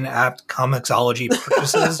removing in-app Comixology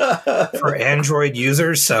purchases for Android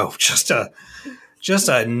users. So just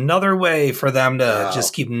another way for them to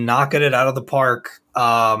just keep knocking it out of the park.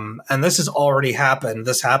 And this has already happened.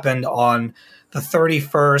 This happened on the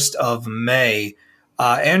 31st of May.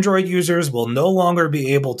 Android users will no longer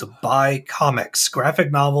be able to buy comics,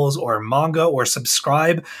 graphic novels, or manga, or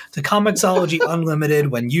subscribe to Comixology Unlimited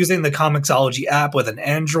when using the Comixology app with an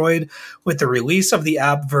Android with the release of the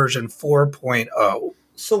app version 4.0.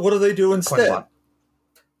 So what do they do instead?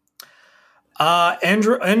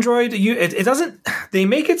 Android, it doesn't. They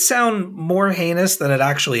make it sound more heinous than it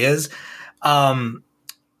actually is.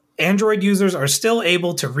 Android users are still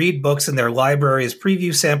able to read books in their libraries,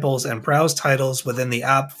 preview samples, and browse titles within the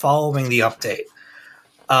app following the update.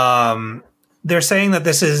 They're saying that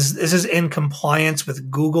this is in compliance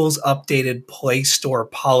with Google's updated Play Store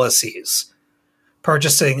policies,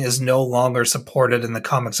 purchasing is no longer supported in the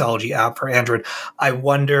Comixology app for Android. I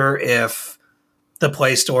wonder if the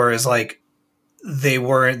Play Store is like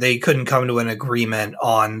they couldn't come to an agreement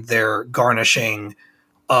on their garnishing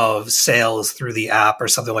of sales through the app or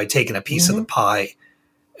something, like taking a piece of the pie,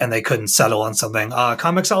 and they couldn't settle on something.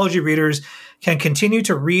 Comixology readers can continue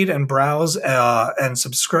to read and browse, and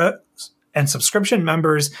subscription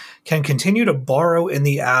members can continue to borrow in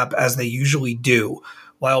the app as they usually do.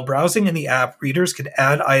 While browsing in the app, readers can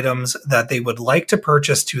add items that they would like to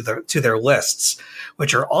purchase to their lists,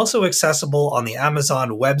 which are also accessible on the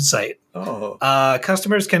Amazon website.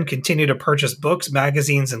 Customers can continue to purchase books,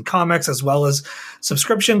 magazines, and comics, as well as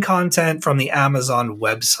subscription content from the Amazon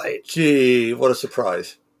website. Gee, what a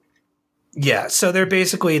surprise! Yeah, so they're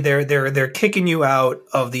basically they're kicking you out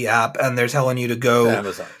of the app, and they're telling you to go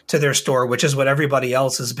Amazon. to their store, which is what everybody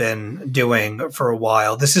else has been doing for a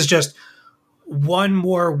while. This is just one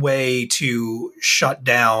more way to shut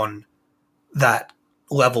down that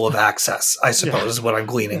level of access, I suppose, is what I'm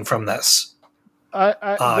gleaning from this.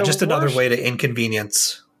 Just another way to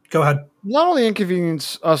inconvenience. Go ahead. Not only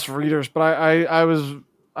inconvenience us readers, but I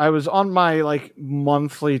was on my like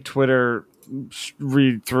monthly Twitter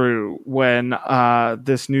read through when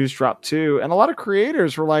this news dropped too, and a lot of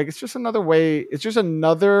creators were like, it's just another way, it's just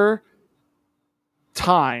another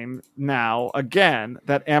time now again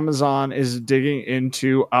that Amazon is digging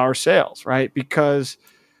into our sales, right? Because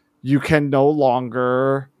you can no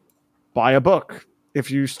longer buy a book if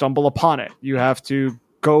you stumble upon it. You have to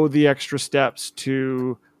go the extra steps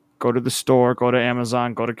to go to the store, go to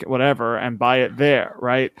Amazon, go to whatever, and buy it there,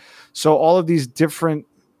 right? So all of these different,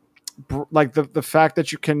 like the fact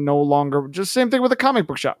that you can no longer, just same thing with a comic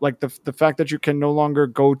book shop, like the fact that you can no longer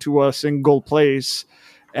go to a single place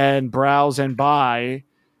and browse and buy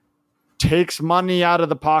takes money out of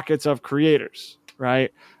the pockets of creators,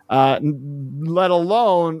 right? Let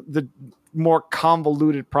alone the more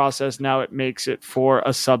convoluted process now it makes it for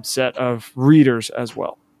a subset of readers as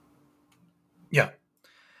well. Yeah.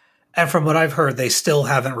 And from what I've heard, they still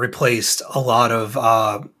haven't replaced a lot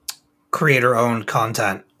of creator-owned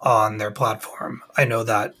content on their platform. I know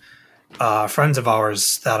that friends of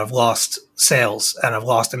ours that have lost sales and have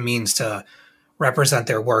lost a means to represent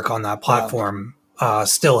their work on that platform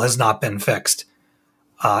still has not been fixed.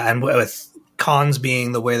 And with cons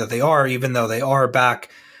being the way that they are, even though they are back,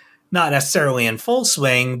 not necessarily in full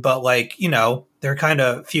swing, but like, you know, they're kind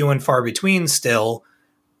of few and far between still.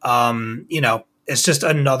 You know, it's just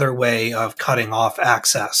another way of cutting off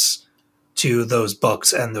access to those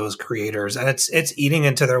books and those creators. And it's eating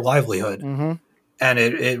into their livelihood. Mm-hmm. And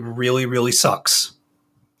it really, really sucks.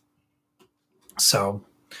 So,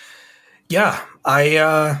 yeah,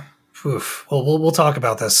 we'll talk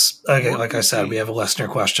about this. Like I said, we have a listener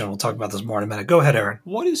question. We'll talk about this more in a minute. Go ahead, Aaron.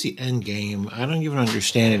 What is the end game? I don't even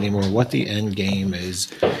understand anymore what the end game is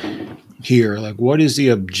here. Like, what is the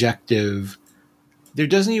objective? There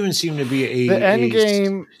doesn't even seem to be the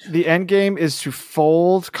end game is to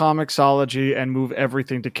fold Comixology and move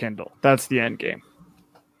everything to Kindle. That's the end game.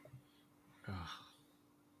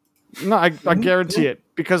 No, I guarantee it,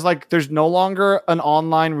 because like there's no longer an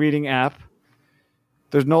online reading app.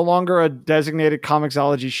 There's no longer a designated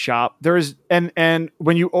Comixology shop. There is, and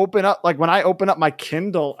when you open up, like when I open up my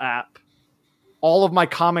Kindle app, all of my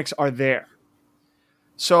comics are there.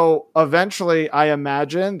 So eventually, I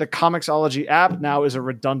imagine the Comixology app now is a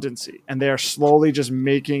redundancy, and they are slowly just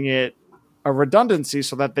making it a redundancy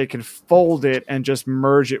so that they can fold it and just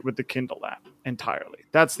merge it with the Kindle app entirely.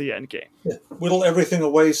 That's the end game. Yeah. Whittle everything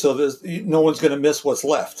away so there's no one's going to miss what's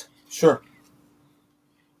left. Sure.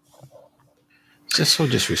 Just so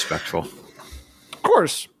disrespectful. Of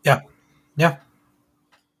course. Yeah.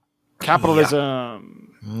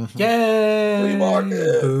 Capitalism. Yeah. Free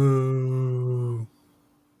market. Boo.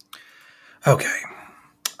 Okay.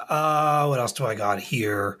 What else do I got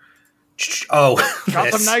here? Oh,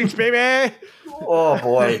 Gotham Knights, baby. Oh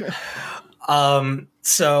boy.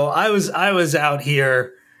 So I was out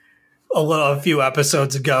here a few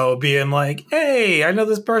episodes ago being like, hey, I know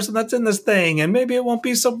this person that's in this thing, and maybe it won't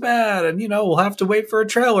be so bad, and we'll have to wait for a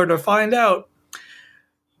trailer to find out.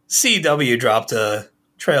 CW dropped a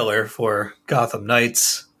trailer for Gotham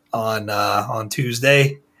Knights on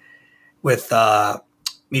Tuesday with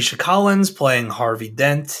Misha Collins playing Harvey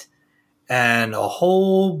Dent and a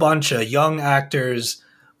whole bunch of young actors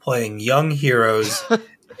playing young heroes.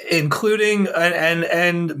 Including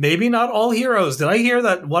and maybe not all heroes. Did I hear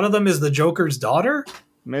that one of them is the Joker's daughter?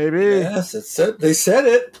 Maybe. Yes, they said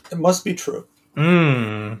it. It must be true.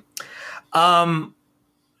 I don't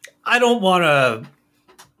want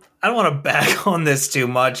to back on this too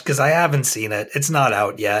much because I haven't seen it. It's not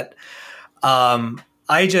out yet. The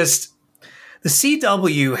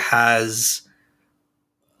CW has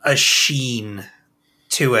a sheen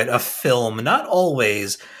to it, a film, not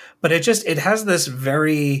always, but it has this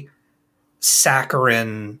very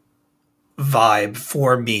saccharine vibe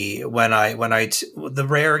for me when the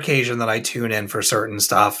rare occasion that I tune in for certain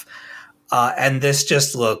stuff. And this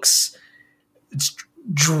just looks, it's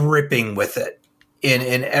dripping with it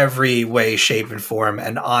in every way, shape, and form.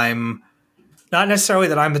 And I'm not necessarily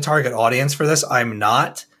that I'm the target audience for this. I'm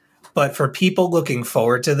not. But for people looking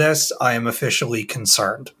forward to this, I am officially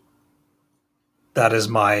concerned. That is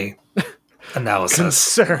my analysis.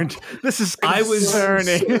 Concerned. This is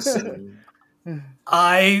concerning.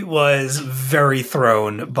 I was very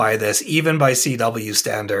thrown by this, even by CW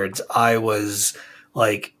standards. I was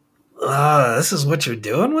like, this is what you're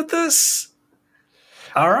doing with this?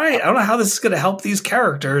 All right. I don't know how this is going to help these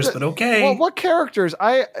characters, but okay. Well, what characters?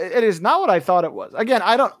 It is not what I thought it was. Again,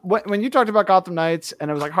 when you talked about Gotham Knights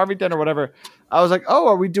and it was like Harvey Dent or whatever, I was like, oh,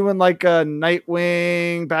 are we doing like a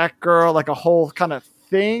Nightwing, Batgirl, like a whole kind of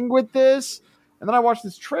thing with this? And then I watched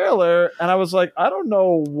this trailer and I was like, I don't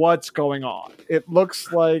know what's going on. It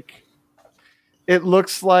looks like like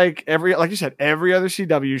you said, every other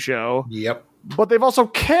CW show. Yep. But they've also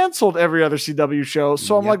canceled every other CW show.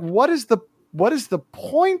 So I'm like, what is the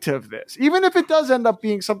point of this? Even if it does end up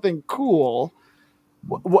being something cool,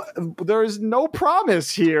 there is no promise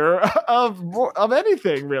here of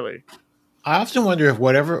anything really. I often wonder if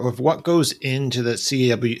what goes into the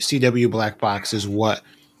CW black box is what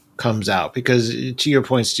comes out. Because to your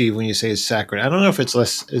point, Steve, when you say it's saccharine, I don't know if it's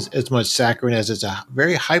as much saccharine as it's a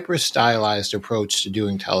very hyper stylized approach to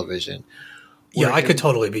doing television. Yeah, I could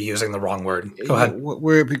totally be using the wrong word. Go ahead.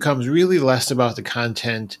 Where it becomes really less about the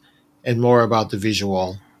content and more about the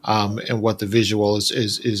visual, and what the visual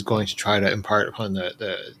is going to try to impart upon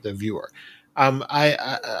the viewer.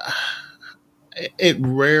 It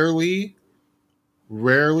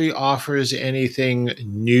rarely offers anything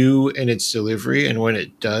new in its delivery, and when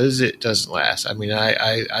it doesn't last. I mean,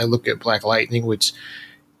 I look at Black Lightning, which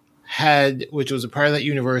was a part of that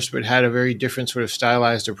universe, but had a very different sort of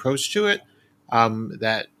stylized approach to it,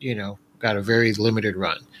 that got a very limited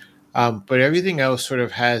run. But everything else sort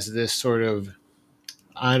of has this sort of,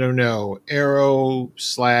 I don't know, Arrow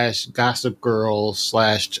 / Gossip Girl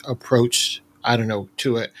 / approach, I don't know,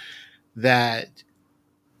 to it, that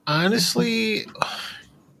honestly,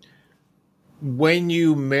 when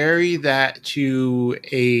you marry that to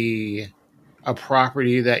a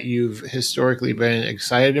property that you've historically been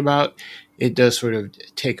excited about, it does sort of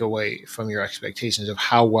take away from your expectations of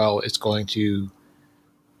how well it's going to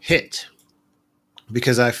hit.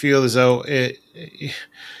 Because I feel as though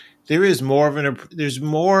there's more of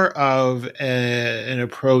an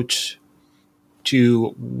approach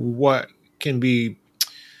to what can be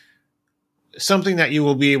something that you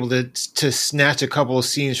will be able to snatch a couple of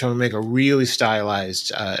scenes from and make a really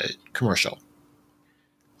stylized commercial,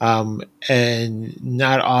 and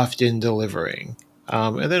not often delivering.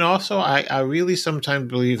 And then also, I really sometimes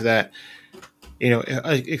believe that,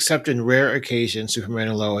 except in rare occasions, Superman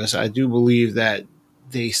and Lois, I do believe that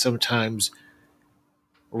they sometimes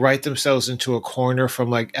write themselves into a corner from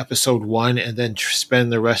like episode 1 and then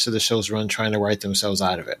spend the rest of the show's run trying to write themselves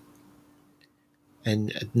out of it.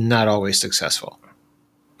 And not always successful.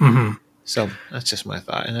 Mm-hmm. So that's just my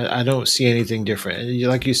thought. And I don't see anything different.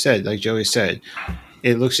 Like you said, like Joey said,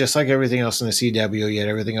 it looks just like everything else in the CW, yet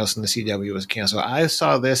everything else in the CW was canceled. I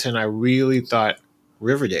saw this and I really thought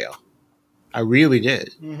Riverdale. I really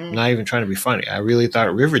did. Mm-hmm. I'm not even trying to be funny. I really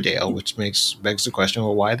thought Riverdale, which begs the question,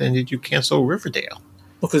 well, why then did you cancel Riverdale?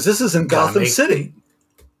 Because this is in Gotham City.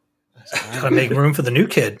 Gotta make room for the new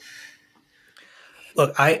kid.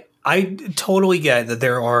 Look, I totally get that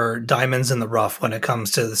there are diamonds in the rough when it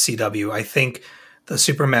comes to the CW. I think the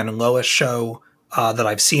Superman and Lois show that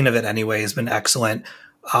I've seen of it anyway has been excellent.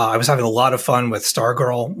 I was having a lot of fun with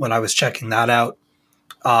Stargirl when I was checking that out.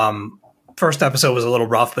 First episode was a little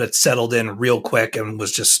rough, but it settled in real quick and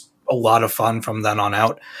was just a lot of fun from then on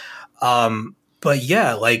out. But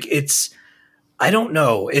yeah, like I don't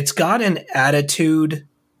know. It's got an attitude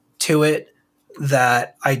to it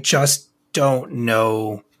that I just don't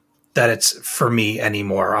know that it's for me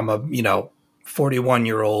anymore. I'm a,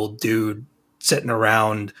 41-year-old dude sitting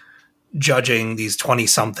around judging these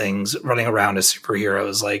 20-somethings running around as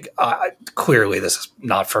superheroes. Like, clearly this is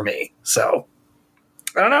not for me. So,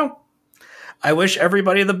 I don't know. I wish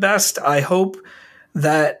everybody the best. I hope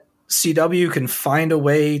that CW can find a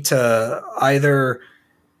way to either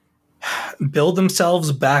build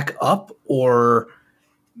themselves back up or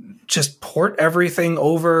just port everything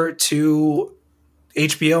over to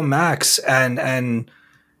HBO Max and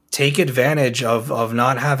take advantage of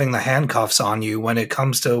not having the handcuffs on you when it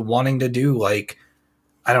comes to wanting to do, like,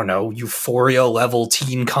 I don't know, Euphoria level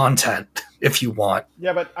teen content if you want.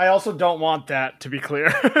 Yeah, but I also don't want that, to be clear.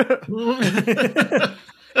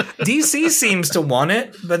 DC seems to want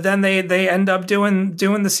it, but then they end up doing the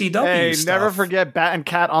CW hey, stuff. never forget Bat and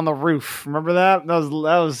Cat on the Roof. Remember that?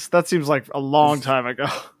 That seems like a long time ago.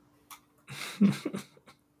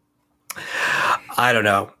 I don't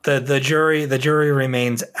know. The jury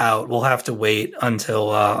remains out. We'll have to wait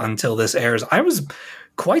until this airs. I was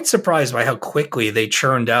quite surprised by how quickly they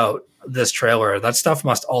churned out this trailer. That stuff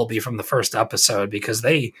must all be from the first episode, because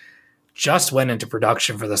they just went into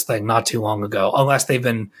production for this thing not too long ago, unless they've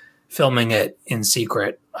been filming it in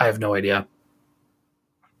secret. I have no idea.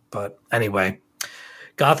 But anyway,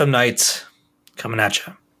 Gotham Knights coming at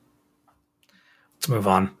you. Let's move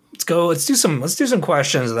on. Let's do some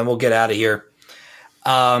questions, and then we'll get out of here.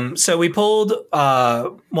 So we pulled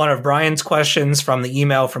one of Brian's questions from the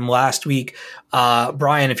email from last week.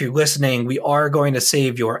 Brian, if you're listening, we are going to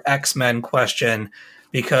save your X-Men question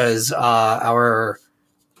because our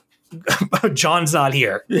John's not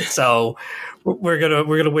here. So we're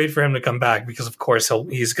gonna wait for him to come back, because of course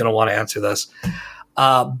he's gonna want to answer this.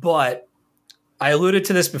 But I alluded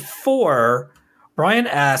to this before. Brian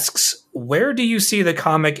asks, where do you see the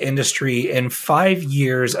comic industry in 5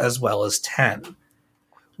 years as well as 10?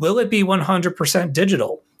 Will it be 100%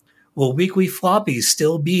 digital? Will weekly floppies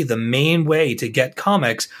still be the main way to get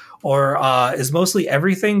comics, or is mostly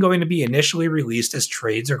everything going to be initially released as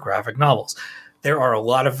trades or graphic novels? There are a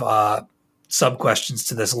lot of sub-questions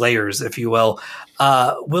to this, layers, if you will.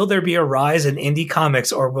 Will there be a rise in indie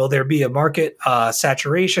comics, or will there be a market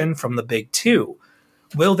saturation from the big two?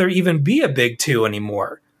 Will there even be a big two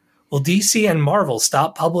anymore? Will DC and Marvel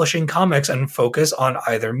stop publishing comics and focus on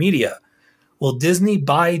either media? Will Disney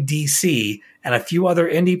buy DC and a few other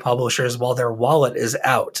indie publishers while their wallet is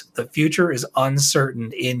out? The future is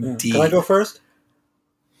uncertain indeed. Can I go first?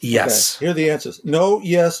 Yes. Okay. Here are the answers. No,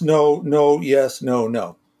 yes, no, no, yes, no,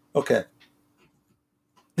 no. Okay.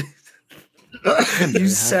 You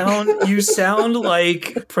sound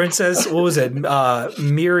like Princess, what was it,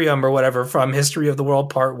 Miriam or whatever from History of the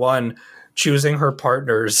World Part 1, choosing her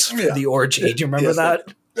partners for the orgy. Do you remember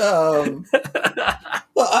that?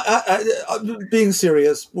 Well, I, being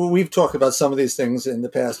serious, we've talked about some of these things in the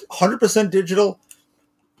past. 100% digital,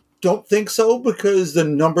 don't think so, because the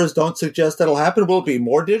numbers don't suggest that'll happen. Will it be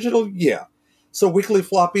more digital? Yeah. So weekly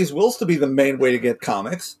floppies will still be the main way to get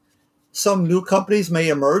comics. Some new companies may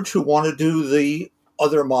emerge who want to do the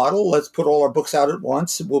other model. Let's put all our books out at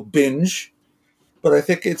once. We'll binge. But I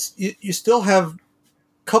think you still have a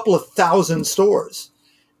couple of thousand stores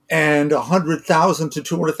and 100,000 to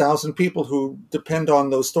 200,000 people who depend on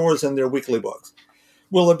those stores and their weekly books.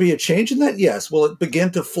 Will there be a change in that? Yes. Will it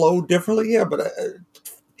begin to flow differently? Yeah, but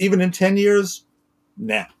even in 10 years,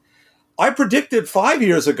 nah. I predicted 5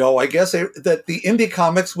 years ago, I guess, that the indie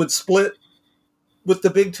comics would split with the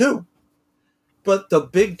big two. But the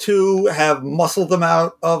big two have muscled them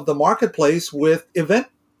out of the marketplace with event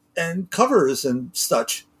and covers and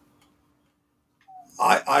such.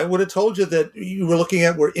 I would have told you that you were looking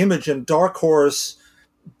at where Image and Dark Horse,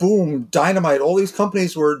 Boom, Dynamite, all these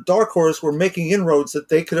companies were Dark Horse were making inroads that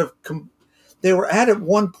they could have. They were at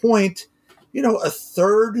one point, a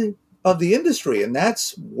third of the industry, and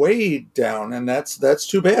that's way down, and that's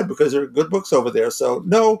too bad, because there are good books over there. So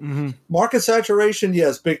no, market saturation,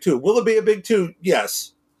 yes. Big two. Will it be a big two?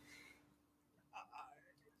 Yes.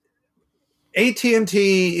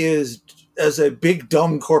 AT&T is as a big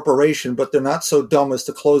dumb corporation, but they're not so dumb as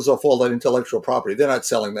to close off all that intellectual property. They're not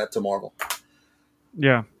selling that to Marvel.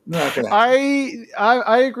 Yeah, not gonna happen.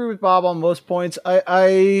 I agree with Bob on most points.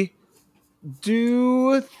 I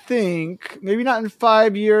do think, maybe not in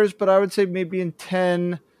 5 years, but I would say maybe in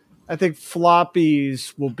 10, I think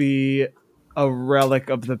floppies will be a relic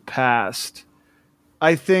of the past.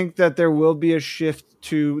 I think that there will be a shift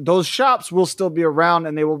to, those shops will still be around,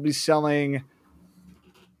 and they will be selling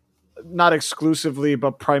not exclusively,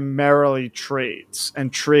 but primarily trades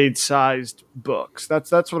and trade-sized books.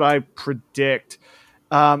 That's what I predict.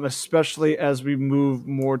 Especially as we move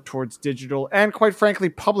more towards digital, and quite frankly,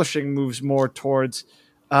 publishing moves more towards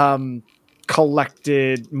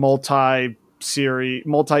collected multi-issue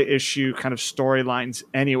kind of storylines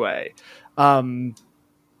anyway. Something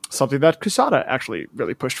that Quesada actually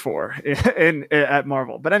really pushed for at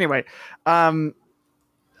Marvel. But anyway,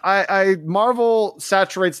 Marvel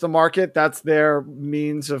saturates the market. That's their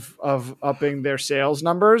means of upping their sales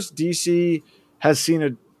numbers. DC has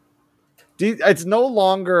seen it's no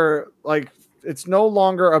longer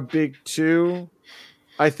a big two.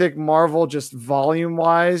 I think Marvel just volume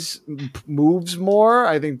wise moves more.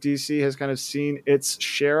 I think DC has kind of seen its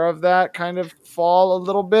share of that kind of fall a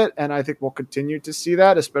little bit. And I think we'll continue to see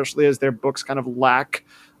that, especially as their books kind of lack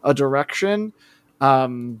a direction.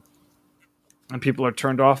 And people are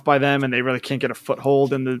turned off by them and they really can't get a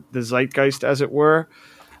foothold in the zeitgeist, as it were.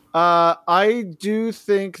 I do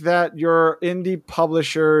think that your indie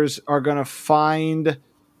publishers are going to find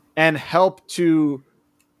and help to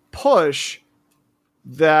push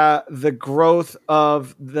the growth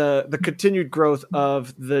of the continued growth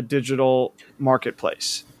of the digital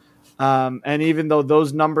marketplace. And even though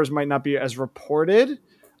those numbers might not be as reported,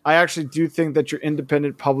 I actually do think that your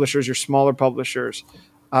independent publishers, your smaller publishers,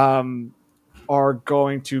 are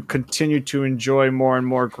going to continue to enjoy more and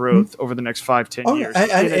more growth over the next 5-10 years in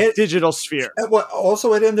a digital sphere.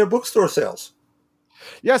 Also, in their bookstore sales.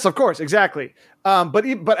 Yes, of course, exactly.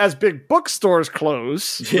 But as big bookstores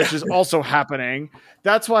close, which is also happening,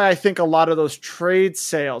 that's why I think a lot of those trade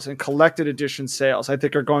sales and collected edition sales, I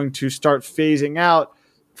think, are going to start phasing out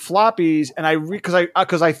floppies. And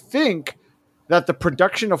because I think that the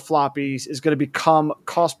production of floppies is going to become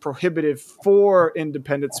cost prohibitive for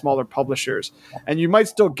independent smaller publishers, and you might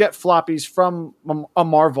still get floppies from a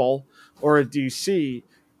Marvel or a DC.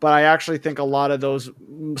 But I actually think a lot of those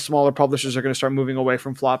smaller publishers are going to start moving away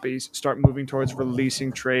from floppies, start moving towards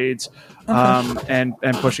releasing trades, and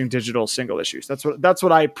pushing digital single issues. That's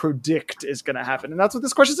what I predict is going to happen, and that's what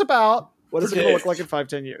this question's about. What is it going to look like in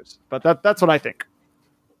 5-10 years? But that's what I think.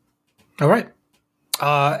 All right,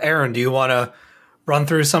 Aaron, do you want to run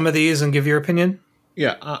through some of these and give your opinion?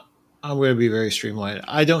 Yeah. I'm going to be very streamlined.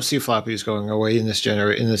 I don't see floppies going away in this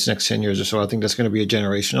next 10 years or so. I think that's going to be a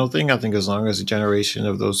generational thing. I think as long as a generation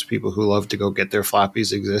of those people who love to go get their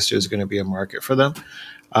floppies exists, there's going to be a market for them.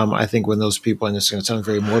 I think when those people, and it's going to sound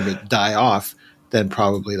very morbid, die off, then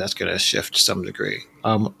probably that's going to shift to some degree.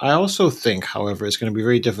 I also think, however, it's going to be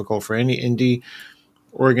very difficult for any indie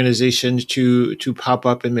organization to pop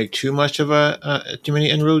up and make too many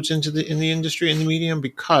inroads in the industry, in the medium,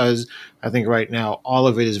 because I think right now all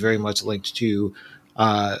of it is very much linked to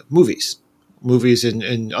movies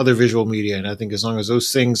and other visual media. And I think as long as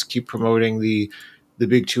those things keep promoting the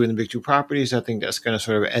big two and the big two properties, I think that's going to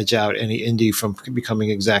sort of edge out any indie from becoming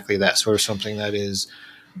exactly that, sort of something that is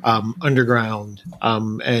underground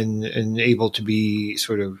and able to be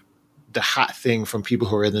sort of the hot thing from people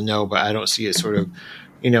who are in the know. But I don't see it sort of,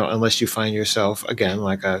 unless you find yourself again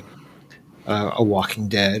like a Walking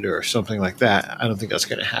Dead or something like that. I don't think that's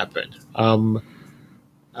going to happen.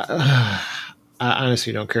 I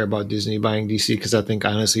honestly don't care about Disney buying DC, because I think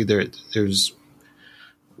honestly there's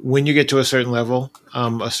when you get to a certain level,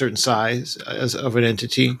 a certain size of an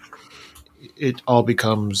entity, it all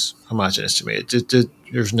becomes homogenous to me.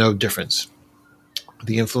 There's no difference.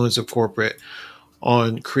 The influence of corporate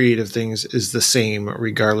on creative things is the same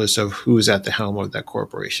regardless of who's at the helm of that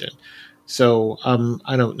corporation. So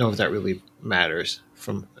I don't know if that really matters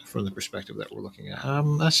from the perspective that we're looking at.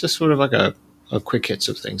 That's just sort of like a quick hits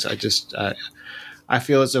of things. I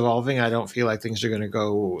feel it's evolving. I don't feel like things are going to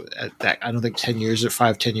go at that. I don't think 10 years or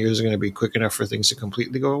 5-10 years are going to be quick enough for things to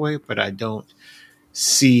completely go away, but I don't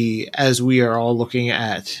see, as we are all looking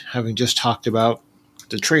at, having just talked about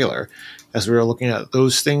the trailer, as we are looking at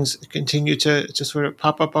those things continue to sort of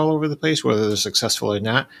pop up all over the place, whether they're successful or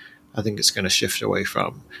not, I think it's going to shift away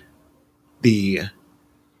from the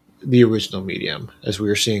original medium, as we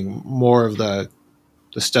are seeing more of the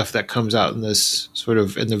stuff that comes out in this sort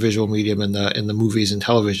of in the visual medium in the movies and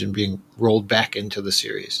television being rolled back into the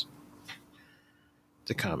series,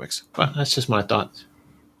 the comics. But that's just my thoughts.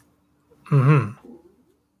 For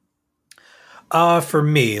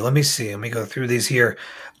me, let me see. Let me go through these here.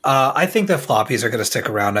 I think that floppies are going to stick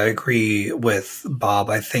around. I agree with Bob.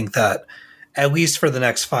 I think that at least for the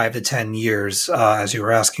next 5 to 10 years, as you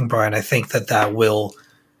were asking, Brian, I think that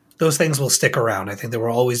those things will stick around. I think there will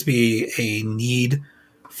always be a need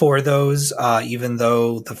for those, even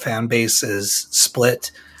though the fan base is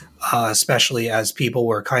split, especially as people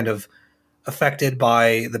were kind of affected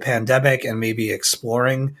by the pandemic and maybe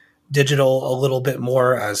exploring digital a little bit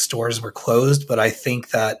more as stores were closed. But I think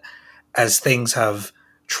that as things have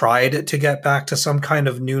tried to get back to some kind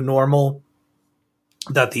of new normal,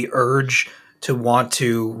 that the urge to want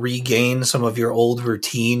to regain some of your old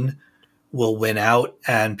routine will win out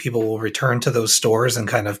and people will return to those stores and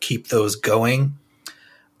kind of keep those going.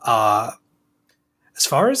 As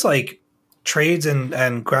far as like trades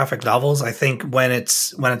and graphic novels, I think when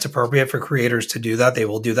it's appropriate for creators to do that, they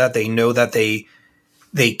will do that. They know that they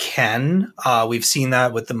can. We've seen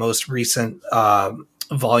that with the most recent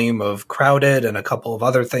volume of Crowded and a couple of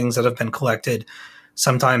other things that have been collected.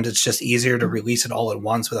 Sometimes it's just easier to release it all at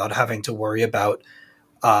once without having to worry about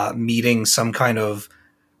meeting some kind of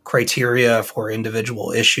criteria for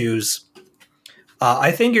individual issues.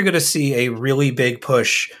 I think you're going to see a really big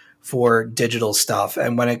push for digital stuff.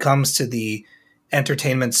 And when it comes to the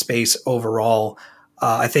entertainment space overall,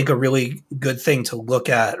 I think a really good thing to look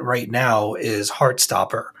at right now is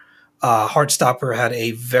Heartstopper. Heartstopper had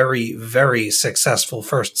a very, very successful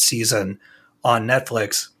first season on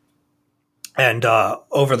Netflix. And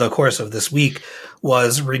over the course of this week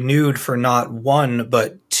was renewed for not one,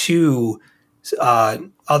 but two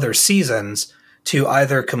other seasons to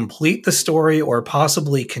either complete the story or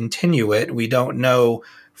possibly continue it. We don't know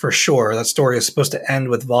for sure. That story is supposed to end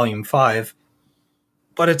with volume 5,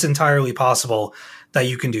 but it's entirely possible that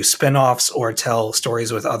you can do spin-offs or tell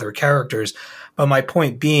stories with other characters. But my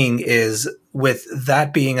point being is, with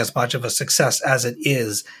that being as much of a success as it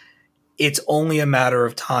is, it's only a matter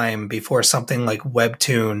of time before something like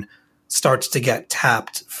Webtoon starts to get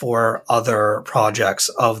tapped for other projects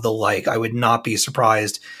of the like. I would not be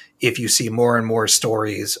surprised if you see more and more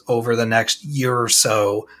stories over the next year or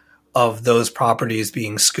so of those properties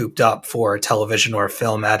being scooped up for television or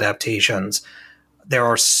film adaptations. There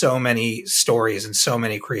are so many stories and so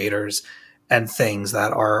many creators and things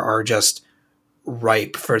that are just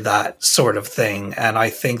ripe for that sort of thing. And I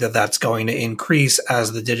think that that's going to increase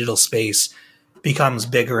as the digital space becomes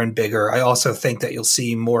bigger and bigger. I also think that you'll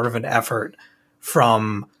see more of an effort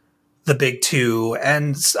from the big two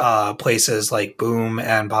and places like Boom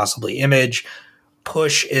and possibly Image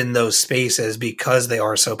push in those spaces because they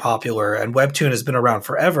are so popular. And Webtoon has been around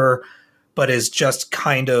forever, but is just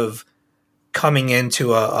kind of coming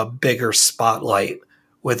into a bigger spotlight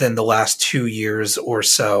within the last 2 years or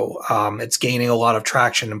so. It's gaining a lot of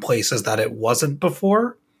traction in places that it wasn't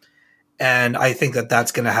before. And I think that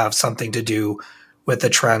that's going to have something to do with the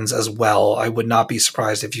trends as well. I would not be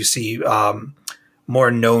surprised if you see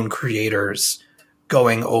more known creators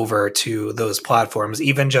going over to those platforms,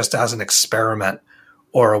 even just as an experiment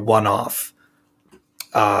or a one-off.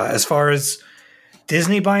 As far as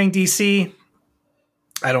Disney buying DC,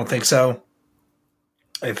 I don't think so.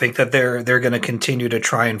 I think that they're going to continue to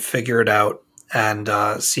try and figure it out and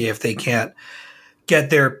see if they can't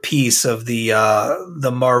get their piece of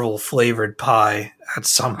the Marvel flavored pie at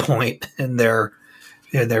some point in their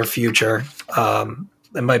future.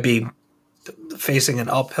 They might be facing an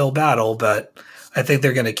uphill battle, but I think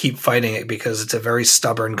they're going to keep fighting it because it's a very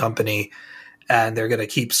stubborn company, and they're going to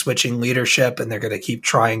keep switching leadership, and they're going to keep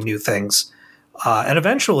trying new things. And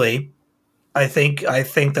eventually, I think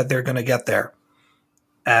that they're going to get there.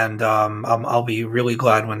 And I'll be really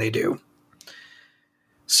glad when they do.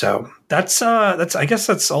 So that's I guess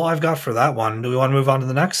that's all I've got for that one. Do we want to move on to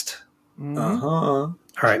the next? All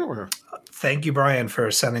right. Sure. Thank you, Brian,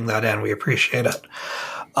 for sending that in. We appreciate it.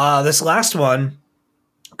 This last one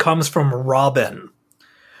comes from Robin.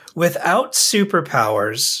 Without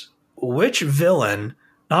superpowers, which villain,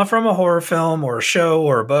 not from a horror film or a show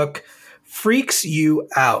or a book, freaks you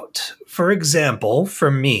out? For example,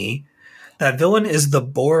 for me, that villain is the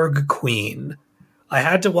Borg Queen. I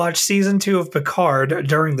had to watch season 2 of Picard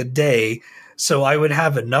during the day so I would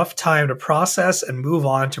have enough time to process and move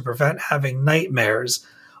on to prevent having nightmares.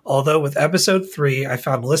 Although with episode 3, I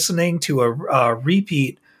found listening to a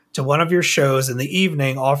repeat to one of your shows in the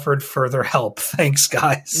evening offered further help. Thanks,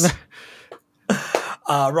 guys.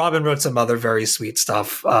 Robin wrote some other very sweet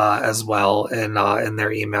stuff as well in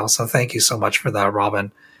their email. So thank you so much for that,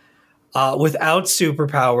 Robin. Without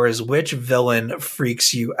superpowers, which villain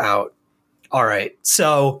freaks you out? All right.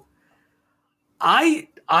 So I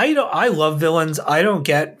love villains. I don't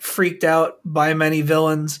get freaked out by many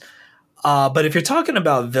villains. But if you're talking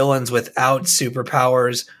about villains without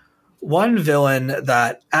superpowers, one villain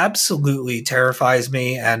that absolutely terrifies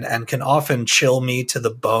me and can often chill me to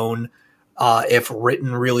the bone if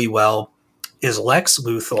written really well is Lex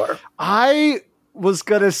Luthor. I was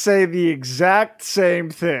going to say the exact same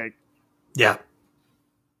thing. Yeah.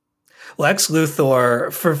 Lex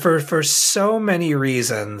Luthor for so many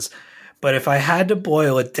reasons, but if I had to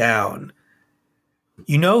boil it down,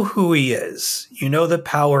 you know who he is. You know the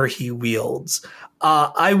power he wields.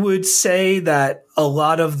 I would say that a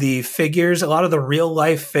lot of the real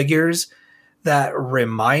life figures that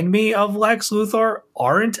remind me of Lex Luthor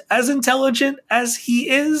aren't as intelligent as he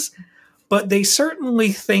is, but they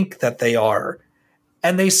certainly think that they are.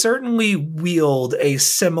 And they certainly wield a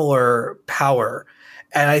similar power.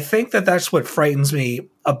 And I think that that's what frightens me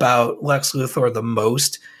about Lex Luthor the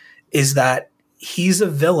most, is that he's a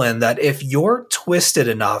villain that if you're twisted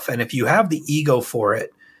enough and if you have the ego for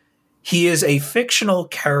it, he is a fictional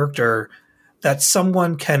character that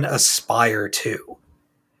someone can aspire to.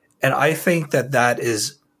 And I think that that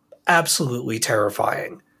is absolutely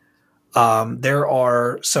terrifying. There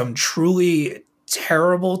are some truly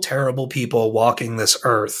terrible, terrible people walking this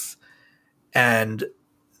earth. And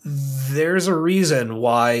there's a reason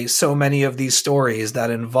why so many of these stories that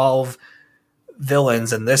involve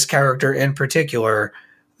villains, and this character in particular,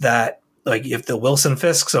 that like if the Wilson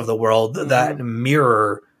Fisks of the world that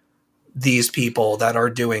mirror these people that are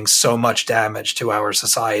doing so much damage to our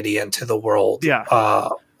society and to the world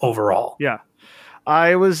overall. Yeah.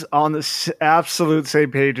 I was on the absolute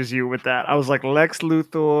same page as you with that. I was like Lex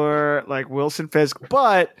Luthor, like Wilson Fisk,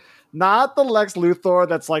 but not the Lex Luthor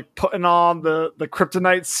that's like putting on the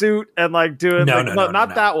kryptonite suit and like doing no,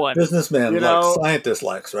 that one. Businessman, Lex, scientist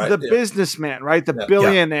Lex, right? The businessman, right? The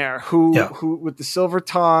billionaire who with the silver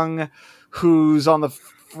tongue, who's on the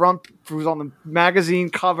front, who's on the magazine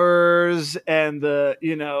covers, and the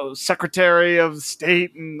Secretary of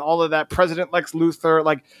State and all of that, President Lex Luthor,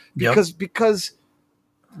 like because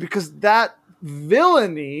that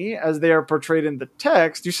villainy, as they are portrayed in the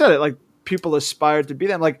text, you said it, like people aspired to be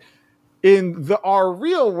them. Like in our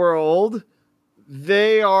real world,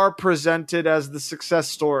 they are presented as the success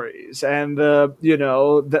stories and the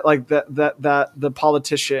the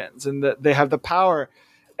politicians, and that they have the power.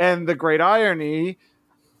 And the great irony,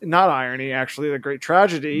 not irony, actually, the great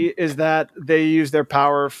tragedy is that they use their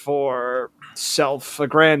power for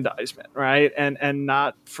self-aggrandizement, right? And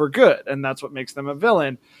not for good. And that's what makes them a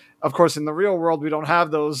villain. Of course, in the real world, we don't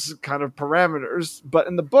have those kind of parameters, but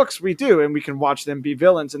in the books we do, and we can watch them be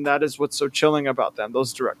villains. And that is what's so chilling about them,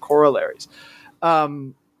 those direct corollaries.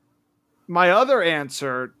 My other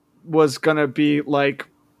answer was going to be like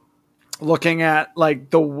looking at like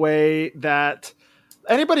the way that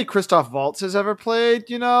anybody Christoph Waltz has ever played,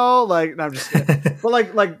 like, no, I'm just kidding.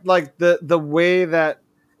 But like the way that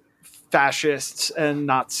fascists and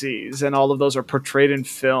Nazis and all of those are portrayed in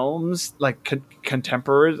films, like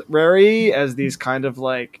contemporary, as these kind of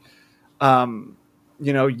like,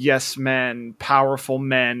 yes men, powerful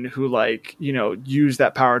men who like, use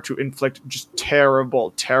that power to inflict just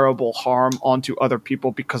terrible, terrible harm onto other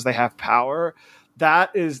people because they have power.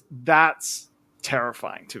 That's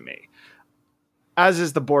terrifying to me. As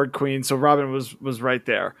is the Borg Queen. So Robin was right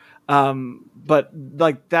there. But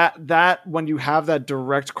like that when you have that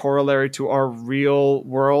direct corollary to our real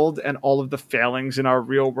world, and all of the failings in our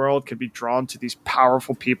real world can be drawn to these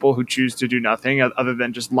powerful people who choose to do nothing other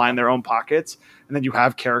than just line their own pockets. And then you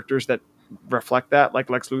have characters that reflect that, like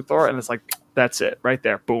Lex Luthor. And it's like, that's it right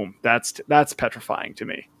there. Boom. That's petrifying to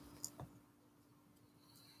me.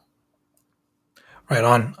 Right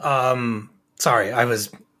on. Sorry, I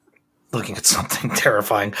was looking at something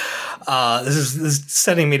terrifying. This is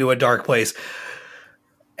sending me to a dark place.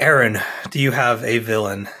 Aaron, do you have a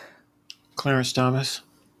villain? Clarence Thomas.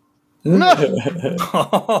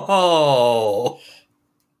 Oh,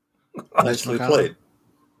 nicely played.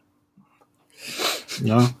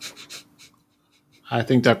 No, I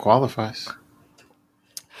think that qualifies.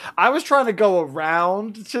 I was trying to go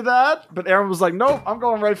around to that, but Aaron was like, "Nope, I'm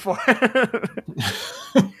going right for it."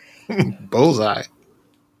 Bullseye.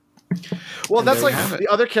 Well, that's like the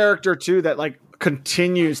other character too that like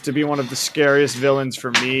continues to be one of the scariest villains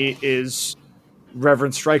for me is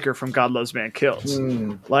Reverend Stryker from God Loves Man Kills.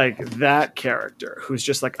 Like that character who's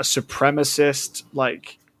just like a supremacist,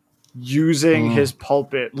 like using his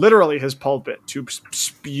pulpit, literally his pulpit, to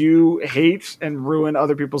spew hate and ruin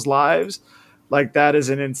other people's lives. Like that is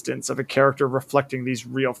an instance of a character reflecting these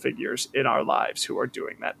real figures in our lives who are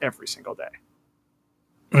doing that every single day.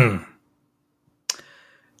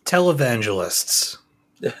 Televangelists.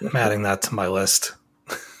 I'm adding that to my list.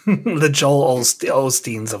 The Joel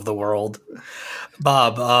Osteens of the world.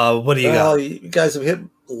 Bob, what do you got? You guys have hit a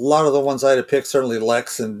lot of the ones I had to pick, certainly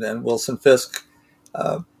Lex and Wilson Fisk.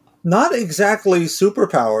 Not exactly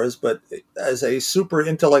superpowers, but as a super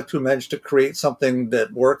intellect who managed to create something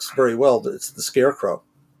that works very well, it's the Scarecrow.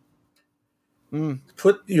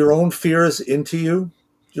 Put your own fears into you,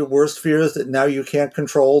 your worst fears that now you can't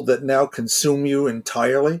control, that now consume you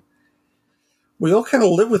entirely. We all kind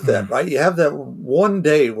of live with that, right? You have that one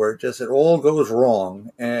day where it all goes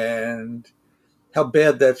wrong, and how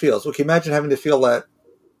bad that feels. Well, can you imagine having to feel that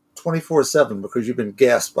 24/7 because you've been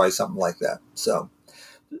gassed by something like that? So,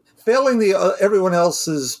 failing everyone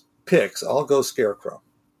else's picks, I'll go Scarecrow.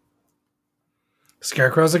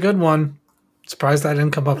 Scarecrow's a good one. Surprised I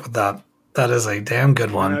didn't come up with that. That is a damn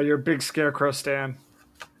good one. I know, you're a big Scarecrow stan.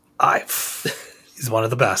 He's one of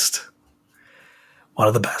the best. One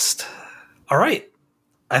of the best. All right.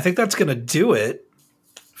 I think that's going to do it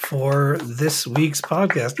for this week's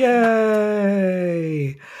podcast.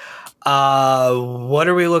 Yay! What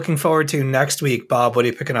are we looking forward to next week, Bob? What are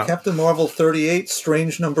you picking up? Captain Marvel 38,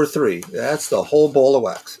 Strange number 3. That's the whole ball of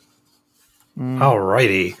wax.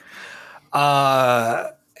 Alrighty.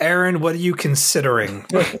 Aaron, what are you considering?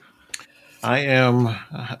 I am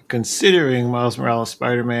considering Miles Morales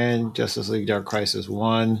Spider-Man, Justice League Dark Crisis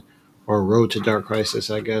 1, or Road to Dark Crisis,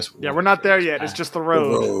 I guess. Yeah, we're not there yet. It's just the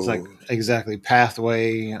road. It's like exactly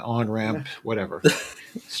pathway, on-ramp, whatever.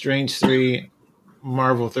 Strange 3,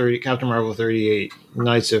 Captain Marvel 38,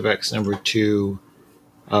 Knights of X number 2,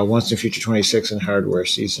 Once in Future 26, and Hardware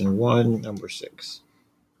Season 1, number 6.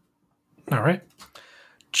 All right.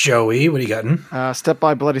 Joey, what are you getting? Step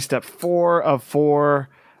by Bloody Step 4 of 4.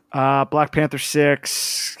 Black Panther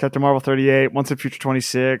 6, Captain Marvel 38, Once in Future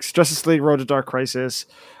 26, Justice League Road to Dark Crisis,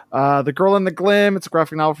 The Girl in the Glim, it's a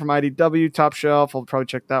graphic novel from IDW, top shelf, I'll probably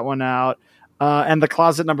check that one out. And The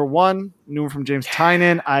Closet number 1, new one from James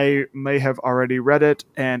Tynion. I may have already read it,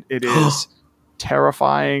 and it is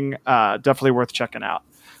terrifying. Definitely worth checking out.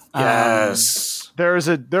 Yes. There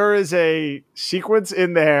is a sequence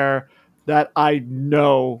in there that I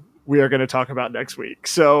know we are going to talk about next week.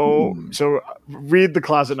 So read The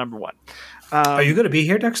Closet number 1. Are you going to be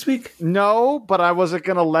here next week? No, but I wasn't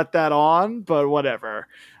going to let that on, but whatever.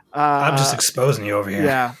 I'm just exposing you over here.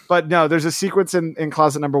 Yeah, but no, there's a sequence in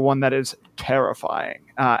Closet number 1 that is terrifying.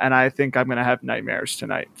 And I think I'm going to have nightmares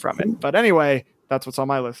tonight from it. But anyway, that's what's on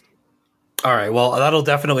my list. All right. Well, that'll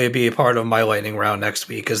definitely be a part of my lightning round next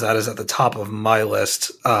week, because that is at the top of my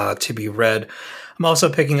list to be read. I'm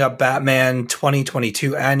also picking up Batman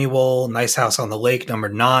 2022 Annual, Nice House on the Lake, number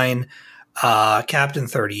 9, Captain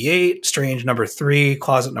 38, Strange number 3,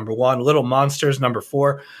 Closet number 1, Little Monsters number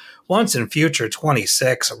 4, Once in Future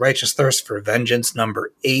 26, A Righteous Thirst for Vengeance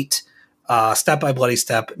number 8, Step by Bloody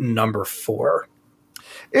Step number 4.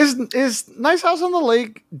 Is Nice House on the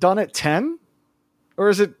Lake done at 10? Or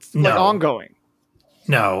is it ongoing?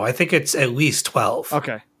 No, I think it's at least 12.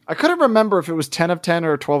 Okay. I couldn't remember if it was 10 of 10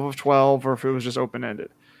 or 12 of 12 or if it was just open-ended.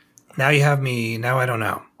 Now you have me. Now I don't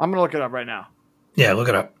know. I'm going to look it up right now. Yeah, look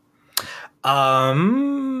it up.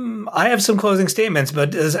 I have some closing statements,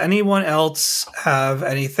 but does anyone else have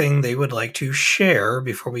anything they would like to share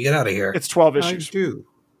before we get out of here? It's 12 issues. I do.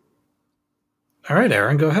 All right,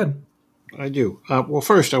 Aaron, go ahead. I do. Well,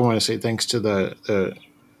 first I want to say thanks to the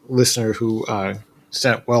listener who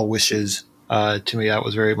sent well wishes to me. That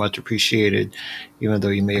was very much appreciated, even though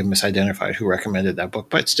you may have misidentified who recommended that book.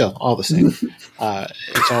 But still, all the same,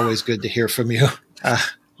 it's always good to hear from you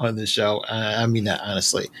on the show. I mean that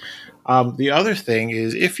honestly. The other thing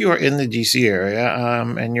is, if you are in the DC area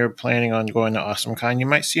and you're planning on going to AwesomeCon, you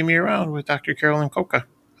might see me around with Dr. Carolyn Coca.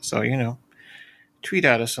 So, tweet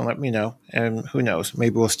at us and let me know. And who knows,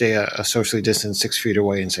 maybe we'll stay a socially distanced 6 feet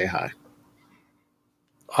away and say hi.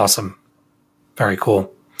 Awesome. Very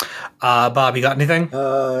cool. Bob, you got anything?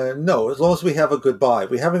 No, as long as we have a goodbye.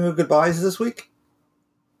 We having a goodbyes this week?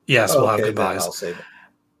 Yes, we'll have goodbyes. I'll save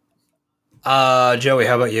it. Joey,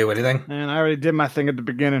 how about you? Anything? Man, I already did my thing at the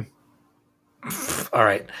beginning. All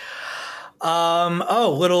right.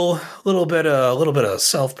 Little bit of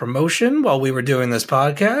self promotion while we were doing this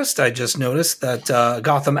podcast. I just noticed that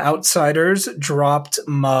Gotham Outsiders dropped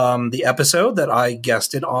the episode that I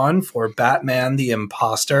guested on for Batman the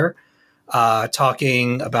Imposter,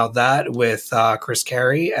 talking about that with Chris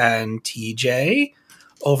Carey and TJ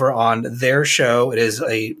over on their show. It is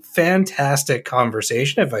a fantastic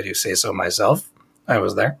conversation, if I do say so myself. I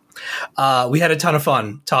was there. We had a ton of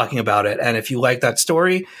fun talking about it. And if you like that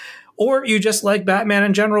story, or you just like Batman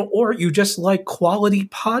in general, or you just like quality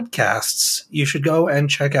podcasts, you should go and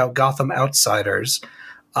check out Gotham Outsiders.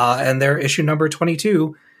 And their issue number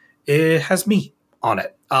 22, it has me on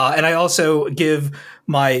it. And I also give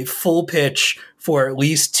my full pitch for at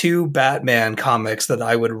least 2 Batman comics that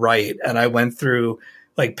I would write. And I went through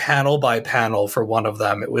like panel by panel for one of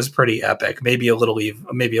them. It was pretty epic, maybe a little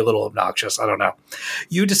obnoxious. I don't know.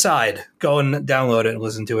 You decide. Go and download it and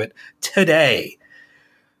listen to it today.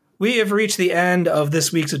 We have reached the end of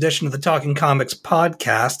this week's edition of the Talking Comics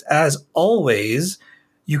podcast. As always,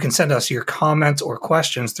 you can send us your comments or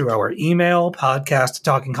questions through our email,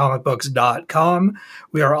 podcast@talkingcomicbooks.com.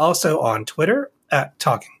 We are also on Twitter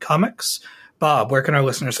 @TalkingComics. Bob, where can our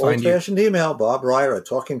listeners find you? Old-fashioned email, Bob Ryer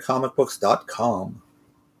 @talkingcomicbooks.com.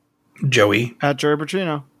 Joey. Jerry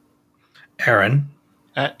Bertrino. Aaron.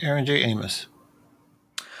 @Aaron J. Amos.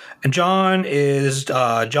 And John is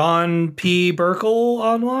John P. Burkle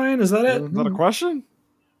online. Is that it? Is that a question?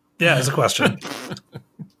 Yeah, it's a question.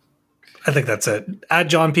 I think that's it. At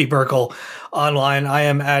John P. Burkle online. I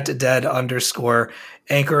am at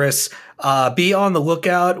dead_Anchorus. Be on the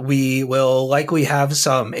lookout. We will likely have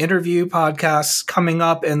some interview podcasts coming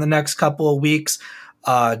up in the next couple of weeks.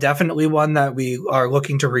 Definitely one that we are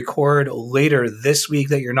looking to record later this week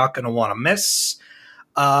that you're not going to want to miss.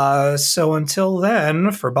 So until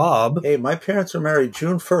then, for Bob. Hey, my parents were married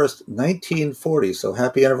June 1st, 1940. So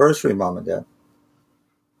happy anniversary, Mom and Dad.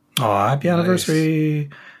 Oh, happy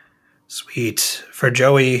anniversary. Sweet. For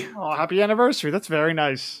Joey. Oh, happy anniversary. That's very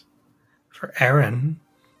nice. For Aaron.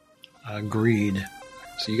 Agreed.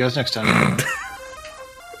 See you guys next time.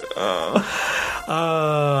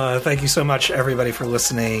 Thank you so much, everybody, for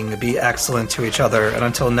listening. Be excellent to each other. And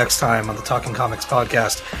until next time on the Talking Comics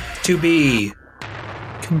podcast, to be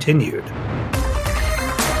continued.